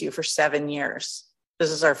trying to use you for 7 years.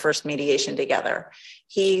 This is our first mediation together.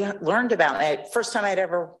 He learned about it. First time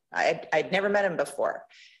I'd never met him before.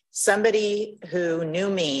 Somebody who knew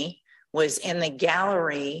me was in the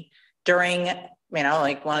gallery during, you know,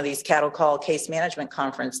 like one of these cattle call case management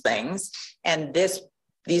conference things. And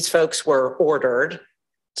these folks were ordered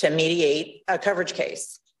to mediate a coverage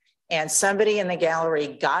case. And somebody in the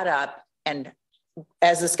gallery got up, and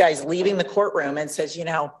as this guy's leaving the courtroom, and says, you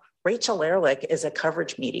know, Rachel Ehrlich is a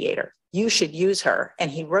coverage mediator. You should use her.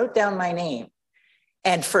 And he wrote down my name.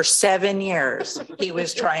 And for 7 years, he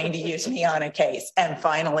was trying to use me on a case. And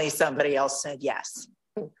finally, somebody else said yes.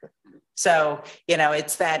 So, you know,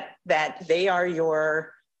 it's that they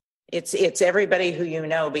are it's everybody who you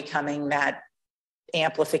know becoming that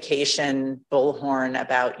amplification bullhorn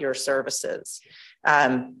about your services.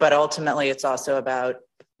 But ultimately, it's also about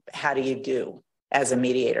how do you do as a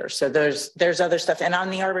mediator. So there's other stuff. And on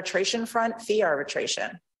the arbitration front, fee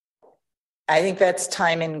arbitration. I think that's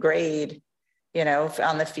time and grade, you know,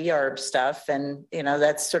 on the fee arb stuff. And, you know,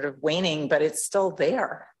 that's sort of waning, but it's still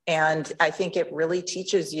there. And I think it really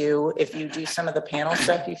teaches you, if you do some of the panel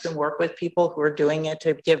stuff, you can work with people who are doing it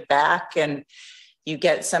to give back, and you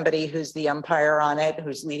get somebody who's the umpire on it,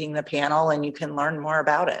 who's leading the panel, and you can learn more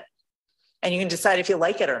about it. And you can decide if you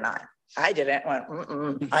like it or not. I didn't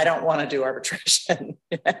want, I don't want to do arbitration.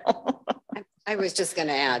 You know? I was just going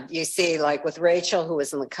to add, you see, like with Rachel, who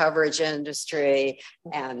was in the coverage industry,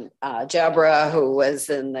 and Deborah, who was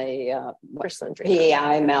in the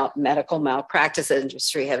PI medical malpractice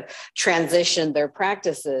industry, have transitioned their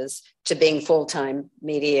practices to being full-time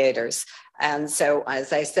mediators. And so,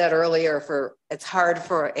 as I said earlier, it's hard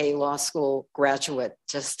for a law school graduate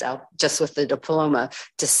just with the diploma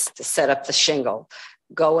to set up the shingle.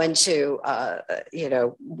 Go into,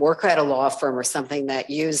 work at a law firm or something that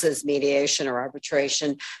uses mediation or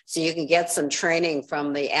arbitration, so you can get some training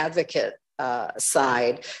from the advocate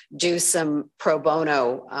side do some pro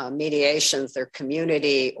bono mediations. They're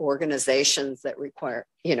community organizations that require,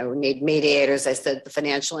 need mediators. I said the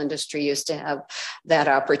financial industry used to have that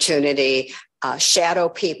opportunity. Shadow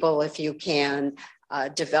people if you can.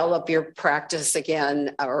 Develop your practice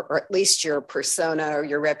again, or at least your persona or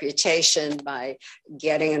your reputation by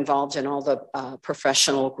getting involved in all the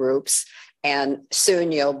professional groups. And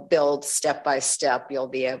soon you'll build step by step, you'll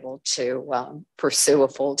be able to pursue a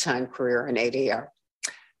full-time career in ADR.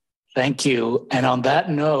 Thank you. And on that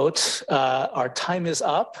note, our time is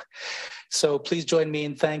up. So please join me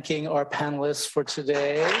in thanking our panelists for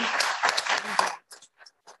today.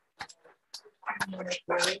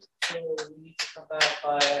 About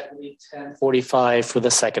by, I believe, 10:45 for the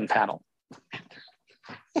second panel.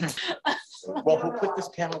 Well, who put this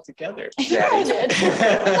panel together? I did.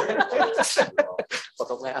 Well,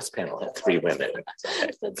 the last panel had 3 women.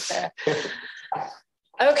 That's fair.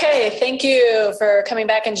 Okay, thank you for coming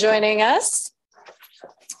back and joining us.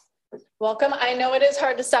 Welcome. I know it is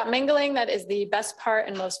hard to stop mingling. That is the best part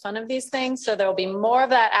and most fun of these things. So there will be more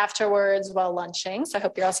of that afterwards while lunching. So I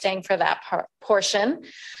hope you're all staying for that portion.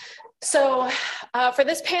 So for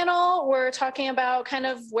this panel, we're talking about kind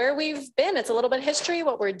of where we've been. It's a little bit of history,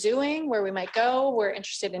 what we're doing, where we might go. We're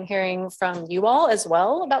interested in hearing from you all as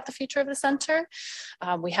well about the future of the center.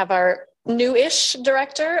 We have our new-ish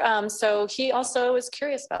director. So he also is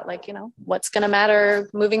curious about what's going to matter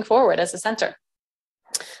moving forward as a center.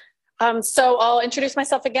 So I'll introduce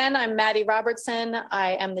myself again. I'm Maddie Robertson.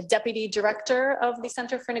 I am the Deputy Director of the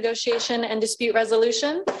Center for Negotiation and Dispute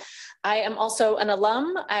Resolution. I am also an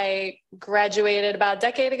alum. I graduated about a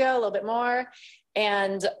decade ago, a little bit more,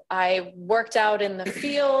 and I worked out in the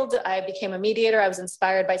field. I became a mediator. I was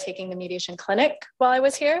inspired by taking the mediation clinic while I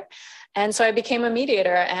was here. And so I became a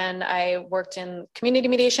mediator, and I worked in community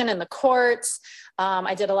mediation in the courts.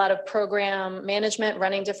 I did a lot of program management,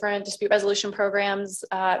 running different dispute resolution programs,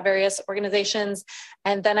 various organizations.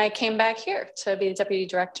 And then I came back here to be the deputy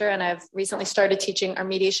director. And I've recently started teaching our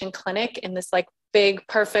mediation clinic in this big,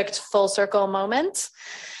 perfect full circle moment.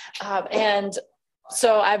 And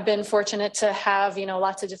so I've been fortunate to have,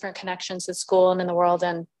 lots of different connections to school and in the world.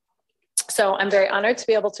 And so I'm very honored to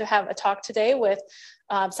be able to have a talk today with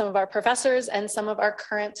some of our professors and some of our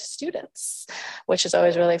current students, which is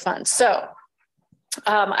always really fun. So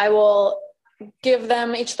I will give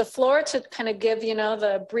them each the floor to kind of give,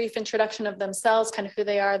 the brief introduction of themselves, kind of who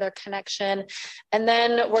they are, their connection. And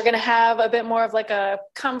then we're going to have a bit more of a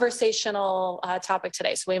conversational topic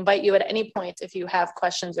today. So we invite you at any point, if you have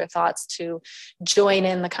questions or thoughts, to join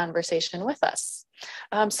in the conversation with us.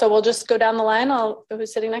 So we'll just go down the line.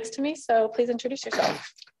 Who's sitting next to me? So please introduce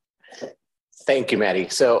yourself. Thank you, Maddie.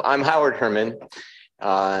 So I'm Howard Herman,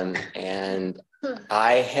 and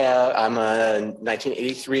I'm a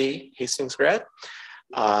 1983 Hastings grad.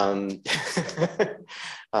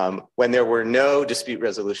 When there were no dispute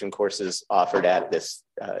resolution courses offered at this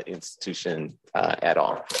institution at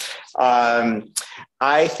all.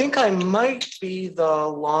 I think I might be the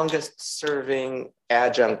longest serving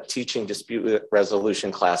adjunct teaching dispute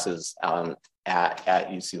resolution classes at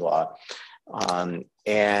UC Law.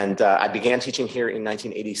 And I began teaching here in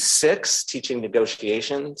 1986, teaching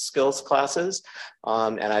negotiation skills classes.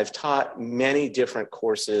 And I've taught many different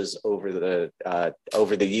courses over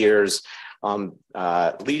the years,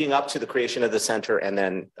 leading up to the creation of the center, and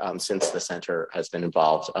then since the center has been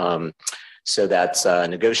involved. So that's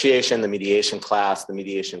negotiation, the mediation class, the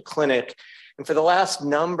mediation clinic. And for the last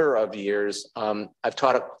number of years, I've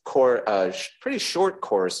taught a pretty short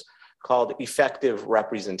course called Effective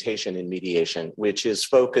Representation in Mediation, which is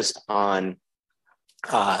focused on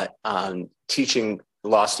teaching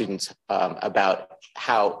law students about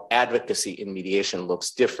how advocacy in mediation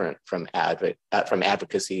looks different from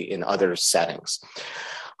advocacy in other settings.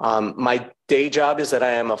 My day job is that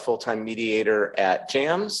I am a full-time mediator at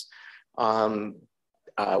JAMS,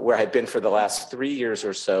 where I've been for the last 3 years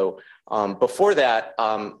or so. Before that,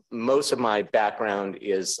 most of my background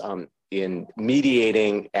is in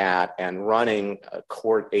mediating at and running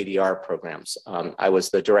court ADR programs. I was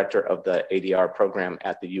the director of the ADR program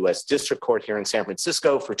at the U.S. District Court here in San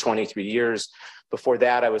Francisco for 23 years. Before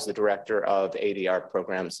that, I was the director of ADR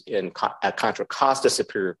programs at Contra Costa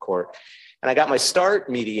Superior Court. And I got my start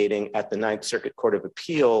mediating at the Ninth Circuit Court of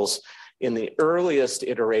Appeals in the earliest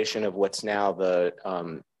iteration of what's now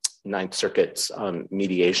the Ninth Circuit's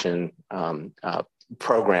mediation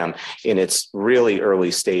program in its really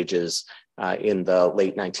early stages in the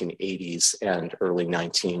late 1980s and early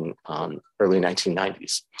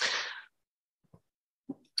 1990s.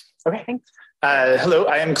 Okay. Hello,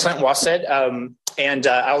 I am Clint Wasted. And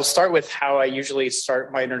I'll start with how I usually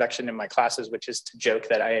start my introduction in my classes, which is to joke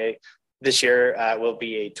that this year will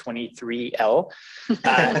be a 23L.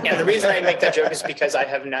 And the reason I make that joke is because I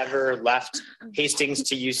have never left Hastings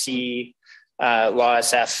to UC Law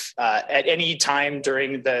SF at any time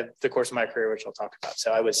during the course of my career, which I'll talk about.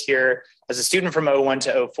 So I was here as a student from 01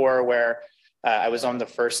 to 04, where I was on the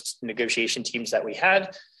first negotiation teams that we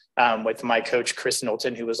had with my coach, Chris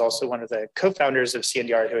Knowlton, who was also one of the co-founders of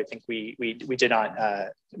CNDR, who I think we did not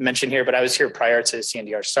mention here, but I was here prior to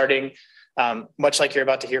CNDR starting. Much like you're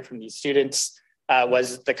about to hear from these students,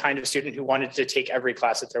 was the kind of student who wanted to take every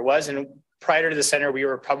class that there was. And prior to the center, we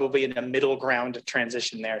were probably in a middle ground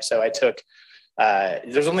transition there. So I took,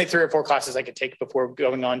 there's only 3 or 4 classes I could take before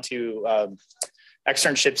going on to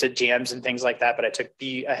externships at GMs and things like that. But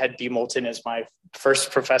I had B. Moulton as my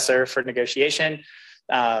first professor for negotiation,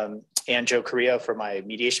 and Joe Carrillo for my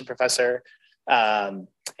mediation professor. And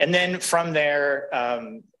then from there,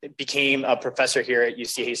 became a professor here at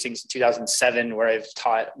UC Hastings in 2007, where I've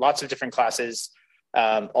taught lots of different classes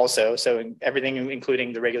also. So everything,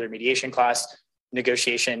 including the regular mediation class,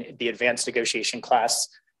 negotiation, the advanced negotiation class,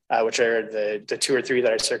 which are the 2 or 3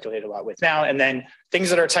 that I circulate a lot with now. And then things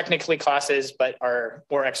that are technically classes, but are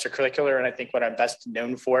more extracurricular. And I think what I'm best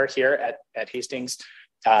known for here at Hastings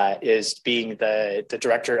is being the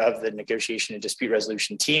director of the negotiation and dispute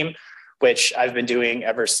resolution team, which I've been doing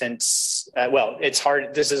ever since, well, it's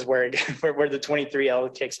hard. This is where the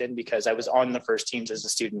 23L kicks in, because I was on the first teams as a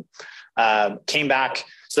student, came back.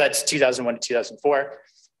 So that's 2001 to 2004.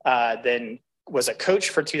 Then was a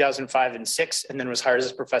coach for 2005 and 6, and then was hired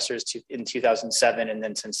as a professor in 2007. And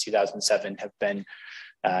then since 2007 have been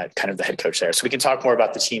kind of the head coach there. So we can talk more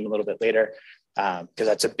about the team a little bit later, because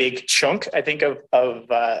that's a big chunk, I think, of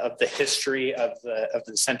the history of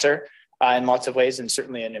the center in lots of ways, and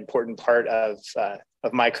certainly an important part of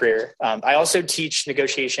my career. I also teach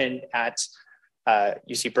negotiation at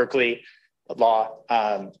UC Berkeley Law,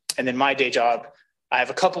 and then my day job, I have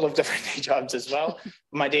a couple of different day jobs as well.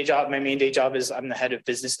 My main day job is I'm the head of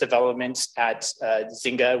business development at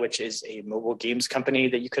Zynga, which is a mobile games company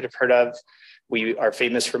that you could have heard of. We are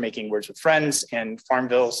famous for making Words with Friends and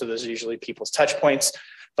Farmville, so those are usually people's touch points.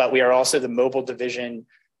 But we are also the mobile division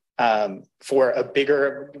for a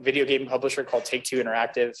bigger video game publisher called Take-Two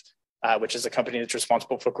Interactive, which is a company that's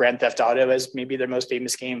responsible for Grand Theft Auto as maybe their most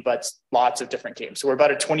famous game, but lots of different games. So we're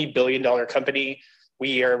about a $20 billion company.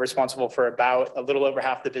 We are responsible for about a little over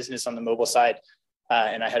half the business on the mobile side.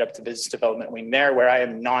 And I head up the business development wing there, where I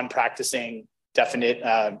am non-practicing,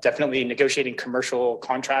 definitely negotiating commercial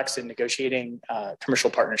contracts and negotiating commercial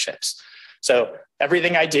partnerships. So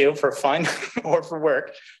everything I do for fun or for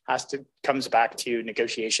work comes back to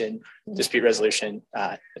negotiation, dispute resolution,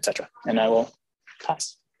 et cetera. And I will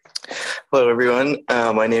pass. Hello, everyone.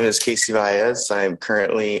 My name is Casey Baez. I'm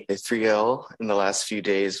currently a 3L in the last few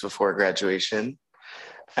days before graduation.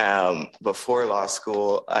 Before law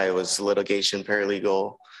school, I was litigation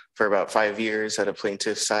paralegal for about 5 years at a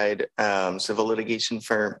plaintiff side civil litigation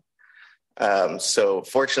firm. So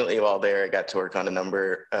fortunately, while there, I got to work on a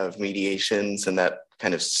number of mediations, and that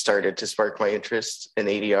kind of started to spark my interest in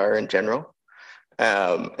ADR in general.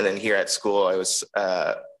 And then here at school, I was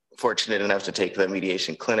fortunate enough to take the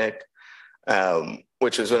mediation clinic,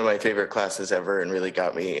 which was one of my favorite classes ever and really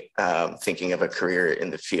got me thinking of a career in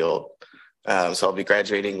the field. So I'll be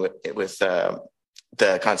graduating with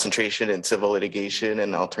the concentration in civil litigation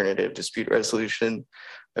and alternative dispute resolution.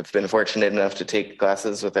 I've been fortunate enough to take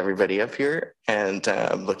classes with everybody up here, and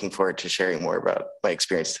I'm looking forward to sharing more about my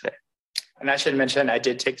experience today. And I should mention, I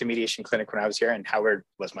did take the mediation clinic when I was here, and Howard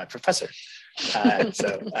was my professor.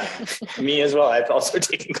 Me as well. I've also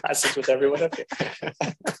taken classes with everyone up here.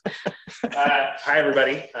 Hi,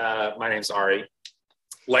 everybody. My name's Ari.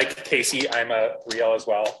 Like Casey, I'm a 3L as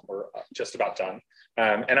well. We're just about done.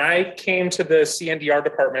 And I came to the CNDR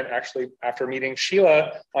department actually after meeting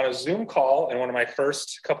Sheila on a Zoom call in one of my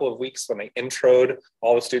first couple of weeks when they introed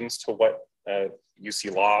all the students to what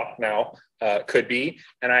UC Law now could be.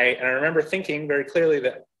 And I remember thinking very clearly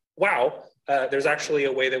that, wow, there's actually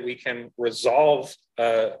a way that we can resolve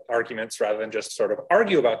arguments rather than just sort of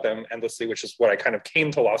argue about them endlessly, which is what I kind of came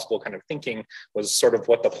to law school kind of thinking was sort of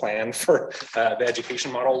what the plan for the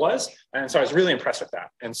education model was. And so I was really impressed with that.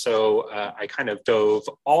 And so I kind of dove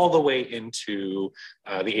all the way into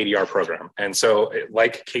the ADR program. And so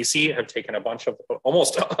like Casey, I've taken a bunch of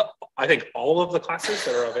almost, I think all of the classes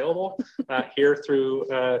that are available here through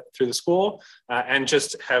the school and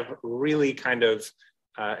just have really kind of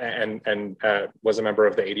and was a member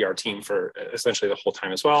of the ADR team for essentially the whole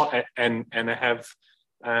time as well. And I have,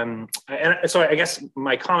 and so I guess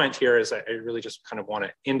my comment here is I really just kind of want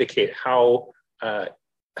to indicate how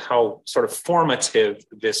sort of formative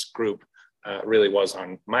this group really was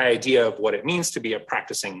on my idea of what it means to be a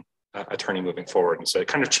practicing attorney moving forward. And so it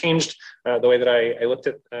kind of changed the way that I looked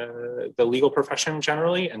at the legal profession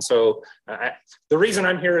generally. And so the reason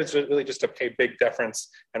I'm here is really just to pay big deference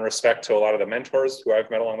and respect to a lot of the mentors who I've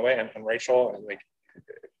met along the way, and Rachel, and like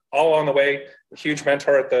all along the way, a huge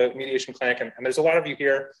mentor at the mediation clinic. And there's a lot of you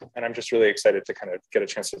here, and I'm just really excited to kind of get a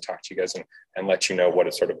chance to talk to you guys and let you know what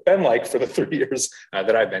it's sort of been like for the 3 years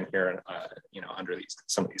that I've been here and, under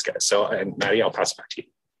some of these guys. So, and Maddie, I'll pass it back to you.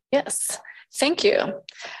 Yes, thank you.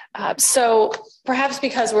 So perhaps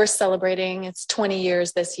because we're celebrating, it's 20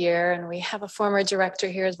 years this year, and we have a former director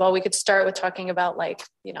here as well, we could start with talking about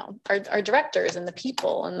our directors and the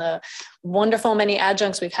people and the wonderful many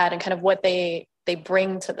adjuncts we've had and kind of what they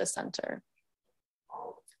bring to the center.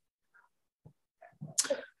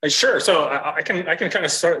 Sure. So I can kind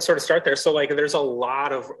of sort of start there. So there's a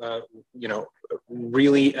lot of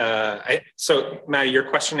really. So Maddie, your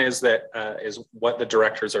question is what the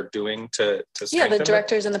directors are doing to the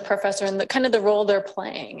directors and the professor and the kind of the role they're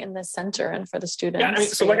playing in the center and for the students. Yeah,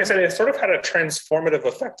 so like I said, it sort of had a transformative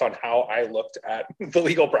effect on how I looked at the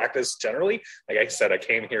legal practice generally. Like I said, I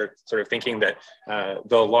came here sort of thinking that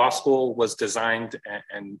the law school was designed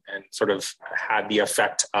and sort of had the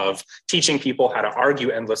effect of teaching people how to argue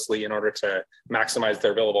endlessly in order to maximize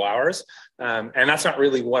their billable hours. And that's not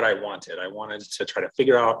really what I wanted. I wanted to try to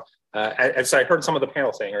figure out, as I heard some of the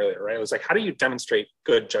panel saying earlier, right? It was like, how do you demonstrate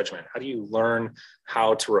good judgment? How do you learn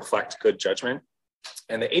how to reflect good judgment?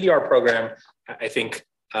 And the ADR program, I think,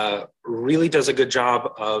 really does a good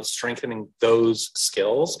job of strengthening those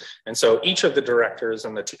skills. And so each of the directors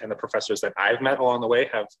and the professors that I've met along the way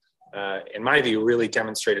have, in my view, really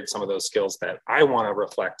demonstrated some of those skills that I want to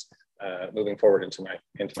reflect moving forward into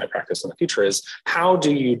my practice in the future. Is how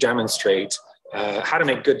do you demonstrate how to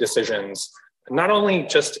make good decisions, not only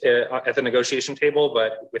just at the negotiation table,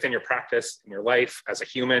 but within your practice, in your life as a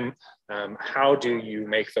human? How do you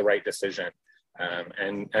make the right decision?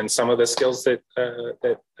 And some of the skills that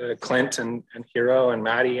Clint and Hero and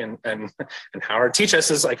Maddie and Howard teach us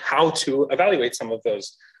is like how to evaluate some of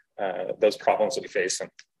those problems that we face and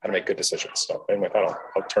how to make good decisions. So, and with that,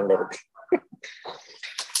 I'll turn it over.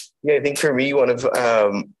 Yeah, I think for me, one of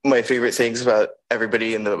my favorite things about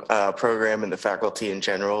everybody in the program and the faculty in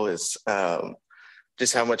general is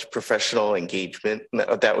just how much professional engagement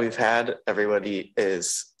that we've had. Everybody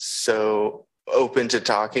is so open to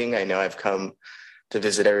talking. I know I've come to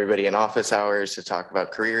visit everybody in office hours to talk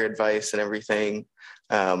about career advice and everything.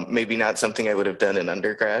 Maybe not something I would have done in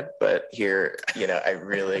undergrad, but here, I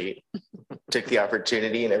really took the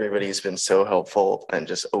opportunity, and everybody's been so helpful and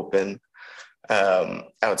just open.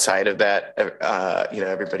 Outside of that,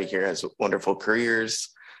 everybody here has wonderful careers.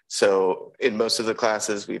 So in most of the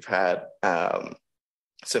classes, we've had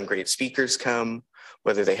some great speakers come,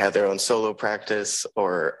 whether they have their own solo practice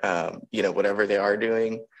or, whatever they are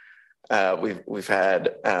doing. We've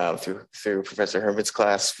had through Professor Herman's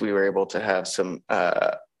class, we were able to have some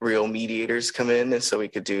real mediators come in, and so we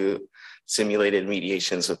could do simulated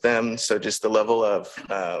mediations with them. So just the level of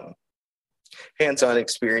hands-on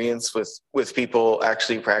experience with people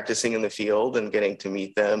actually practicing in the field and getting to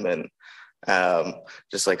meet them. And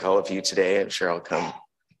just like all of you today, I'm sure I'll come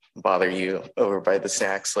bother you over by the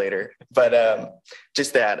snacks later. But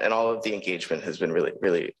just that and all of the engagement has been really,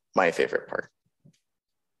 really my favorite part.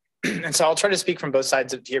 And so I'll try to speak from both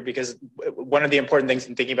sides of here, because one of the important things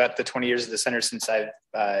in thinking about the 20 years of the center since I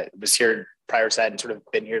was here prior to that and sort of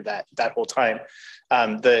been here that whole time,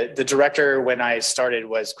 the director when I started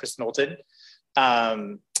was Chris Knowlton.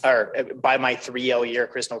 Or by my 3L year,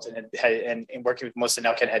 Chris Knowlton had and working with Melissa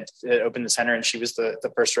Nelkin had opened the center, and she was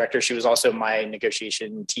the first director. She was also my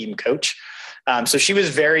negotiation team coach. So she was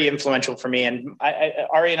very influential for me. And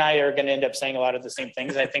Ari and I are going to end up saying a lot of the same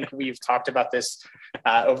things. I think we've talked about this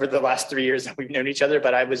over the last 3 years that we've known each other,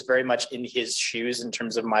 but I was very much in his shoes in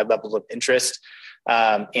terms of my level of interest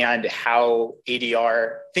and how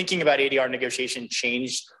thinking about ADR negotiation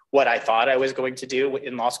changed what I thought I was going to do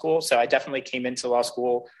in law school. So I definitely came into law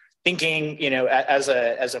school thinking, as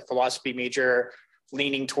a philosophy major,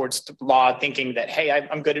 leaning towards law, thinking that, hey,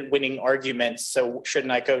 I'm good at winning arguments. So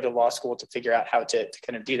shouldn't I go to law school to figure out how to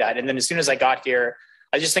kind of do that? And then as soon as I got here,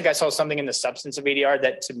 I just think I saw something in the substance of ADR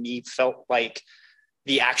that to me felt like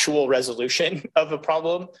the actual resolution of a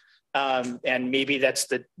problem. And maybe that's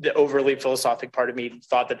the overly philosophic part of me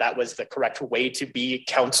thought that was the correct way to be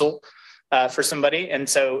counsel for somebody. And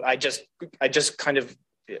so I just kind of,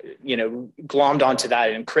 glommed onto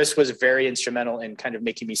that. And Chris was very instrumental in kind of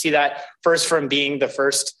making me see that, first from being the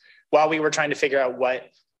first, while we were trying to figure out what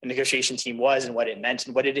a negotiation team was and what it meant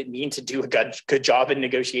and what did it mean to do a good job in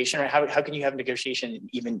negotiation, right? How can you have negotiation and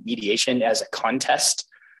even mediation as a contest,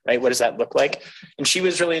 right? What does that look like? And she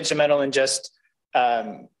was really instrumental in just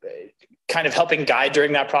kind of helping guide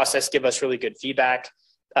during that process, give us really good feedback,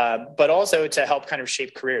 but also to help kind of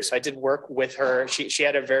shape careers. So I did work with her. She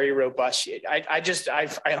had a very robust,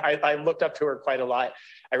 I looked up to her quite a lot.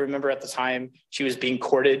 I remember at the time she was being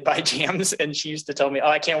courted by JAMS, and she used to tell me, oh,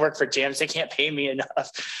 I can't work for JAMS. They can't pay me enough.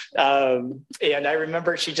 And I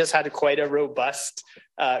remember she just had quite a robust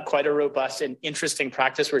and interesting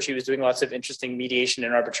practice where she was doing lots of interesting mediation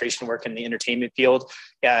and arbitration work in the entertainment field.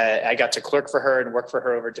 I got to clerk for her and work for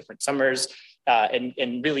her over different summers.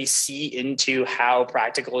 And really see into how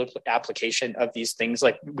practical application of these things,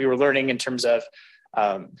 like we were learning in terms of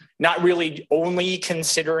not really only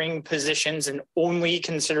considering positions and only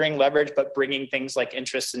considering leverage, but bringing things like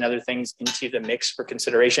interests and other things into the mix for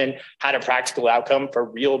consideration, had a practical outcome for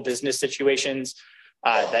real business situations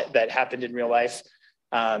that happened in real life.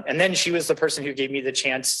 And then she was the person who gave me the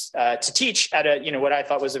chance to teach at what I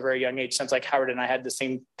thought was a very young age, since like Howard and I had the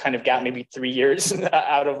same kind of gap, maybe 3 years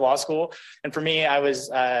out of law school. And for me, I was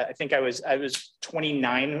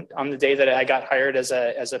 29 on the day that I got hired as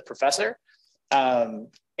a professor.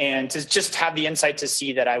 And to just have the insight to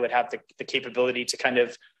see that I would have the capability to kind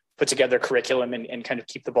of put together curriculum and kind of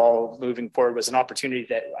keep the ball moving forward was an opportunity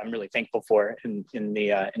that I'm really thankful for in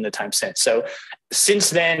the time since. So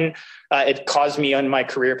since then, it caused me on my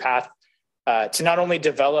career path to not only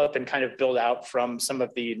develop and kind of build out from some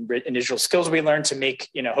of the initial skills we learned to make,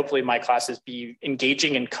 hopefully my classes be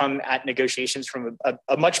engaging and come at negotiations from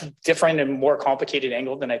a much different and more complicated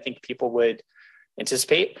angle than I think people would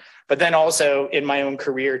anticipate, but then also in my own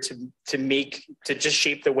career to just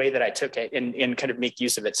shape the way that I took it and kind of make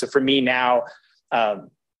use of it. So for me now, I'm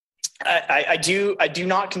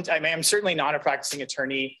certainly not a practicing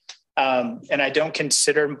attorney, and I don't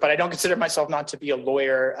consider myself not to be a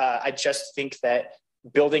lawyer. I just think that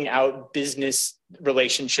building out business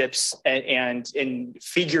relationships and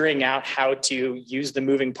figuring out how to use the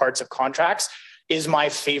moving parts of contracts is my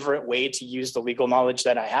favorite way to use the legal knowledge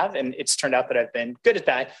that I have. And it's turned out that I've been good at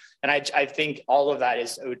that. And I think all of that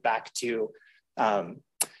is owed back to the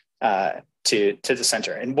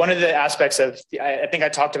center. And one of the aspects of, I think I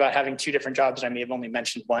talked about having two different jobs, and I may have only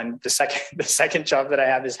mentioned one. The second job that I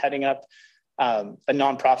have is heading up a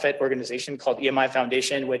nonprofit organization called EMI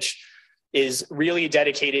Foundation, which is really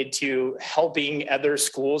dedicated to helping other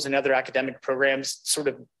schools and other academic programs sort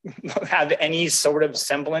of have any sort of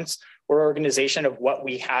semblance or organization of what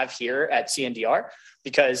we have here at CNDR.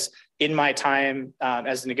 Because in my time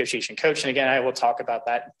as a negotiation coach, and again, I will talk about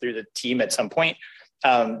that through the team at some point,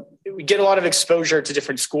 we get a lot of exposure to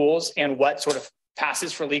different schools and what sort of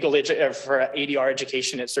passes for for ADR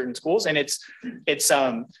education at certain schools. And it's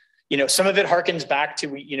some of it harkens back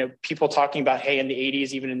to, people talking about, hey, in the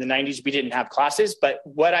 80s, even in the 90s, we didn't have classes. But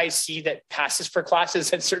what I see that passes for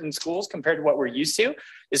classes at certain schools compared to what we're used to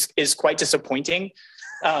is quite disappointing.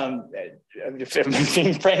 If I'm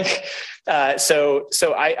being frank. So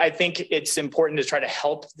I think it's important to try to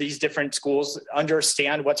help these different schools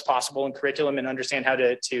understand what's possible in curriculum and understand how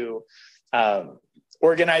to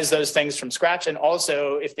organize those things from scratch. And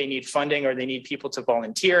also if they need funding or they need people to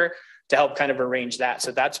volunteer to help kind of arrange that.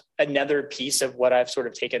 So that's another piece of what I've sort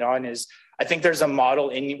of taken on is I think there's a model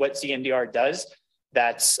in what CNDR does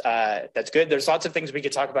that's good. There's lots of things we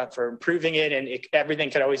could talk about for improving it, and everything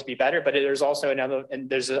could always be better. But there's also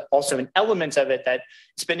also an element of it that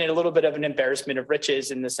it's been a little bit of an embarrassment of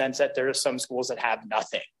riches in the sense that there are some schools that have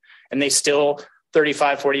nothing, and they still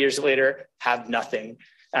 35, 40 years later have nothing.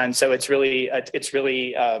 And so it's really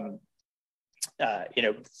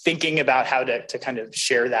thinking about how to kind of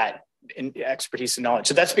share that expertise and knowledge.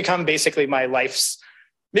 So that's become basically my life's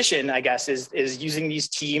mission, I guess, is using these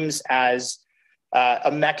teams as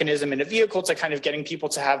a mechanism and a vehicle to kind of getting people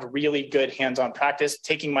to have really good hands-on practice,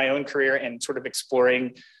 taking my own career and sort of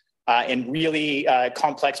exploring in really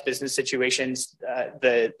complex business situations,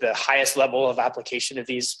 the highest level of application of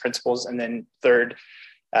these principles. And then third,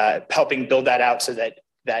 helping build that out so that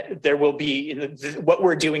there will be, what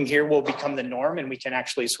we're doing here will become the norm, and we can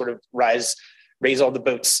actually sort of raise all the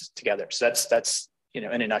boats together. So that's in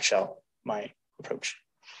a nutshell, my approach.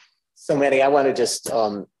 So Manny, I want to just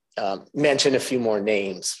mention a few more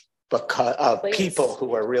names of people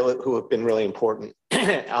who have been really important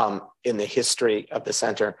in the history of the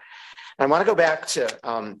center. And I want to go back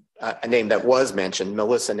to a name that was mentioned,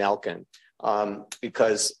 Melissa Nelkin,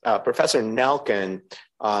 because Professor Nelkin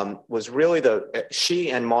was really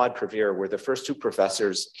she and Maud Prevere were the first two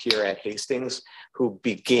professors here at Hastings who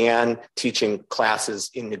began teaching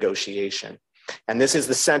classes in negotiation. And this is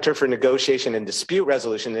the Center for Negotiation and Dispute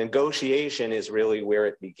Resolution. Negotiation is really where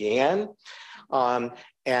it began.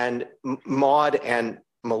 And Maud and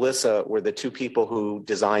Melissa were the two people who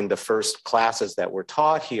designed the first classes that were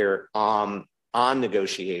taught here on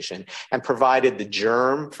negotiation and provided the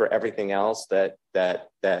germ for everything else that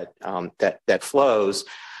flows.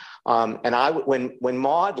 And when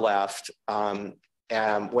Maud left,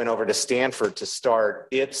 and went over to Stanford to start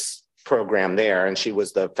its program there, and she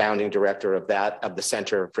was the founding director of the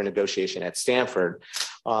Center for Negotiation at Stanford.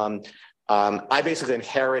 I basically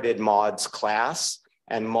inherited Maud's class,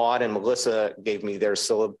 and Maud and Melissa gave me their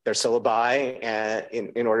syllabi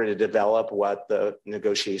in order to develop what the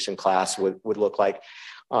negotiation class would look like.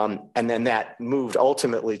 And then that moved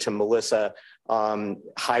ultimately to Melissa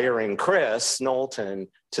hiring Chris Knowlton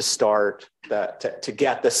to start to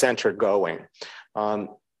get the center going.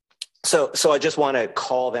 So I just want to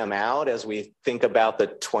call them out as we think about the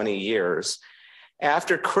 20 years.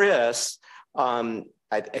 After Chris,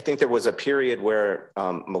 I think there was a period where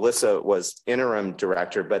Melissa was interim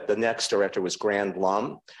director, but the next director was Grand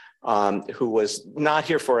Lum, who was not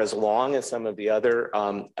here for as long as some of the other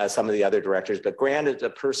directors. But Grand is a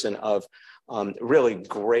person of really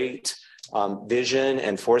great vision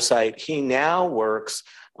and foresight. He now works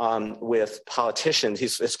with politicians.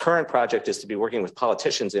 His current project is to be working with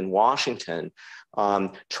politicians in Washington,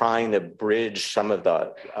 trying to bridge some of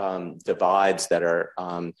the divides that are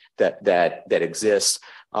that exist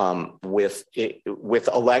among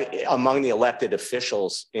the elected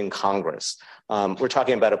officials in Congress. We're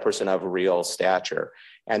talking about a person of real stature.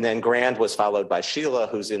 And then Grand was followed by Sheila,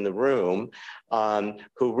 who's in the room,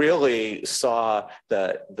 who really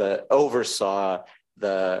oversaw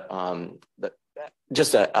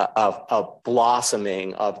just a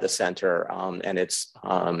blossoming of the center and its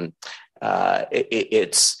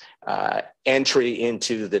entry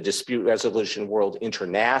into the dispute resolution world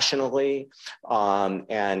internationally,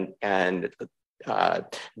 and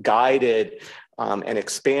guided an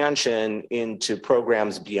expansion into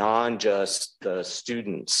programs beyond just the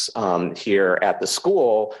students here at the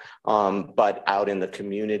school, but out in the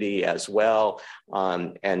community as well.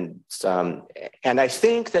 And I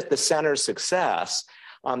think that the center's success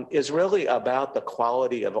is really about the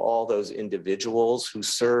quality of all those individuals who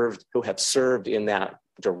have served in that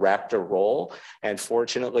director role. And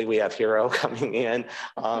fortunately, we have Hero coming in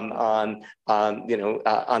on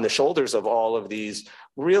the shoulders of all of these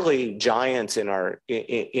really giants in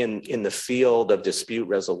the field of dispute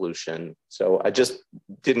resolution. So I just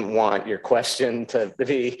didn't want your question to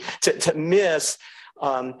miss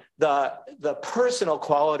the personal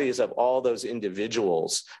qualities of all those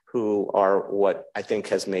individuals who are what I think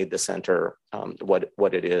has made the center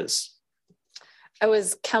what it is. I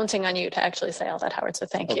was counting on you to actually say all that, Howard, so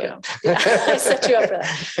thank you. Yeah, I set you up for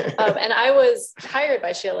that. And I was hired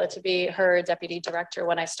by Sheila to be her deputy director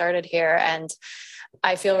when I started here. And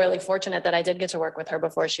I feel really fortunate that I did get to work with her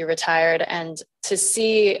before she retired, and to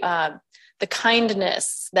see the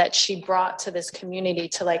kindness that she brought to this community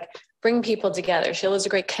to bring people together. Sheila's a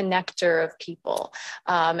great connector of people,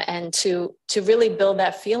 and to really build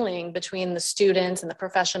that feeling between the students and the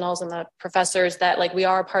professionals and the professors that we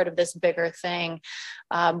are a part of this bigger thing,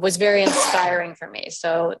 was very inspiring for me.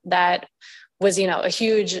 So that was, a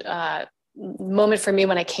huge moment for me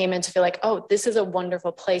when I came in to feel oh, this is a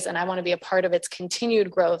wonderful place and I want to be a part of its continued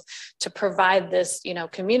growth to provide this,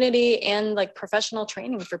 community and professional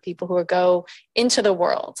training for people who go into the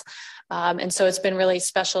world. And so it's been really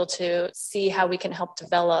special to see how we can help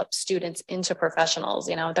develop students into professionals.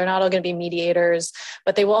 They're not all going to be mediators,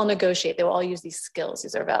 but they will all negotiate. They will all use these skills.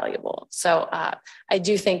 These are valuable. So I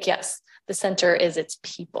do think, yes, the center is its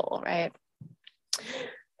people, right?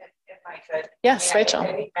 If I could. Yes, Rachel.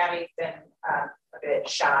 I think Maddie's been a bit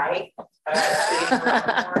shy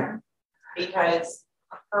because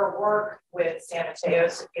her work with San Mateo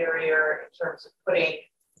Superior in terms of putting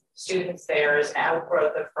students there is an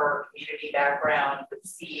outgrowth of her community background with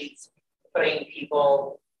seeds, putting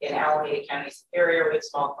people in Alameda County Superior with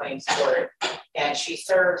small claims court. And she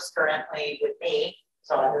serves currently with me,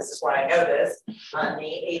 so this is why I know this, on the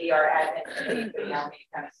ADR admin committee for the Alameda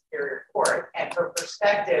County Superior Court. And her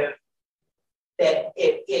perspective that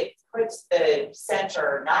it puts the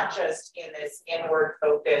center not just in this inward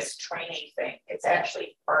focused training thing, it's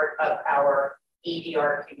actually part of our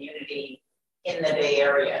ADR community in the Bay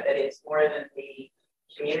Area, that it's more than the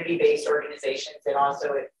community-based organizations, and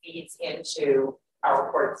also it feeds into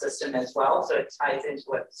our court system as well. So it ties into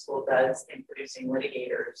what the school does in producing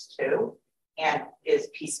litigators too, and is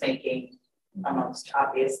peacemaking amongst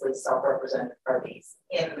obviously self-represented parties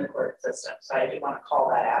in the court system. So I do want to call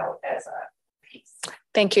that out as a piece.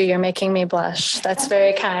 Thank you. You're making me blush. That's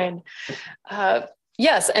very kind.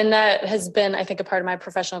 Yes, and that has been, I think, a part of my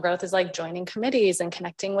professional growth is like joining committees and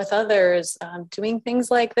connecting with others, doing things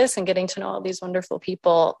like this and getting to know all these wonderful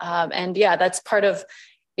people. And yeah, that's part of,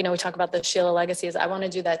 you know, we talk about the Sheila legacies. I want to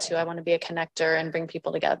do that too. I want to be a connector and bring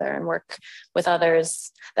people together and work with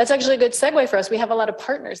others. That's actually a good segue for us. We have a lot of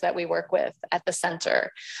partners that we work with at the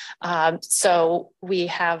center. So we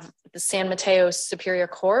have the San Mateo Superior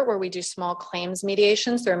Court, where we do small claims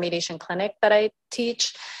mediations through a mediation clinic that I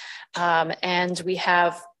teach. And we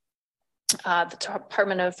have the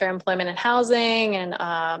Department of Fair Employment and Housing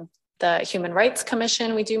and the Human Rights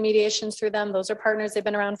Commission. We do mediations through them. Those are partners. They've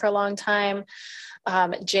been around for a long time.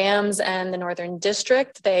 JAMS and the Northern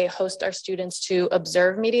District, they host our students to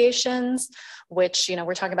observe mediations, which, you know,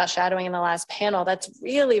 we're talking about shadowing in the last panel. That's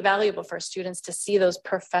really valuable for students to see those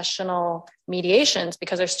professional mediations,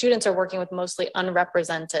 because our students are working with mostly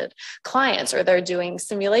unrepresented clients, or they're doing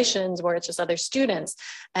simulations where it's just other students.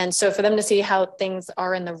 And so for them to see how things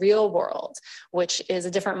are in the real world, which is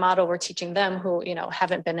a different model we're teaching them who, you know,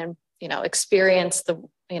 haven't been in, you know, experienced the,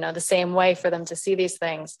 you know, the same way, for them to see these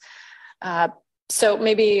things. So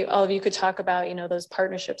maybe all of you could talk about, you know, those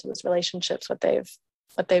partnerships, those relationships, what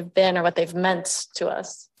they've been or what they've meant to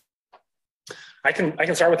us. I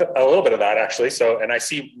can start with a little bit of that, actually. So, and I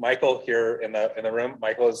see Michael here in the room.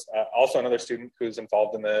 Michael is also another student who's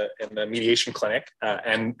involved in the mediation clinic,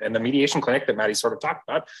 and the mediation clinic that Maddie sort of talked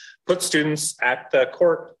about puts students at the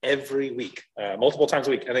court every week, multiple times a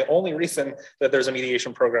week. And the only reason that there's a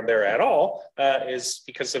mediation program there at all is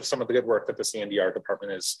because of some of the good work that the CNDR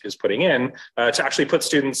department is putting in to actually put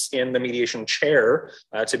students in the mediation chair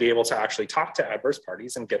to be able to actually talk to adverse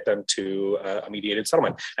parties and get them to a mediated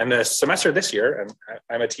settlement. And the semester this year, and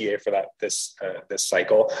I'm a TA for that this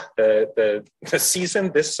cycle. The season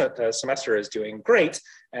this semester is doing great,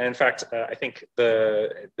 and in fact, I think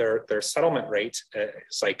their settlement rate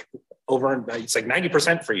is like it's like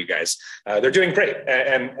 90% for you guys. They're doing great,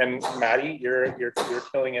 and Maddie, you're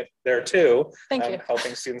killing it there too. Thank you.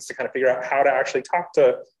 Helping students to kind of figure out how to actually talk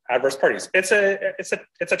to adverse parties. It's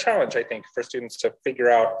a challenge, I think, for students to figure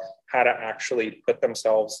out how to actually put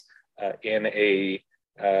themselves in a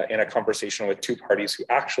conversation with two parties who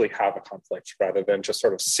actually have a conflict, rather than just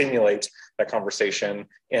sort of simulate that conversation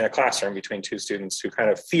in a classroom between two students who kind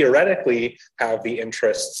of theoretically have the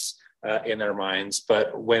interests in their minds.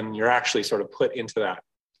 But when you're actually sort of put into that,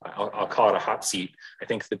 I'll call it a hot seat, I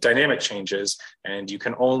think the dynamic changes, and you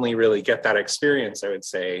can only really get that experience, I would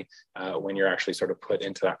say, when you're actually sort of put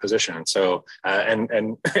into that position. And so,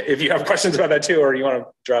 and if you have questions about that too, or you want to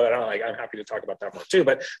draw that out, like, I'm happy to talk about that more too.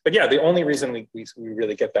 But yeah, the only reason we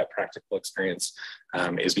really get that practical experience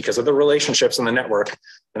is because of the relationships and the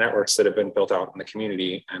networks that have been built out in the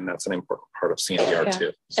community, and that's an important part of CNDR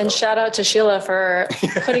too. So. And shout out to Sheila for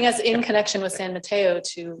putting us in connection with San Mateo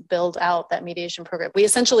to build out that mediation program. We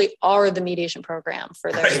essentially are the mediation program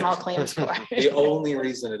for their small claims court. The only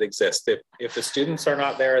reason it exists. If the students are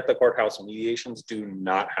not there at the courthouse, mediations do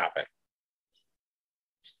not happen.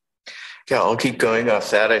 Yeah, I'll keep going off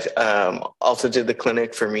that. I also did the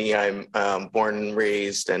clinic. For me, I'm born and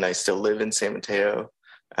raised, and I still live in San Mateo.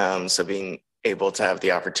 So being able to have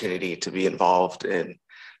the opportunity to be involved in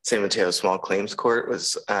San Mateo Small Claims Court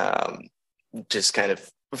was just kind of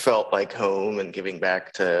felt like home and giving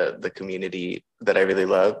back to the community that I really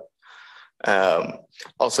love.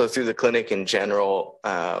 Also through the clinic in general,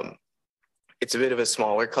 it's a bit of a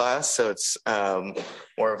smaller class, so it's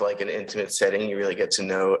more of like an intimate setting. You really get to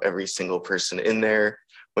know every single person in there.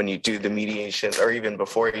 When you do the mediations, or even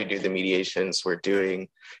before you do the mediations, we're doing,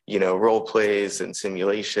 you know, role plays and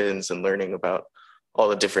simulations and learning about all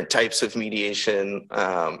the different types of mediation,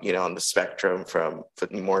 you know, on the spectrum from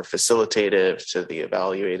more facilitative to the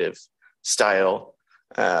evaluative style,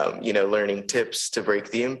 you know, learning tips to break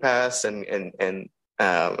the impasse and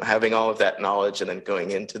having all of that knowledge and then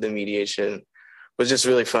going into the mediation was just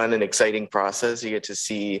really fun and exciting process. You get to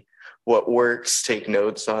see what works, take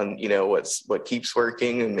notes on, you know, what keeps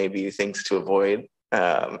working and maybe things to avoid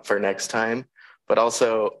for next time, but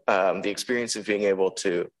also the experience of being able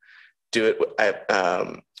to do it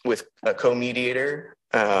with a co-mediator,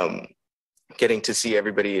 getting to see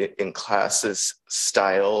everybody in class's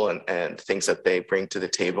style and things that they bring to the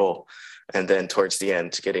table. And then towards the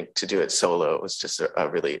end, getting to do it solo was just a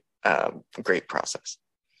really great process.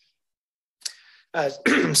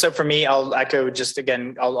 So for me, I'll echo just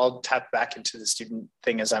again, I'll tap back into the student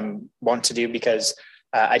thing as I'm wont to do, because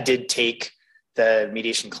I did take the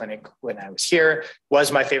mediation clinic when I was here.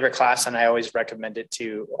 Was my favorite class, and I always recommend it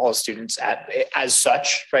to all students as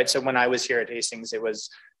such, right? So when I was here at Hastings, it was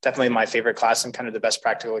definitely my favorite class and kind of the best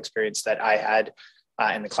practical experience that I had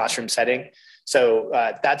in the classroom setting. So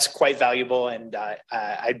that's quite valuable, and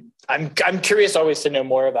I'm curious always to know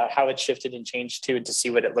more about how it shifted and changed too, and to see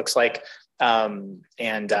what it looks like. And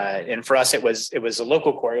for us, it was a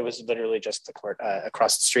local court. It was literally just the court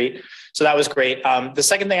across the street. So that was great. The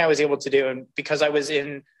second thing I was able to do, and because I was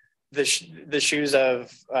in the shoes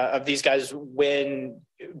of these guys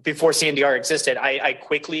before CNDR existed, I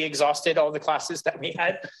quickly exhausted all the classes that we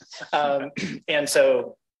had, and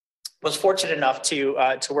so was fortunate enough to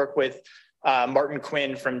work with Martin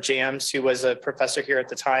Quinn from JAMS, who was a professor here at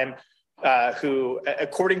the time, who,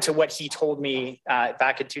 according to what he told me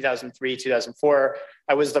back in 2003, 2004,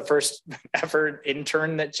 I was the first ever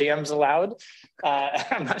intern that JAMS allowed.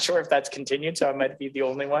 I'm not sure if that's continued, so I might be the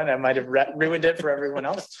only one. I might have ruined it for everyone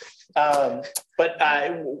else. So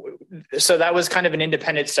that was kind of an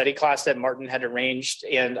independent study class that Martin had arranged,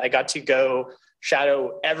 and I got to go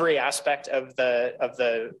shadow every aspect of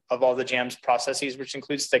all the JAMS processes, which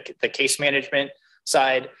includes the case management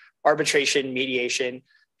side, arbitration, mediation,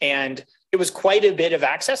 and it was quite a bit of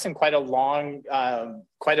access and quite a long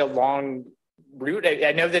route.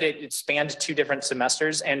 I know that it spanned 2 different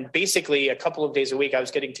semesters, and basically a couple of days a week I was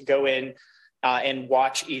getting to go in and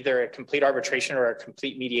watch either a complete arbitration or a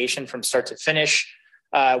complete mediation from start to finish,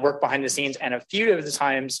 work behind the scenes, and a few of the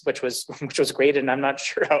times, which was great, and I'm not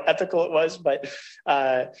sure how ethical it was, but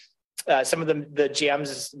some of the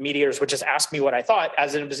GMs mediators would just ask me what I thought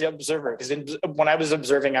as an observer, because when I was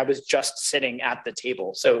observing, I was just sitting at the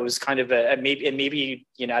table. So it was kind of maybe,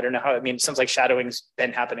 you know, I don't know how, I mean, it sounds like shadowing's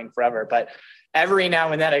been happening forever, but every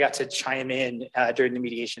now and then I got to chime in during the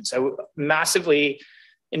mediation. So massively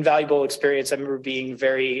invaluable experience. I remember being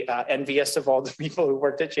very envious of all the people who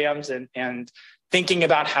worked at JAMS and thinking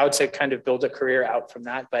about how to kind of build a career out from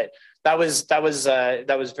that. But that was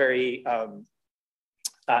very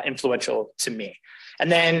influential to me. And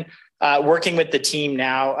then working with the team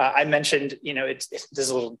now, I mentioned, you know, this is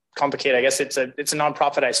a little complicated. I guess it's a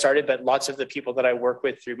nonprofit I started, but lots of the people that I work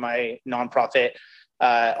with through my nonprofit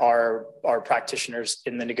are practitioners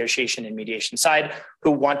in the negotiation and mediation side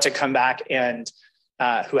who want to come back and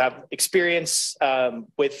who have experience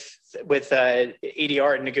with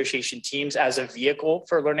ADR and negotiation teams as a vehicle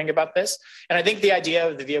for learning about this. And I think the idea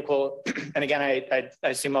of the vehicle, and again, I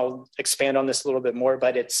assume I'll expand on this a little bit more,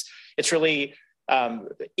 but it's really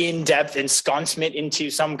in-depth ensconcement into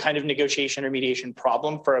some kind of negotiation or mediation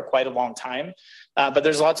problem for quite a long time. But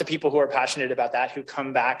there's lots of people who are passionate about that, who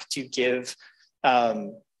come back to give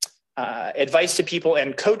advice to people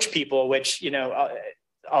and coach people, which, you know,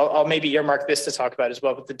 I'll maybe earmark this to talk about as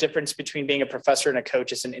well, but the difference between being a professor and a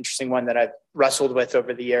coach is an interesting one that I've wrestled with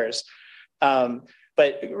over the years.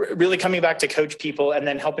 But really coming back to coach people and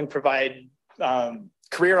then helping provide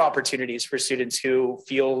career opportunities for students who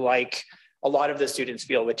feel like a lot of the students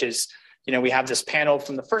feel, which is, you know, we have this panel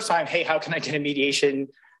from the first time, hey, how can I get a mediation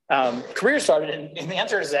career started? And the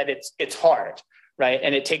answer is that it's hard, right?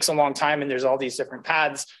 And it takes a long time, and there's all these different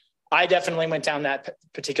paths. I definitely went down that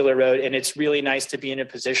particular road, and it's really nice to be in a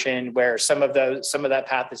position where some of that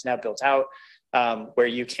path is now built out, where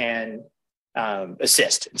you can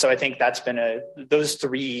assist. And so I think that's been those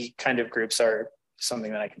 3 kind of groups are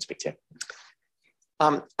something that I can speak to.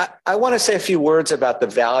 I want to say a few words about the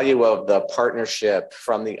value of the partnership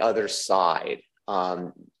from the other side,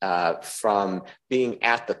 from being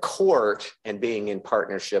at the court and being in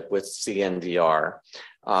partnership with CNDR.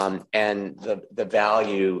 And the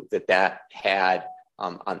value that had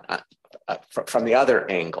from the other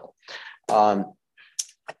angle.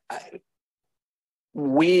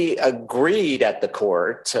 We agreed at the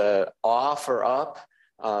court to offer up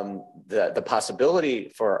the possibility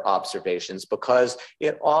for observations because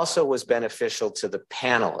it also was beneficial to the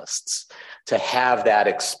panelists to have that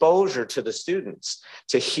exposure to the students,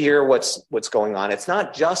 to hear what's going on. It's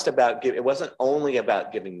not just about it wasn't only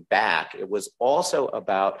about giving back. It was also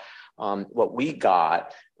about what we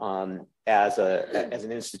got as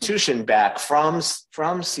an institution back from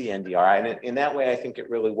CNDR. And in that way, I think it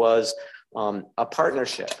really was a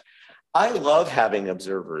partnership. I love having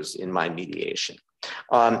observers in my mediation.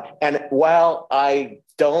 And while I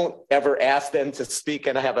don't ever ask them to speak,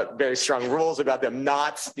 and I have very strong rules about them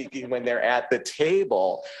not speaking when they're at the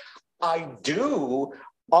table, I do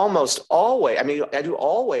almost always, I mean, I do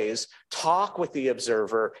always talk with the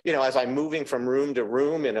observer, you know, as I'm moving from room to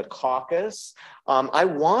room in a caucus. I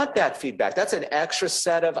want that feedback. That's an extra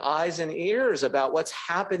set of eyes and ears about what's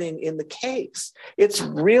happening in the case. It's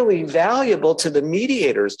really valuable to the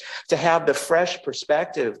mediators to have the fresh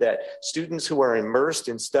perspective that students who are immersed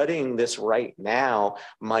in studying this right now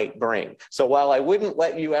might bring. So while I wouldn't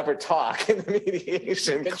let you ever talk in the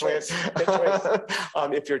mediation class,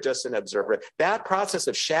 if you're just an observer, that process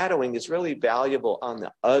of shadowing is really valuable on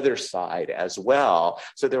the other side as well.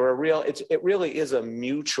 So there are it really is a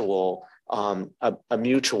mutual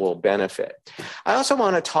benefit. I also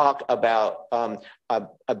want to talk about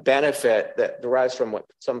a benefit that derives from what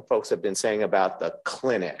some folks have been saying about the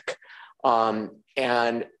clinic, and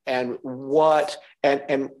what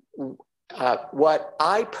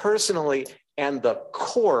I personally and the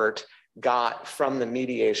court got from the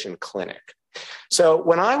mediation clinic. So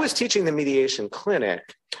when I was teaching the mediation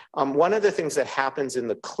clinic, one of the things that happens in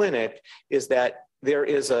the clinic is that there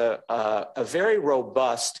is a very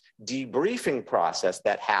robust debriefing process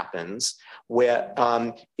that happens where,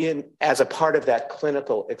 as a part of that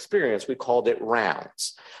clinical experience. We called it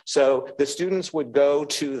rounds. So the students would go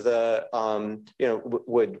to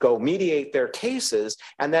would go mediate their cases,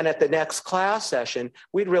 and then at the next class session,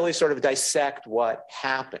 we'd really sort of dissect what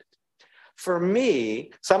happened. For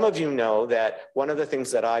me, some of you know that one of the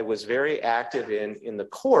things that I was very active in the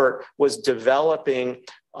court was developing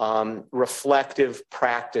reflective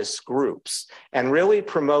practice groups and really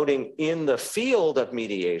promoting in the field of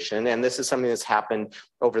mediation. And this is something that's happened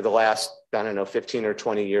over the last, 15 or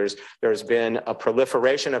 20 years. There's been a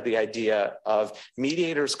proliferation of the idea of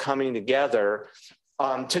mediators coming together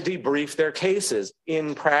to debrief their cases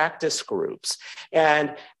in practice groups.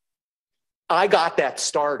 And I got that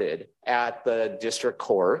started at the district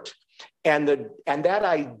court, and that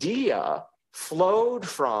idea flowed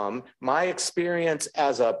from my experience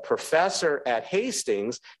as a professor at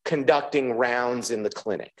Hastings conducting rounds in the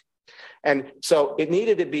clinic. And so it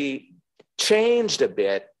needed to be changed a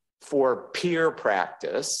bit for peer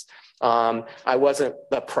practice. I wasn't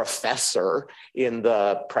the professor in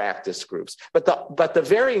the practice groups, but the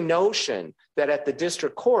very notion that at the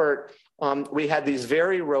district court, we had these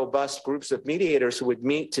very robust groups of mediators who would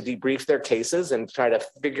meet to debrief their cases and try to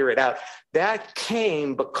figure it out. That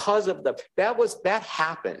came because of that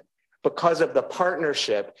happened because of the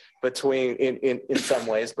partnership between, in some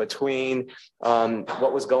ways, between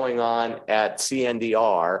what was going on at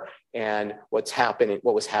CNDR and what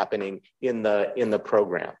was happening in the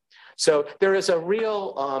program. So there is a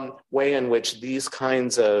real way in which these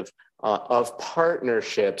kinds of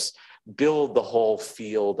partnerships build the whole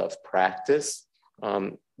field of practice,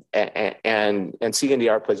 and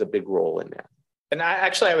CNDR plays a big role in that. And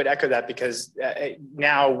I would echo that, because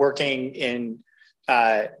now working in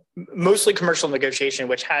mostly commercial negotiation,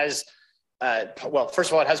 which has, first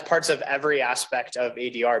of all, it has parts of every aspect of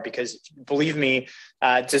ADR, because believe me,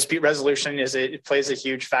 dispute resolution it plays a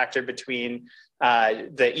huge factor between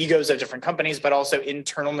the egos of different companies, but also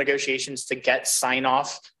internal negotiations to get sign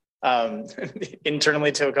off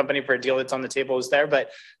internally to a company for a deal that's on the table is there.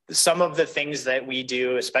 But some of the things that we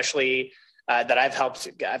do, especially that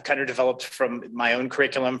I've kind of developed from my own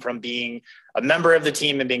curriculum, from being a member of the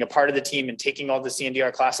team and being a part of the team and taking all the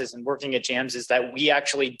CNDR classes and working at JAMS, is that we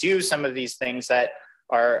actually do some of these things that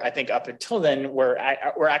are, I think up until then, were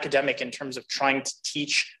academic in terms of trying to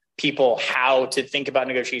teach people how to think about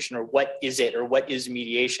negotiation, or what is it, or what is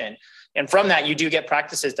mediation. And from that, you do get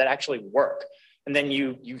practices that actually work. And then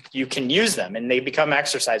you can use them and they become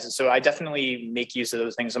exercises. So I definitely make use of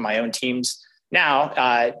those things on my own teams now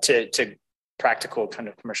to practical kind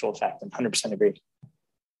of commercial effect. And 100% agree.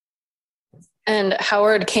 And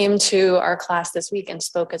Howard came to our class this week and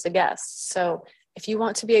spoke as a guest. So if you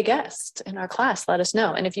want to be a guest in our class, let us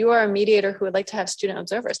know. And if you are a mediator who would like to have student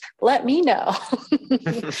observers, let me know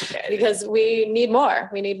because we need more.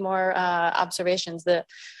 We need more observations. The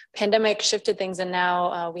pandemic shifted things, and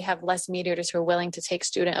now we have less mediators who are willing to take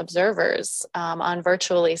student observers on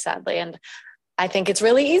virtually, sadly. And I think it's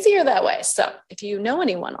really easier that way. So if you know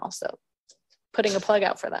anyone, also putting a plug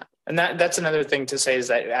out for that. And that's another thing to say, is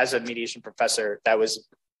that as a mediation professor, that was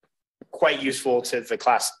quite useful to the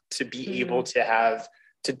class to be able to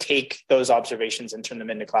take those observations and turn them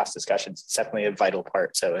into class discussions. It's definitely a vital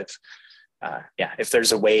part. So if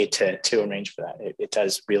there's a way to arrange for that, it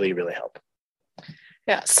does really, really help.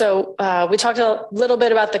 Yeah. So we talked a little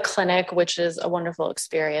bit about the clinic, which is a wonderful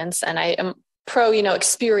experience. And I am pro,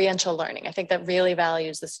 experiential learning. I think that really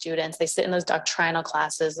values the students. They sit in those doctrinal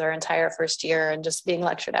classes their entire first year and just being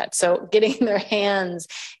lectured at. So getting their hands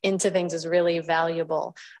into things is really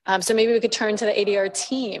valuable. So maybe we could turn to the ADR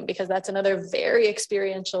team, because that's another very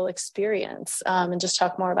experiential experience, and just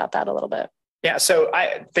talk more about that a little bit. Yeah, so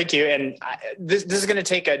thank you. And this is going to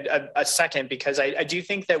take a second, because I do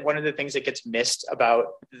think that one of the things that gets missed about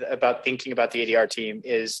thinking about the ADR team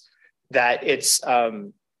is that it's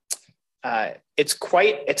a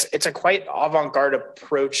quite avant-garde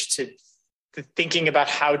approach to thinking about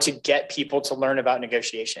how to get people to learn about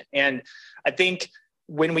negotiation. And I think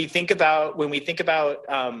when we think about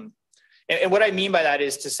and what I mean by that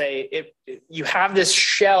is to say, if you have this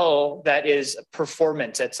shell that is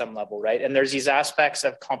performance at some level, right? And there's these aspects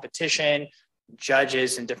of competition,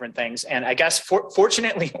 judges, and different things. And I guess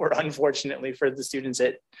fortunately or unfortunately for the students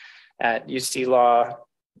at UC Law,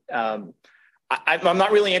 I'm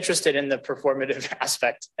not really interested in the performative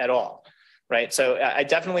aspect at all, right? So I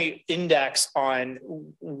definitely index on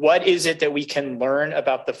what is it that we can learn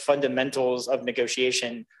about the fundamentals of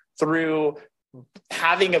negotiation through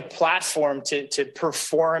having a platform to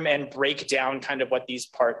perform and break down kind of what these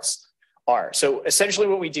parts are. So essentially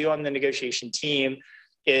what we do on the negotiation team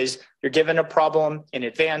is you're given a problem in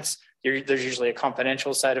advance. There's usually a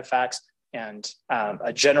confidential set of facts and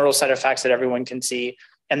a general set of facts that everyone can see.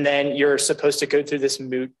 And then you're supposed to go through this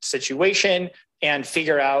moot situation and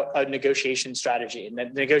figure out a negotiation strategy. And the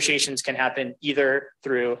negotiations can happen either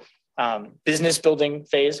through business building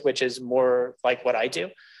phase, which is more like what I do.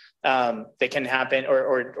 They can happen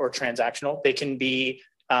or transactional. They can be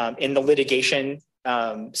in the litigation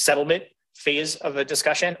settlement phase of a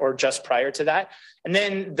discussion or just prior to that. And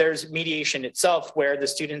then there's mediation itself, where the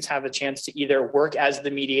students have a chance to either work as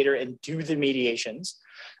the mediator and do the mediations,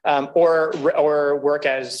 or work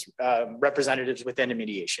as representatives within a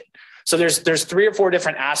mediation. So there's 3 or 4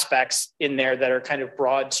 different aspects in there that are kind of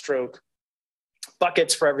broad stroke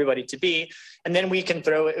buckets for everybody to be. And then we can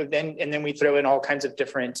throw in all kinds of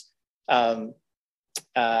different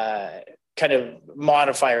kind of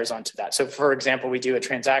modifiers onto that. So for example, we do a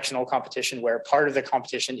transactional competition where part of the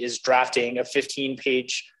competition is drafting a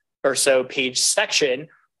 15-page or so page section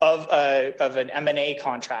of an M&A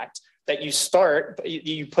contract that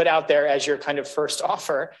you put out there as your kind of first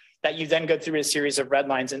offer, that you then go through a series of red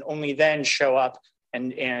lines and only then show up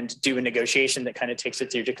and do a negotiation that kind of takes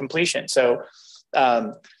it through to completion. So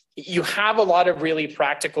you have a lot of really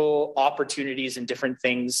practical opportunities and different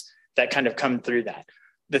things that kind of come through that.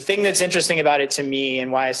 The thing that's interesting about it to me, and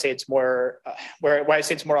why I say it's more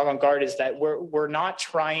avant-garde, is that we're not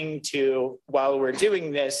trying to, while we're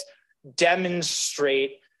doing this,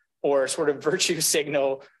 demonstrate or sort of virtue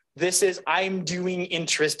signal, I'm doing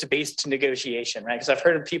interest-based negotiation, right? Because I've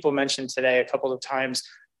heard people mention today a couple of times,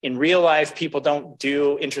 in real life, people don't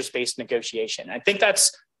do interest-based negotiation. I think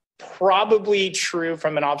that's probably true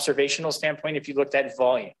from an observational standpoint if you looked at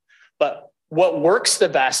volume. But what works the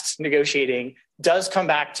best negotiating does come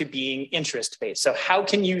back to being interest-based. So how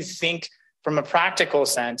can you think from a practical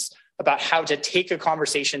sense about how to take a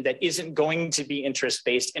conversation that isn't going to be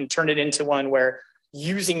interest-based and turn it into one where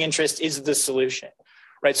using interest is the solution,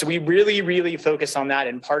 right? So we really, really focus on that.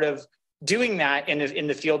 And part of doing that in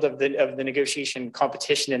the field of the negotiation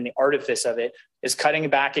competition and the artifice of it is cutting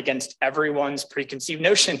back against everyone's preconceived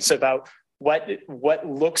notions about what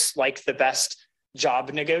looks like the best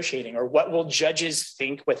job negotiating, or what will judges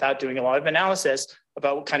think without doing a lot of analysis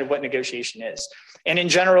about what negotiation is. And in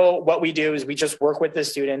general, what we do is we just work with the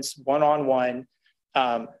students one-on-one,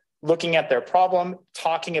 looking at their problem,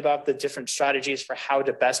 talking about the different strategies for how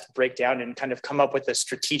to best break down and kind of come up with a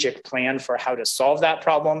strategic plan for how to solve that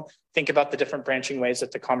problem, think about the different branching ways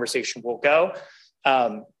that the conversation will go,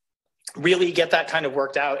 really get that kind of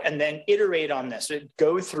worked out, and then iterate on this.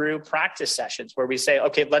 Go through practice sessions where we say,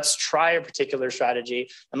 okay, let's try a particular strategy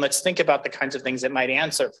and let's think about the kinds of things that might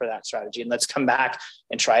answer for that strategy. And let's come back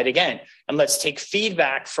and try it again. And let's take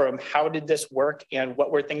feedback from how did this work and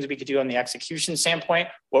what were things we could do on the execution standpoint?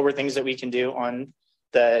 What were things that we can do on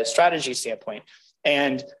the strategy standpoint?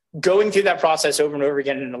 And going through that process over and over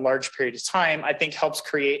again in a large period of time, I think helps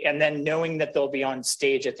create, and then knowing that they'll be on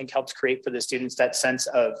stage, I think helps create for the students that sense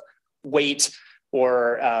of weight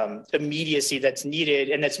or immediacy that's needed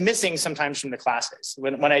and that's missing sometimes from the classes.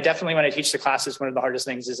 When I teach the classes, one of the hardest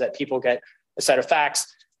things is that people get a set of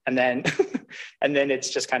facts and then it's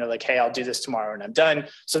just kind of like, hey, I'll do this tomorrow and I'm done.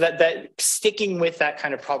 So that sticking with that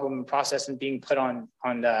kind of problem and process and being put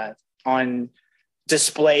on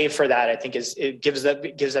display for that, I think it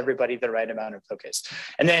gives everybody the right amount of focus.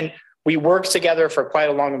 And then we work together for quite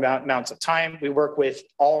a long amounts of time. We work with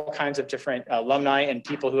all kinds of different alumni and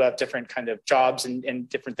people who have different kind of jobs and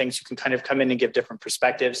different things who can kind of come in and give different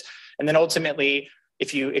perspectives. And then ultimately,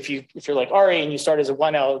 if you're like Ari and you start as a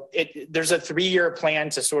 1L, there's a 3-year plan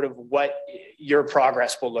to sort of what your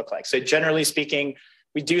progress will look like. So generally speaking,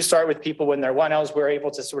 we do start with people when they're 1Ls. We're able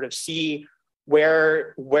to sort of see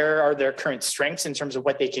where are their current strengths in terms of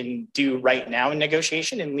what they can do right now in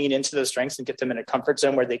negotiation and lean into those strengths and get them in a comfort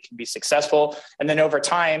zone where they can be successful. And then over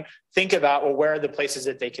time, think about, well, where are the places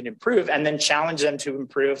that they can improve, and then challenge them to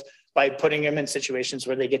improve by putting them in situations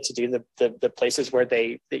where they get to do the places where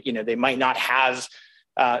they might not have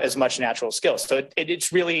as much natural skills. So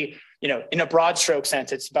it's really, in a broad stroke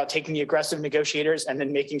sense, it's about taking the aggressive negotiators and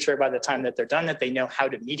then making sure by the time that they're done that they know how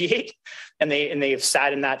to mediate, and they have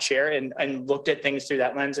sat in that chair and looked at things through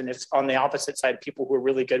that lens. And if on the opposite side, people who are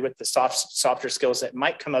really good with the softer skills that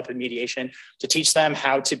might come up in mediation, to teach them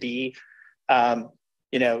how to be,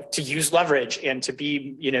 to use leverage and to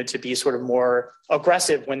be sort of more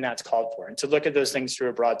aggressive when that's called for, and to look at those things through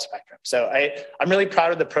a broad spectrum. So I'm really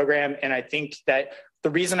proud of the program, and I think that the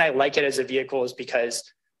reason I like it as a vehicle is because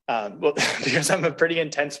because I'm a pretty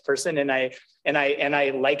intense person, and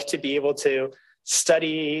I like to be able to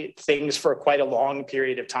study things for quite a long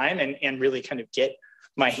period of time and really kind of get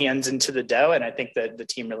my hands into the dough. And I think that the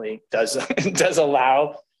team really does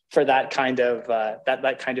allow for that kind of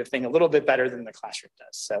that kind of thing a little bit better than the classroom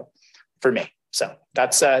does. So for me, so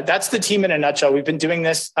that's the team in a nutshell. We've been doing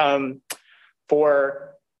this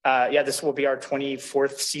for this will be our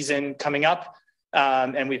 24th season coming up.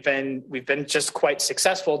 And we've been just quite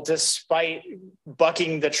successful despite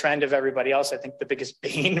bucking the trend of everybody else. I think the biggest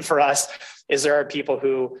bane for us is there are people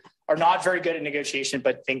who are not very good at negotiation,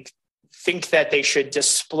 but think that they should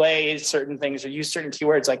display certain things or use certain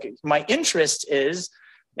keywords like my interest is,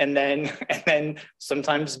 and then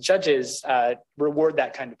sometimes judges reward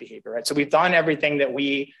that kind of behavior, right? So we've done everything that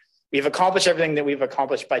we've accomplished everything that we've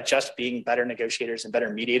accomplished by just being better negotiators and better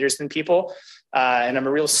mediators than people. And I'm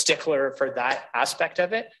a real stickler for that aspect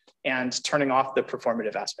of it and turning off the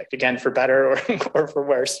performative aspect, again, for better or for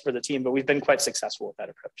worse for the team. But we've been quite successful with that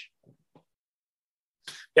approach.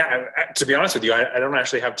 Yeah, to be honest with you, I don't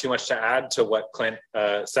actually have too much to add to what Clint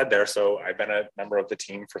said there. So I've been a member of the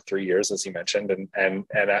team for 3 years, as he mentioned, and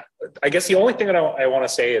I guess the only thing that I want to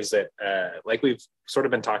say is that, like we've sort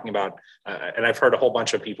of been talking about, and I've heard a whole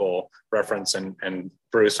bunch of people reference, and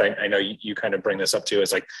Bruce, I know you kind of bring this up too,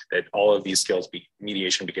 is like that all of these skills,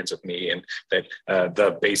 mediation begins with me, and that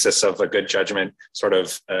the basis of a good judgment sort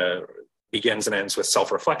of begins and ends with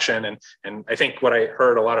self-reflection. And I think what I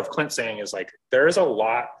heard a lot of Clint saying is like, there is a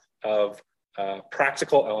lot of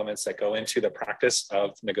practical elements that go into the practice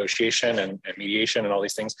of negotiation and mediation and all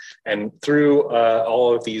these things. And through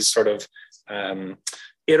all of these sort of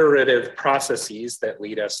iterative processes that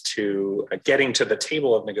lead us to getting to the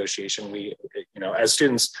table of negotiation, we, as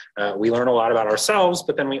students, we learn a lot about ourselves,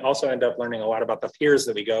 but then we also end up learning a lot about the peers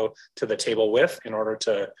that we go to the table with in order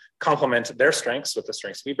to complement their strengths with the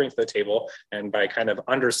strengths we bring to the table. And by kind of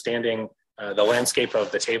understanding the landscape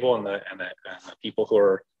of the table and the people who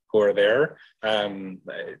are there,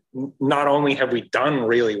 not only have we done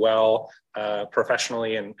really well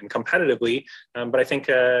professionally and competitively, but I think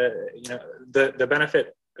the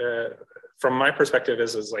benefit from my perspective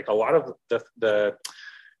is like a lot of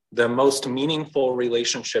the most meaningful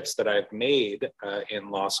relationships that I've made in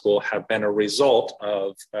law school have been a result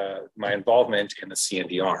of my involvement in the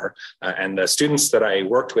CNDR, and the students that I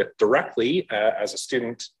worked with directly as a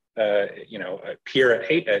student, a peer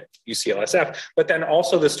at UCLSF, but then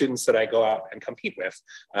also the students that I go out and compete with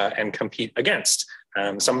and compete against.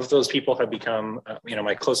 Some of those people have become,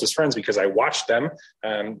 my closest friends because I watched them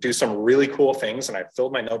do some really cool things, and I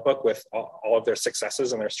filled my notebook with all of their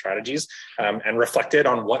successes and their strategies, and reflected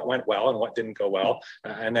on what went well and what didn't go well,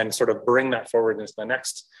 and then sort of bring that forward into the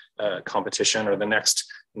next competition or the next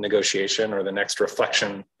negotiation or the next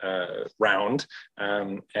reflection round.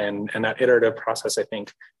 And that iterative process, I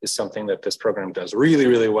think, is something that this program does really,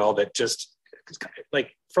 really well, that just,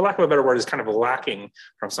 like, for lack of a better word, is kind of lacking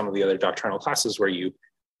from some of the other doctrinal classes where you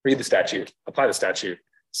read the statute, apply the statute,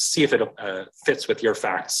 see if it fits with your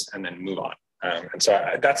facts, and then move on. And so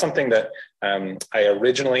that's something that I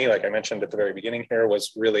originally, like I mentioned at the very beginning here,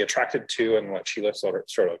 was really attracted to, and what Sheila sort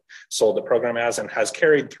of sold the program as, and has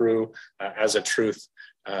carried through as a truth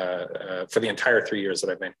for the entire 3 years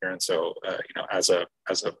that I've been here. And so, as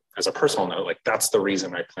a personal note, like, that's the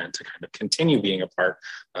reason I plan to kind of continue being a part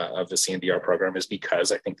of the CNDR program, is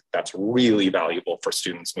because I think that's really valuable for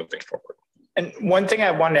students moving forward. And one thing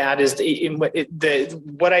I wanted to add is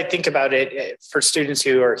what I think about it for students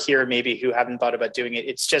who are here, maybe who haven't thought about doing it.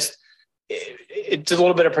 It's just, it's a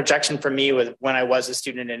little bit of projection for me with when I was a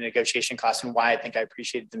student in a negotiation class, and why I think I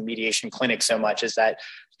appreciated the mediation clinic so much is that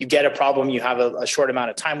you get a problem, you have a short amount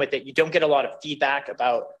of time with it, you don't get a lot of feedback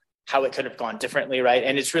about how it could have gone differently, right?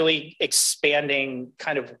 And it's really expanding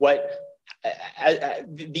kind of what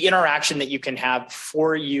the interaction that you can have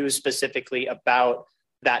for you specifically about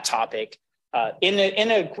that topic in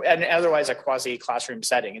an otherwise a quasi classroom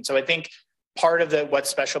setting. And so I think part of what's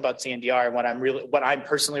special about CNDR and what I'm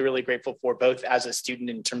personally really grateful for, both as a student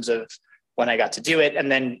in terms of when I got to do it,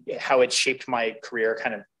 and then how it shaped my career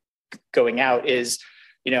kind of going out, is,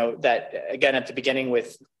 you know, that again, at the beginning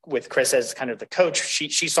with Chris as kind of the coach, she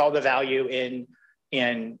saw the value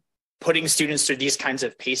in putting students through these kinds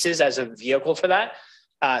of paces as a vehicle for that.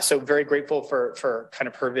 So very grateful for kind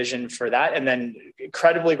of her vision for that. And then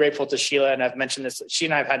incredibly grateful to Sheila. And I've mentioned this, she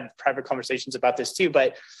and I have had private conversations about this too,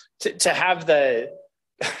 but to have the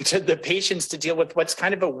patience to deal with what's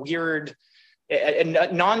kind of a weird,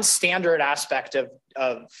 a non-standard aspect of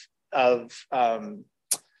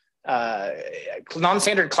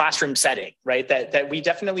non-standard classroom setting, right? That we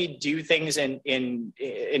definitely do things in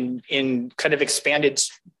kind of expanded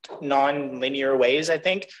non-linear ways, I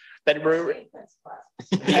think. That we're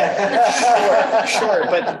sure.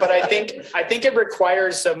 But I think it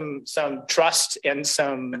requires some trust and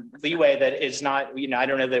some leeway that is not, you know, I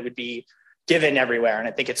don't know that it would be given everywhere. And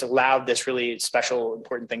I think it's allowed this really special,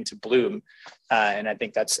 important thing to bloom. And I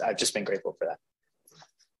think I've just been grateful for that.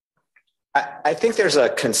 I think there's a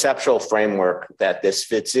conceptual framework that this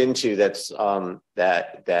fits into that's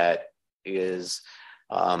that is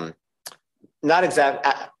not exact.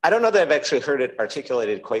 I don't know that I've actually heard it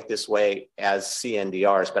articulated quite this way as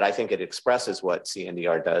CNDRs, but I think it expresses what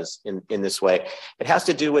CNDR does in this way. It has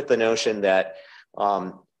to do with the notion that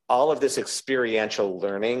all of this experiential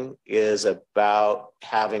learning is about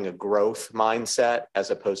having a growth mindset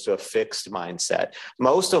as opposed to a fixed mindset.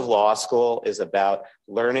 Most of law school is about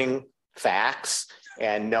learning facts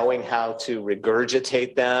and knowing how to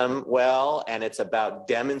regurgitate them well, and it's about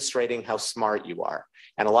demonstrating how smart you are.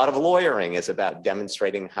 And a lot of lawyering is about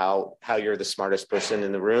demonstrating how you're the smartest person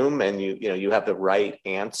in the room and you have the right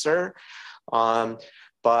answer.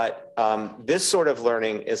 But this sort of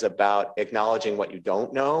learning is about acknowledging what you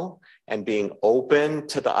don't know and being open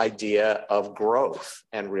to the idea of growth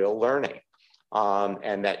and real learning.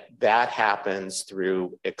 And that happens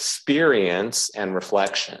through experience and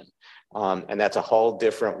reflection. And that's a whole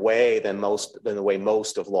different way than the way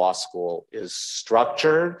most of law school is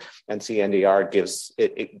structured. And CNDR gives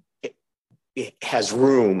it has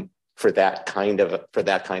room for that kind of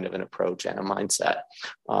an approach and a mindset.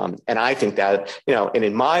 And I think that, you know, and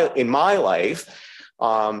in my life,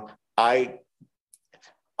 I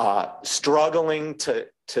struggling to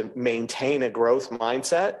maintain a growth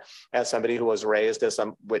mindset as somebody who was raised as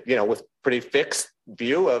with pretty fixed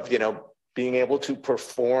view of, you know, being able to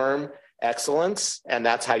perform excellence, and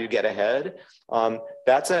that's how you get ahead.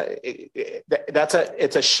 It's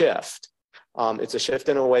a shift. It's a shift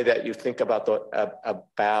in a way that you think about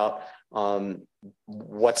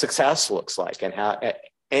what success looks like,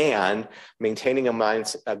 and maintaining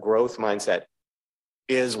a growth mindset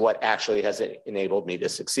is what actually has enabled me to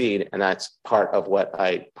succeed, and that's part of what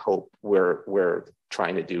I hope we're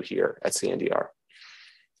trying to do here at CNDR.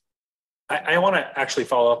 I want to actually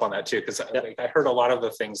follow up on that too, because I heard a lot of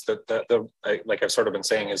the things that like I've sort of been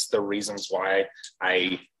saying is the reasons why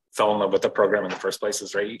I fell in love with the program in the first place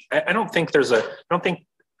is, right. I don't think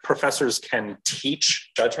professors can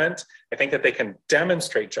teach judgment. I think that they can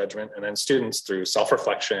demonstrate judgment, and then students through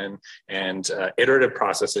self-reflection and iterative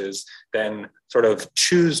processes then sort of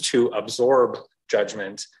choose to absorb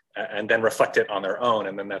judgment and then reflect it on their own.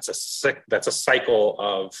 And then that's a cycle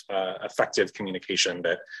of effective communication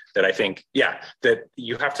that I think, that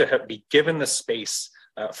you have to be given the space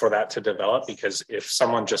for that to develop, because if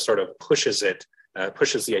someone just sort of pushes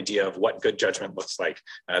the idea of what good judgment looks like,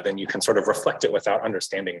 then you can sort of reflect it without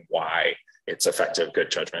understanding why it's effective good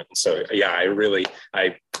judgment. So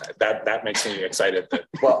that makes me excited.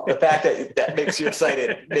 Well, the fact that makes you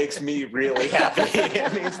excited makes me really happy.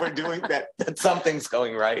 It means we're doing that something's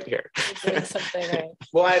going right here. Doing something right.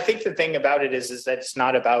 Well, I think the thing about it is that it's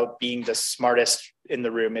not about being the smartest in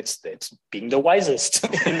the room. It's being the wisest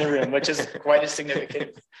in the room, which is quite a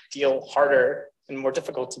significant deal harder and more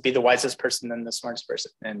difficult to be the wisest person than the smartest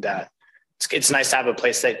person. And it's nice to have a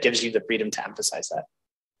place that gives you the freedom to emphasize that.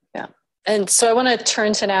 Yeah. And so I want to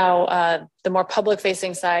turn to now the more public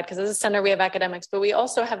facing side, because as a center, we have academics, but we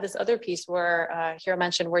also have this other piece where Hiro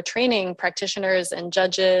mentioned we're training practitioners and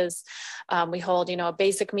judges. We hold, a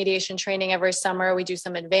basic mediation training every summer. We do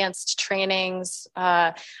some advanced trainings.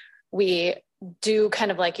 We do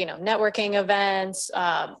kind of like, networking events.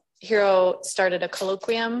 Hero started a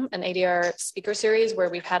colloquium, an ADR speaker series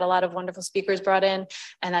where we've had a lot of wonderful speakers brought in.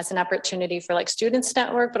 And that's an opportunity for like students to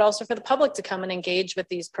network, but also for the public to come and engage with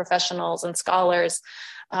these professionals and scholars.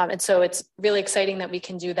 And so it's really exciting that we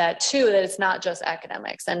can do that too, that it's not just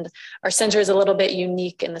academics. And our center is a little bit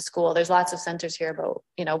unique in the school. There's lots of centers here, but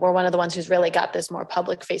we're one of the ones who's really got this more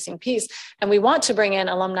public facing piece. And we want to bring in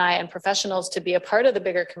alumni and professionals to be a part of the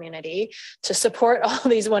bigger community, to support all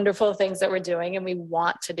these wonderful things that we're doing and we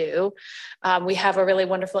want to do. We have a really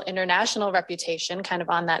wonderful international reputation kind of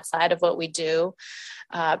on that side of what we do.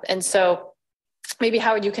 And so maybe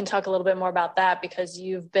Howard, you can talk a little bit more about that because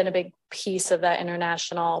you've been a big piece of that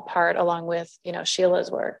international part along with,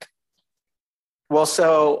 Sheila's work. Well,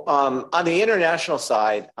 so on the international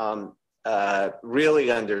side,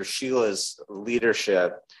 really under Sheila's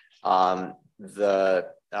leadership, the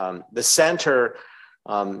center,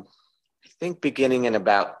 I think beginning in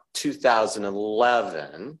about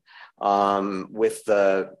 2011, with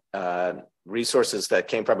the resources that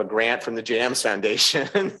came from a grant from the JAMS Foundation,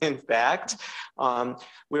 in fact,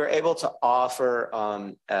 we were able to offer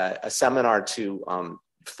a seminar to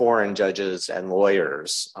foreign judges and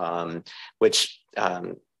lawyers, which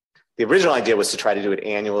the original idea was to try to do it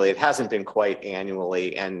annually. It hasn't been quite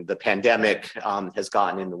annually, and the pandemic has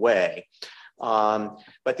gotten in the way.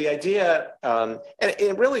 But the idea, and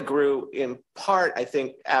it really grew in part, I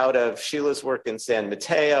think, out of Sheila's work in San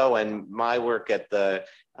Mateo and my work at the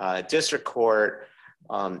district court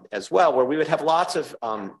as well, where we would have lots of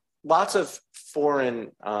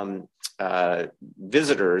foreign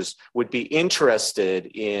visitors would be interested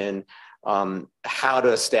in how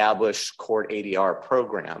to establish court ADR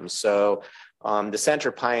programs. So the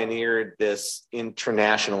center pioneered this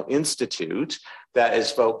international institute that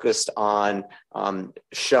is focused on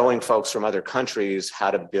showing folks from other countries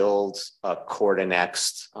how to build a court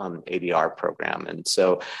annexed ADR program. And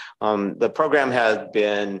so the program has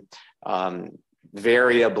been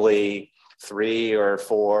variably 3 or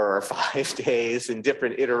 4 or 5 days in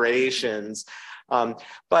different iterations.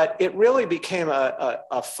 But it really became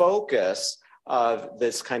a focus of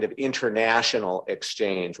this kind of international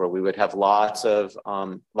exchange where we would have lots of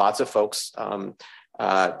folks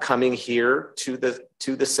coming here to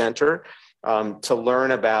the center to learn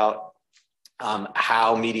about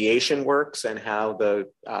how mediation works and how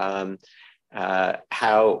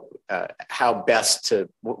best to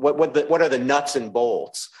what are the nuts and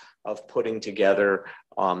bolts of putting together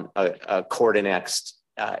a court annexed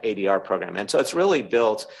ADR program. And so it's really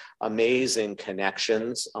built amazing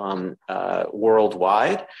connections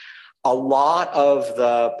worldwide. A lot of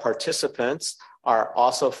the participants are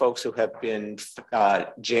also folks who have been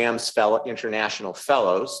JAMS International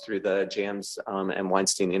Fellows through the JAMS and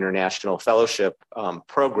Weinstein International Fellowship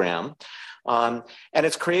program. And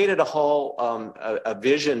it's created a whole a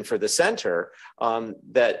vision for the center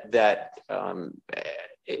that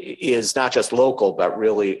is not just local, but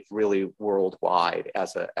really, really worldwide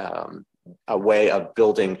as a way of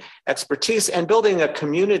building expertise and building a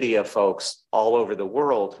community of folks all over the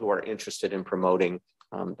world who are interested in promoting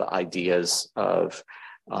the ideas of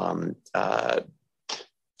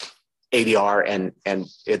ADR and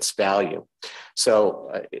its value.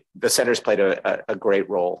 So the center's played a great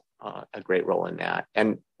role in that.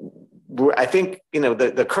 And I think,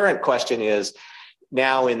 the current question is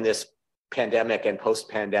now in this pandemic and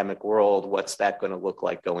post-pandemic world, what's that going to look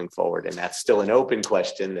like going forward? And that's still an open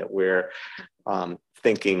question that we're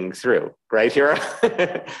thinking through, right, Hira?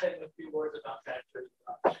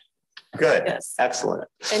 Good. Yes. Excellent.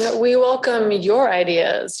 And we welcome your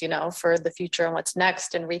ideas, for the future and what's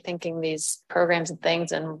next and rethinking these programs and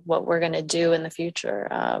things and what we're going to do in the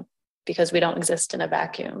future, because we don't exist in a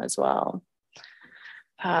vacuum as well.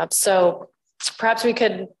 So perhaps we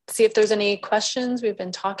could see if there's any questions. We've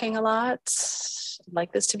been talking a lot. I'd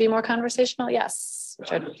like this to be more conversational. Yes.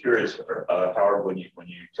 I'm just curious, Howard, when you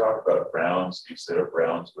talk about rounds, you set up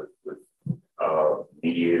rounds with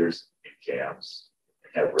mediators and JAMS.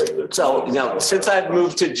 So, since I've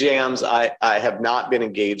moved to JAMS, I have not been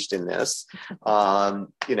engaged in this. There's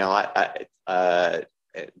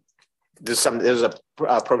a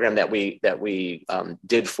program that we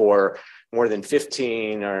did for more than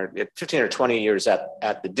 15 or 20 years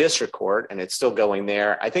at the district court, and it's still going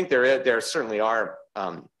there. I think there certainly are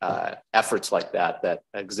efforts like that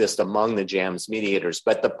exist among the JAMS mediators,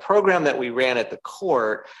 but the program that we ran at the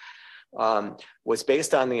court was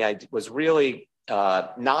based on was really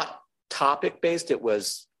not topic-based, it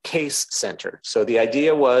was case-centered. So the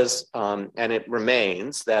idea was, and it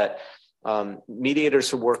remains, that mediators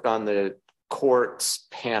who work on the court's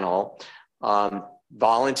panel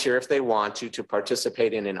volunteer if they want to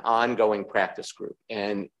participate in an ongoing practice group.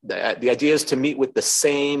 And the idea is to meet with the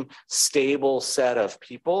same stable set of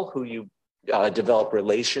people who you develop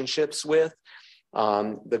relationships with.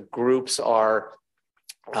 The groups are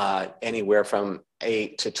anywhere from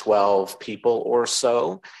 8 to 12 people or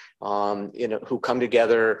so, who come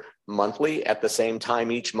together monthly at the same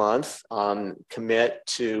time each month, commit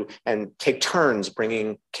to and take turns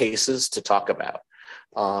bringing cases to talk about.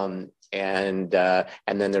 And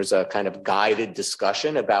then there's a kind of guided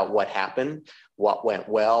discussion about what happened, what went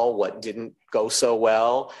well, what didn't go so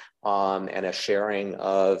well, and a sharing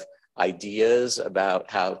of ideas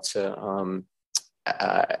about how to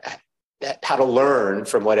learn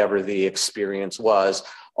from whatever the experience was,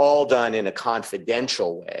 all done in a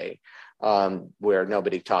confidential way, where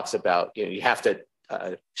nobody talks about, you have to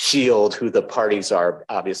shield who the parties are,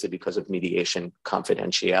 obviously because of mediation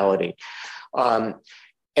confidentiality.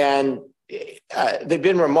 And they've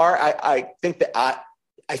been I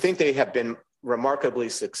think they have been remarkably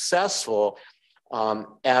successful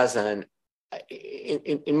as in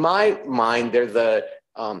my mind, they're the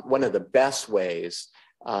one of the best ways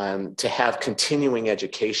to have continuing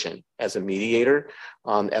education as a mediator,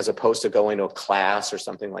 as opposed to going to a class or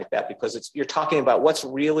something like that, because you're talking about what's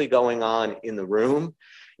really going on in the room,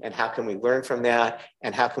 and how can we learn from that,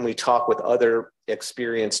 and how can we talk with other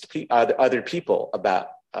experienced other people about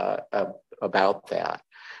that.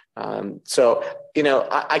 So,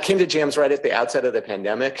 I came to JAMS right at the outset of the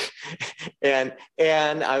pandemic, and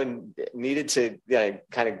I needed to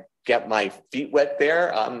kind of get my feet wet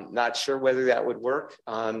there. I'm not sure whether that would work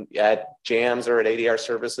at JAMS or at ADR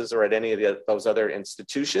Services or at any of those other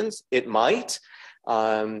institutions. It might,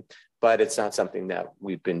 but it's not something that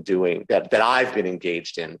we've been doing, that I've been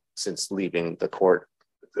engaged in since leaving the court.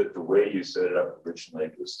 The way you set it up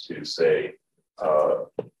originally was to say,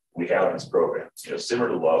 we have this program, similar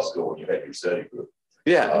to law school when you had your study group.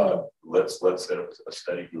 Yeah. Let's set up a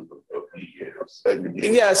study group of mediators.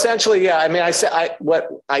 Yeah, essentially, yeah. I mean,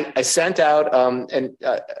 I sent out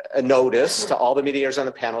a notice to all the mediators on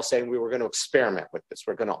the panel saying we were going to experiment with this.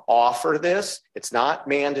 We're going to offer this. It's not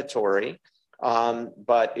mandatory,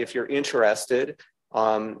 but if you're interested,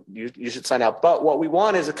 you should sign up. But what we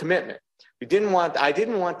want is a commitment. I didn't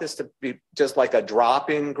want this to be just like a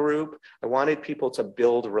drop-in group. I wanted people to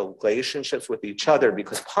build relationships with each other,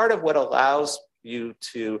 because part of what allows you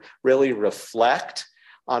to really reflect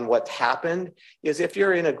on what happened is if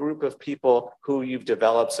you're in a group of people who you've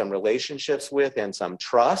developed some relationships with and some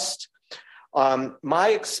trust. My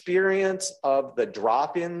experience of the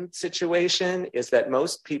drop-in situation is that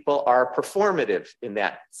most people are performative in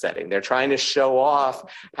that setting. They're trying to show off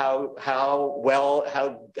how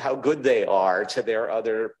good they are to their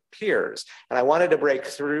other peers. And I wanted to break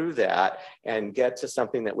through that and get to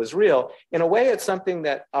something that was real. In a way, it's something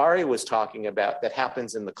that Ari was talking about that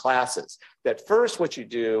happens in the classes. That first, what you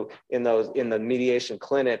do in the mediation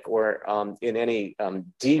clinic or in any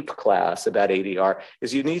deep class about ADR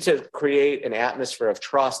is you need to create an atmosphere of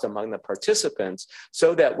trust among the participants,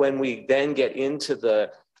 so that when we then get into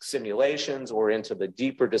the simulations or into the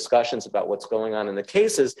deeper discussions about what's going on in the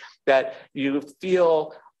cases, that you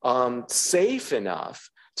feel safe enough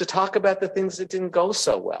to talk about the things that didn't go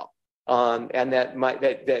so well, and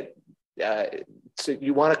so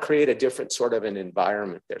you want to create a different sort of an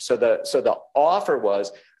environment there. So the offer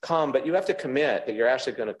was come, but you have to commit that you're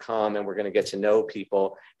actually going to come, and we're going to get to know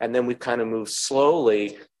people, and then we kind of move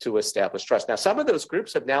slowly to establish trust. Now, some of those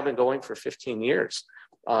groups have now been going for 15 years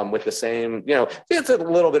with the same, it's a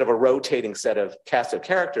little bit of a rotating cast of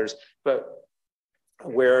characters, but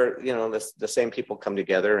where the same people come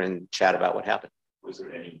together and chat about what happened. Was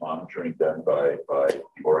there any monitoring done by the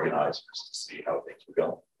organizers to see how things were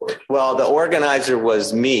going? Well, the organizer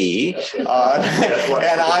was me, and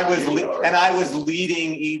I was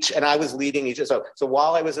leading each. So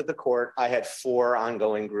while I was at the court, I had 4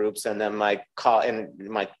 ongoing groups, and then my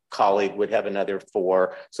colleague would have another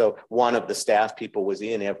 4. So one of the staff people was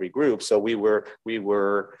in every group. So we were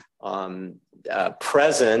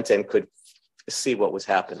present and could see what was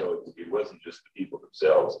happening. So it wasn't just the people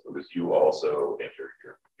themselves; it was you also and your.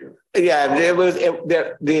 Yeah,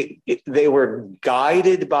 they were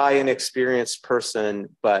guided by an experienced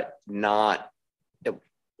person, but not.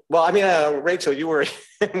 Well, I mean, Rachel, you were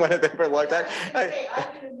in one of them for a long time,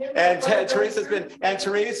 and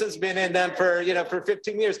Teresa's been in them for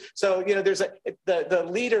 15 years. So there's the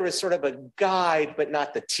leader is sort of a guide, but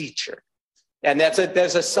not the teacher. And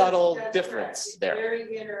there's a subtle difference there. Very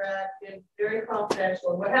interactive, very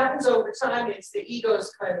confidential. And what happens over time is the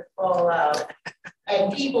egos kind of fall out,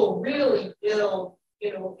 and people really build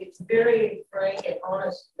it's very frank and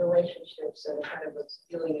honest relationships and kind of a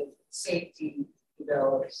feeling of safety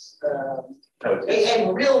develops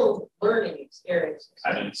and real learning experiences.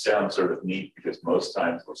 I mean, it sounds sort of neat because most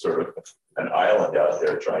times we're sort of an island out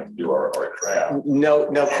there trying to do our craft. No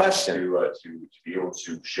question. To be able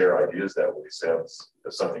to share ideas that way sounds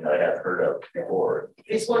something I hadn't heard of before.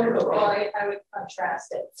 It's wonderful. Well, I would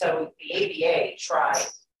contrast it. So the ABA tried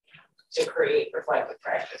to create reflective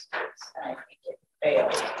practice groups, and I think it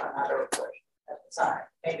failed on other reporting at the time.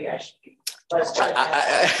 Maybe I should be less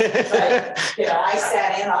judgmental. But I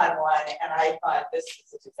sat in on one and I thought this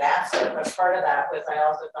is a disaster. But part of that was I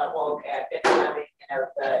also thought, well, okay, I've been having,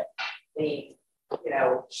 the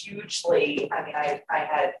hugely, I mean, I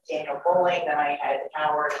had Daniel Bowling, then I had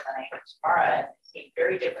Howard, and then I had Tamara, and it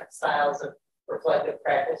very different styles of reflective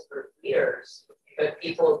practice group leaders, but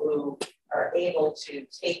people who are able to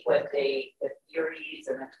take the theories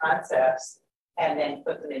and the concepts and then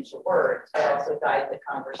put them into words, but also guide the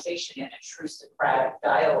conversation in a true Socratic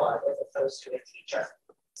dialogue as opposed to a teacher.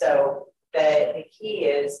 So the key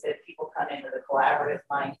is that people come into the collaborative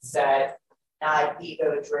mindset, not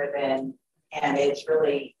ego-driven, and it's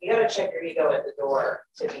really, you got to check your ego at the door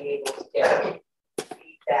to be able to get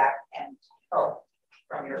feedback and help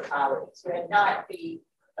from your colleagues, and not be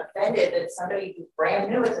offended that somebody who's brand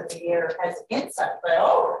new as a mediator has insight, but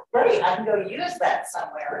oh, great, I can go use that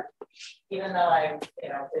somewhere, even though I've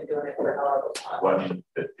been doing it for however long. Well, I mean,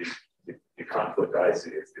 the conflict I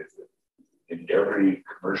see is that in every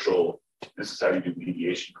commercial, this is how you do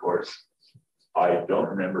mediation course, I don't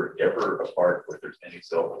remember ever a part where there's any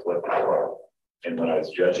self-reflective part. And when I was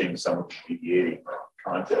judging some of the mediating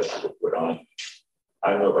contests that were put on,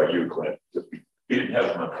 I don't know about you, Clint, we didn't have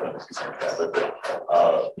them on premises like that, but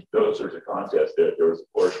those sorts of contests, there was a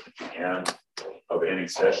portion at the end of any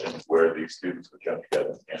session where the students would come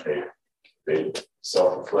together and they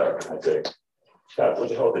self-reflect and I'd say, God, what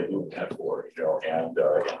the hell are they doing that for? And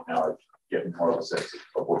now I'm getting more of a sense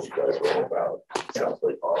of what you guys are all about. It sounds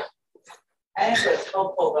very powerful. I think what's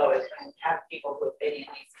helpful though is when you have people who have been in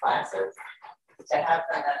these classes, to have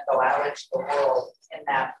them then go out into the world in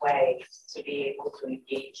that way, to be able to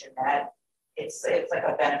engage in that, it's like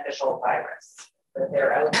a beneficial virus, that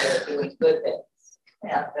they're out there doing good things.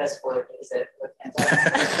 Yeah, best word is it.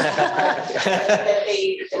 that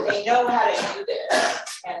they know how to do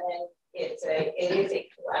this, and then it is a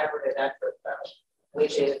collaborative effort though,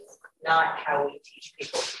 which is not how we teach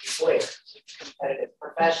people to be lawyers. It's a competitive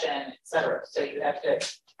profession, etc. So you have to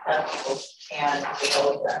have people and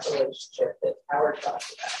develop that relationship that Howard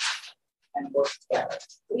talked about and work together.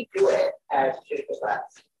 We do it as Judicial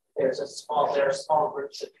Labs. There are small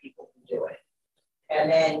groups of people who do it.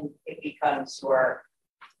 And then it becomes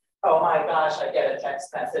oh my gosh, I get a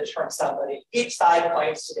text message from somebody. Each side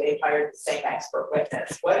claims today hired the same expert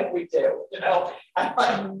witness. What did we do? I'm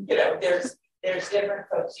like, there's different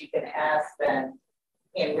folks you can ask them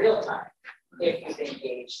in real time if you've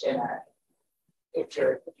engaged in if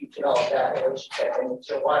you develop that relationship, and it's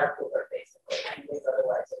your water cooler basically. Because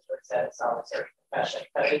otherwise, as Rick said, it's all a certain profession.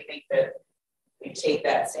 But I think that we take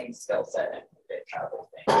that same skill set and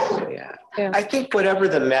yeah. I think whatever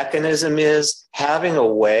the mechanism is, having a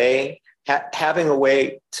way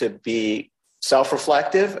to be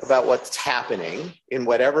self-reflective about what's happening in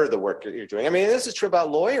whatever the work that you're doing. I mean, this is true about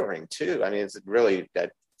lawyering too. I mean, it's really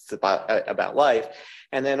about life.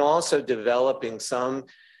 And then also developing some,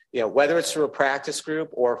 whether it's through a practice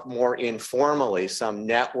group or more informally, some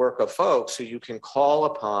network of folks who you can call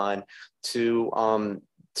upon to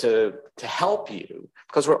help you,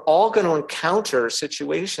 because we're all going to encounter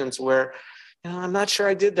situations where, I'm not sure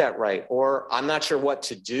I did that right, or I'm not sure what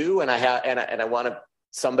to do, and I want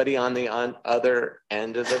somebody on the other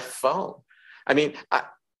end of the phone. I mean,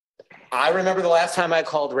 I remember the last time I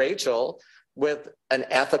called Rachel with an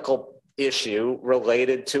ethical issue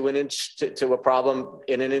related to a problem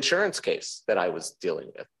in an insurance case that I was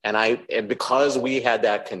dealing with, and because we had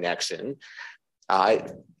that connection,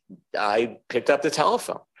 I picked up the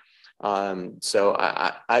telephone. So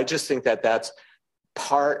I just think that's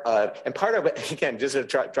part of it, again, just to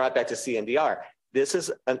draw it back to CNDR, this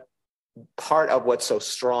is a part of what's so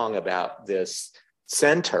strong about this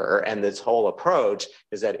center and this whole approach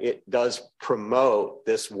is that it does promote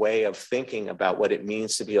this way of thinking about what it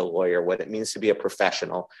means to be a lawyer, what it means to be a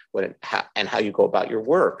professional, and how you go about your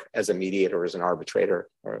work as a mediator, as an arbitrator,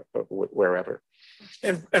 or wherever.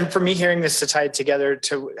 And for me, hearing this to tie it together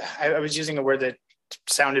I was using a word that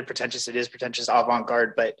sounded pretentious. It is pretentious,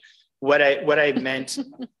 avant-garde, but what I meant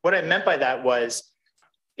by that was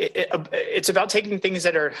it's about taking things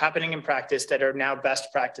that are happening in practice that are now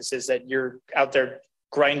best practices that you're out there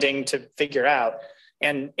grinding to figure out,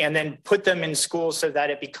 and then put them in schools so that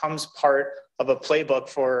it becomes part of a playbook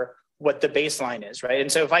for what the baseline is, right?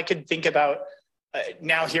 And so if I could think about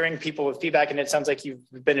now hearing people with feedback, and it sounds like you've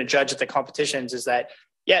been a judge at the competitions, is that,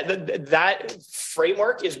 yeah, that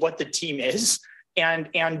framework is what the team is.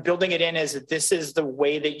 And building it in as this is the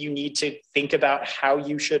way that you need to think about how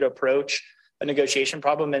you should approach a negotiation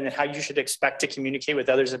problem and how you should expect to communicate with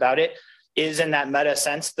others about it is, in that meta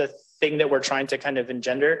sense, the thing that we're trying to kind of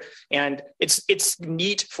engender. And it's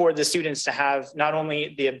neat for the students to have not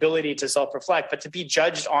only the ability to self-reflect, but to be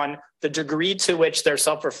judged on the degree to which their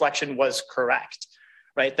self-reflection was correct,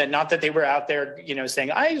 right? That not that they were out there,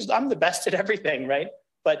 saying, I'm the best at everything, right?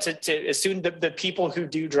 But to assume that the people who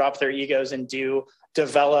do drop their egos and do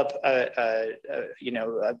develop a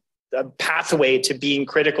pathway to being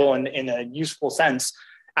critical in a useful sense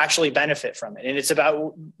actually benefit from it. And it's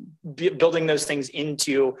about building those things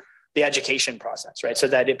into the education process, right? So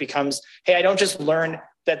that it becomes, hey, I don't just learn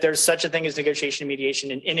that there's such a thing as negotiation and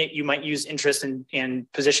mediation, and in it you might use interest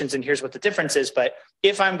and positions, and here's what the difference is. But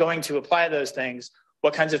if I'm going to apply those things,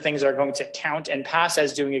 what kinds of things are going to count and pass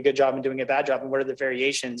as doing a good job and doing a bad job, and what are the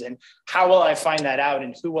variations, and how will I find that out,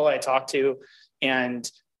 and who will I talk to, and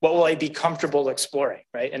what will I be comfortable exploring,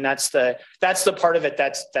 right? And that's the part of it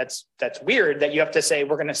that's weird, that you have to say,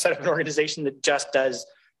 we're going to set up an organization that just does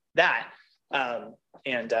that.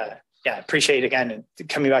 Yeah, appreciate again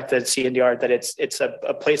coming back to CNDR that it's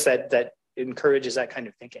a place that encourages that kind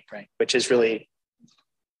of thinking, right? Which is really,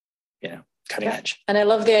 cutting edge. And I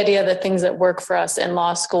love the idea that things that work for us in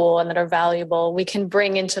law school and that are valuable, we can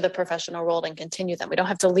bring into the professional world and continue them. We don't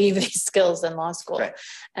have to leave these skills in law school. Right.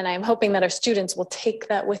 And I'm hoping that our students will take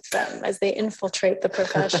that with them as they infiltrate the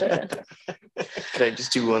profession. Could I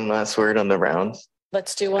just do one last word on the rounds?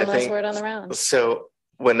 Let's do one last word on the rounds. So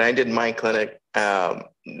when I did my clinic,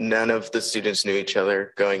 none of the students knew each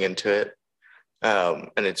other going into it. And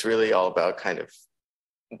it's really all about kind of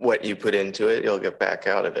what you put into it, you'll get back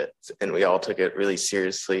out of it. And we all took it really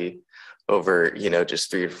seriously over, just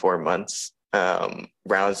 3 to 4 months.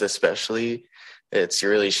 Rounds especially, it's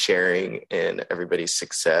really sharing in everybody's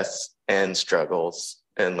success and struggles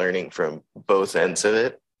and learning from both ends of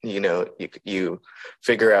it. You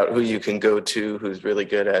figure out who you can go to, who's really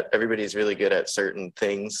good at, everybody's really good at certain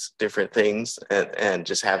things, different things, and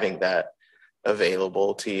just having that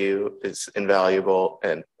available to you is invaluable.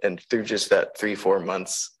 And through just that 3-4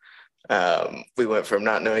 months, we went from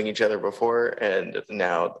not knowing each other before, and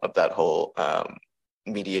now that whole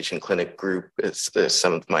mediation clinic group is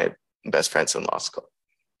some of my best friends in law school.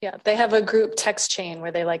 Yeah, they have a group text chain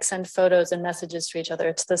where they send photos and messages to each other.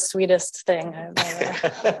 It's the sweetest thing I've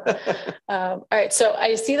ever. All right, so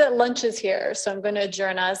I see that lunch is here, so I'm going to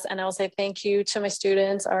adjourn us, and I'll say thank you to my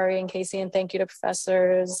students, Ari and Casey, and thank you to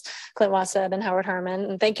professors Clint Wassett and Howard Harmon,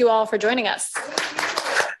 and thank you all for joining us.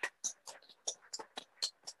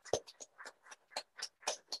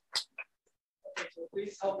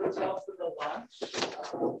 Please help yourself to the lunch.